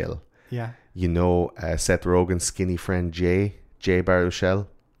Nightingale, Yeah. you know, Seth Rogen's skinny friend Jay Baruchel.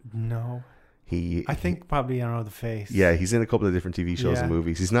 No. I think probably I know the face. Yeah, he's in a couple of different TV shows Yeah. and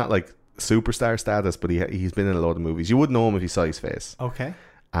movies. He's not like superstar status, but he's been in a lot of movies. You would know him if you saw his face. Okay.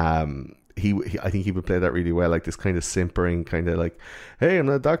 He I think he would play that really well, like this kind of simpering, kind of like, hey, I'm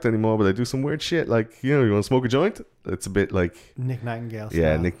not a doctor anymore, but I do some weird shit. Like, you know, you want to smoke a joint? It's a bit like Nick Nightingale style.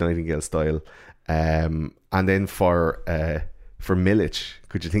 Yeah, Nick Nightingale style. And then for Millich,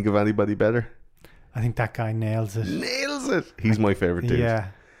 could you think of anybody better? I think that guy nails it. Nails it. He's my favorite dude. Yeah.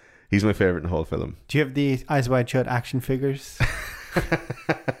 He's my favorite in the whole film. Do you have the Eyes Wide Shut action figures?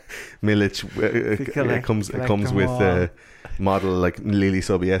 Millich it comes with model like Lily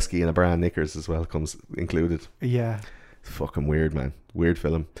Sobieski and a brand knickers as well, comes included. Yeah. It's fucking weird, man. Weird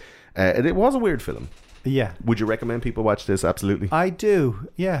film. It was a weird film. Yeah. Would you recommend people watch this? Absolutely. I do.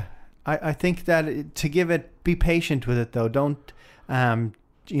 Yeah. I think that to give it, be patient with it though. Don't,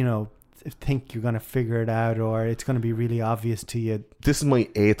 think you're going to figure it out or it's going to be really obvious to you. This is my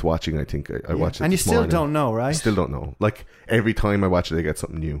 8th watching, I think. I watched it and you this still morning. don't know, right? Still don't know. Like every time I watch it, I get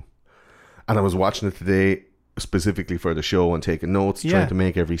something new. And I was watching it today specifically for the show and taking notes, trying to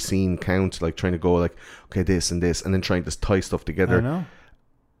make every scene count, like trying to go like, okay, this and this, and then trying to tie stuff together. I know.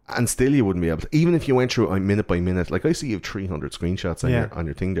 And still you wouldn't be able to, even if you went through it minute by minute. Like I see you have 300 screenshots on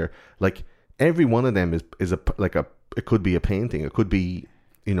your thing there. Like every one of them is it could be a painting, it could be,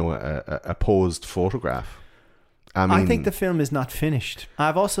 you know, a posed photograph. I think the film is not finished.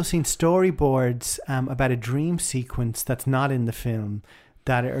 I've also seen storyboards about a dream sequence that's not in the film,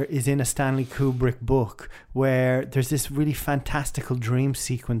 that is in a Stanley Kubrick book, where there's this really fantastical dream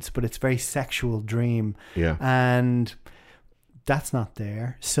sequence, but it's very sexual dream. Yeah. And that's not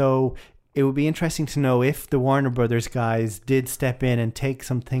there. So it would be interesting to know if the Warner Brothers guys did step in and take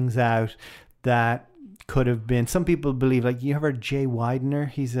some things out that could have been. Some people believe, like, you ever heard Jay Widener?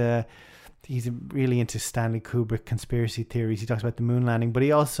 He's really into Stanley Kubrick conspiracy theories. He talks about the moon landing, but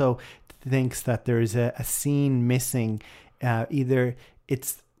he also thinks that there is a scene missing. Either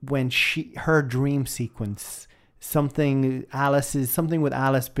it's when her dream sequence, something with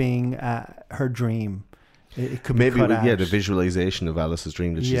Alice being her dream. It could maybe be cut out. The visualization of Alice's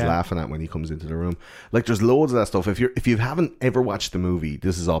dream that she's laughing at when he comes into the room. Like there's loads of that stuff. If you haven't ever watched the movie,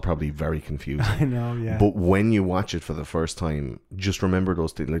 this is all probably very confusing. I know, yeah. But when you watch it for the first time, just remember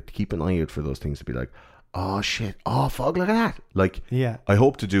those things. Like keep an eye out for those things to be like, oh shit, oh fuck, look at that. Like, yeah, I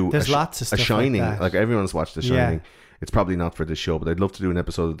hope to do. There's lots of stuff a Shining. like that. Like everyone's watched The Shining. Yeah. It's probably not for this show, but I'd love to do an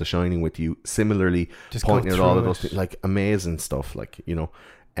episode of The Shining with you. Similarly, just pointing out all of those things, like amazing stuff. Like, you know,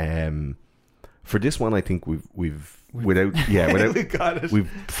 for this one, I think we've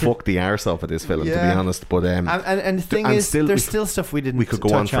fucked the arse off of this film, to be honest. But and the thing is, there's still stuff we didn't. We could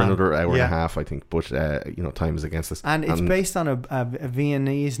go on for another hour and a Yeah. half, I think. But you know, time is against us. And it's based on a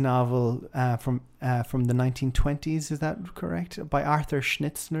Viennese novel from the 1920s. Is that correct? By Arthur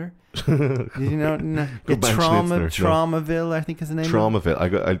Schnitzler. Did you know? Traumaville, I think is the name.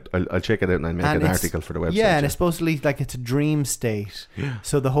 Traumaville. I'll check it out and I'll make an article for the website. Yeah, and it's supposedly like it's a dream state. Yeah.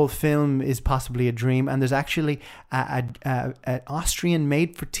 So the whole film is possibly a dream, and there's actually an Austrian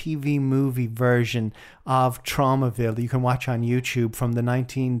made-for-TV movie version of Traumaville that you can watch on YouTube from the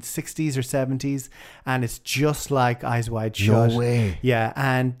 1960s or 70s, and it's just like Eyes Wide Shut. No way. Yeah,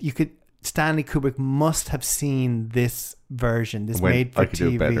 and you could. Stanley Kubrick must have seen this version, this made for TV. I could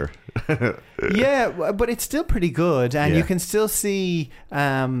do better. Yeah, but it's still pretty good, and Yeah. you can still see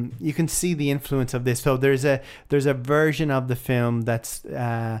the influence of this. So there's a version of the film that's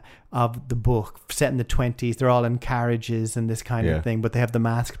of the book set in the 20s. They're all in carriages and this kind of thing, but they have the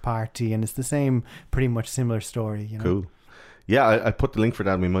masked party, and it's the same, pretty much similar story. You know? Cool. Yeah, I put the link for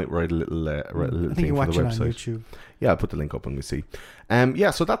that, and we might write a little I think thing you for the watch it website. on YouTube. Yeah, I'll put the link up when we see.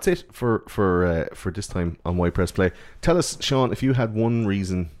 So that's it for this time on Why Press Play. Tell us, Sean, if you had one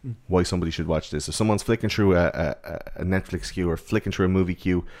reason why somebody should watch this. If someone's flicking through a Netflix queue or flicking through a movie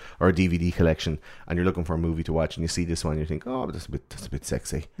queue or a DVD collection, and you're looking for a movie to watch, and you see this one, you think, oh, but that's a bit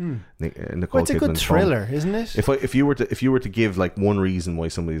sexy. Well, Nicole it's a good Kidman's thriller, fun. isn't it? If you were to give like one reason why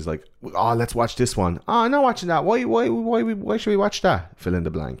somebody's like, oh, let's watch this one. Oh, I'm not watching that. Why should we watch that? Fill in the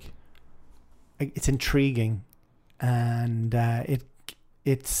blank. It's intriguing, and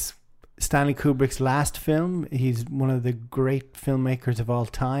it's Stanley Kubrick's last film. He's one of the great filmmakers of all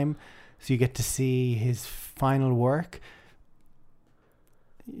time, so you get to see his final work.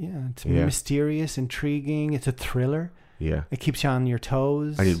 Yeah, it's mysterious, intriguing. It's a thriller. Yeah. It keeps you on your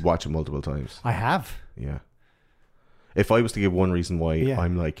toes. I need to watch it multiple times. I have. Yeah. If I was to give one reason why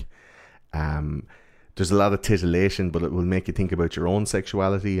I'm like, there's a lot of titillation, but it will make you think about your own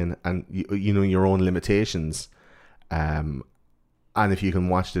sexuality and you know, your own limitations. And if you can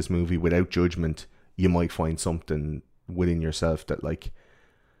watch this movie without judgment, you might find something within yourself that, like,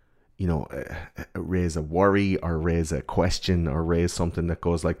 you know, raise a worry or raise a question or raise something that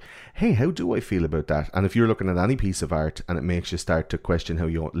goes like, hey, how do I feel about that? And if you're looking at any piece of art and it makes you start to question how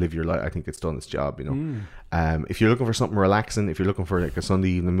you live your life, I think it's done its job, you know. If you're looking for something relaxing, if you're looking for like a Sunday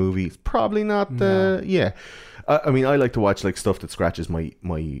evening movie, it's probably not I mean, I like to watch like stuff that scratches my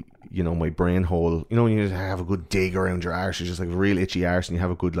you know, my brain hole. You know, when you just have a good dig around your arse, you're just like a real itchy arse, and you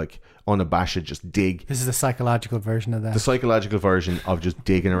have a good, like, unabashed just dig. This is the psychological version of that. The psychological version of just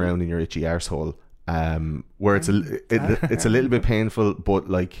digging around in your itchy arsehole, where it's a little bit painful, but,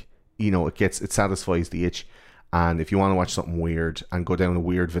 like, you know, it satisfies the itch. And if you want to watch something weird and go down a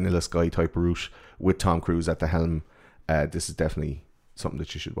weird Vanilla Sky type route with Tom Cruise at the helm, this is definitely something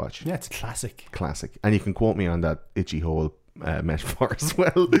that you should watch. Yeah, it's classic. And you can quote me on that itchy hole metaphor as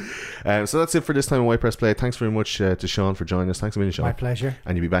well. So that's it for this time of White Press Play. Thanks very much to Sean for joining us. Thanks a million, Sean. My pleasure.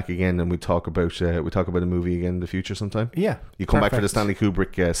 And you'll be back again, and we talk about a movie again in the future sometime. Yeah, you come back for the Stanley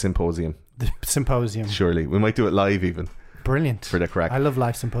Kubrick symposium. The symposium. Surely we might do it live even. Brilliant. For the crack. I love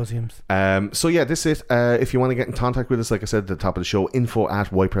live symposiums. So yeah, this is it. If you want to get in contact with us, like I said at the top of the show,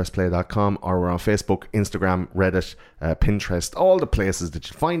 info@whitepressplay.com, or we're on Facebook, Instagram, Reddit, Pinterest, all the places that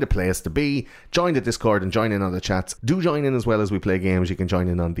you find a place to be. Join the Discord and join in on the chats. Do join in as well as we play games. You can join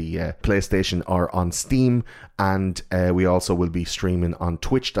in on the PlayStation or on Steam, and we also will be streaming on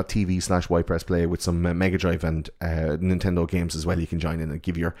twitch.tv/whitepressplay with some Mega Drive and Nintendo games as well. You can join in and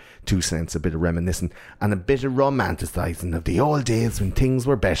give your 2 cents, a bit of reminiscing and a bit of romanticizing of the old days when things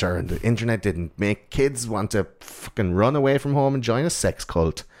were better and the internet didn't make kids want to fucking run away from home and join a sex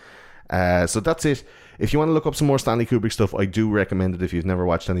cult. So that's it. If you want to look up some more Stanley Kubrick stuff, I do recommend it. If you've never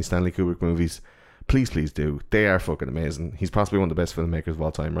watched any Stanley Kubrick movies, please do. They are fucking amazing. He's possibly one of the best filmmakers of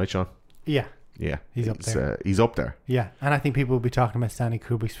all time, right, Sean? Yeah. He's up there. He's up there. Yeah, and I think people will be talking about Stanley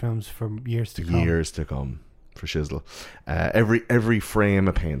Kubrick's films for years to come. Years to come, for shizzle. Every frame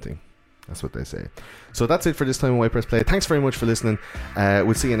a painting. That's what they say. So that's it for this time on White Press Play. Thanks very much for listening.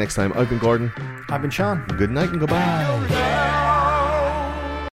 We'll see you next time. I've been Gordon. I've been Sean. Good night and goodbye.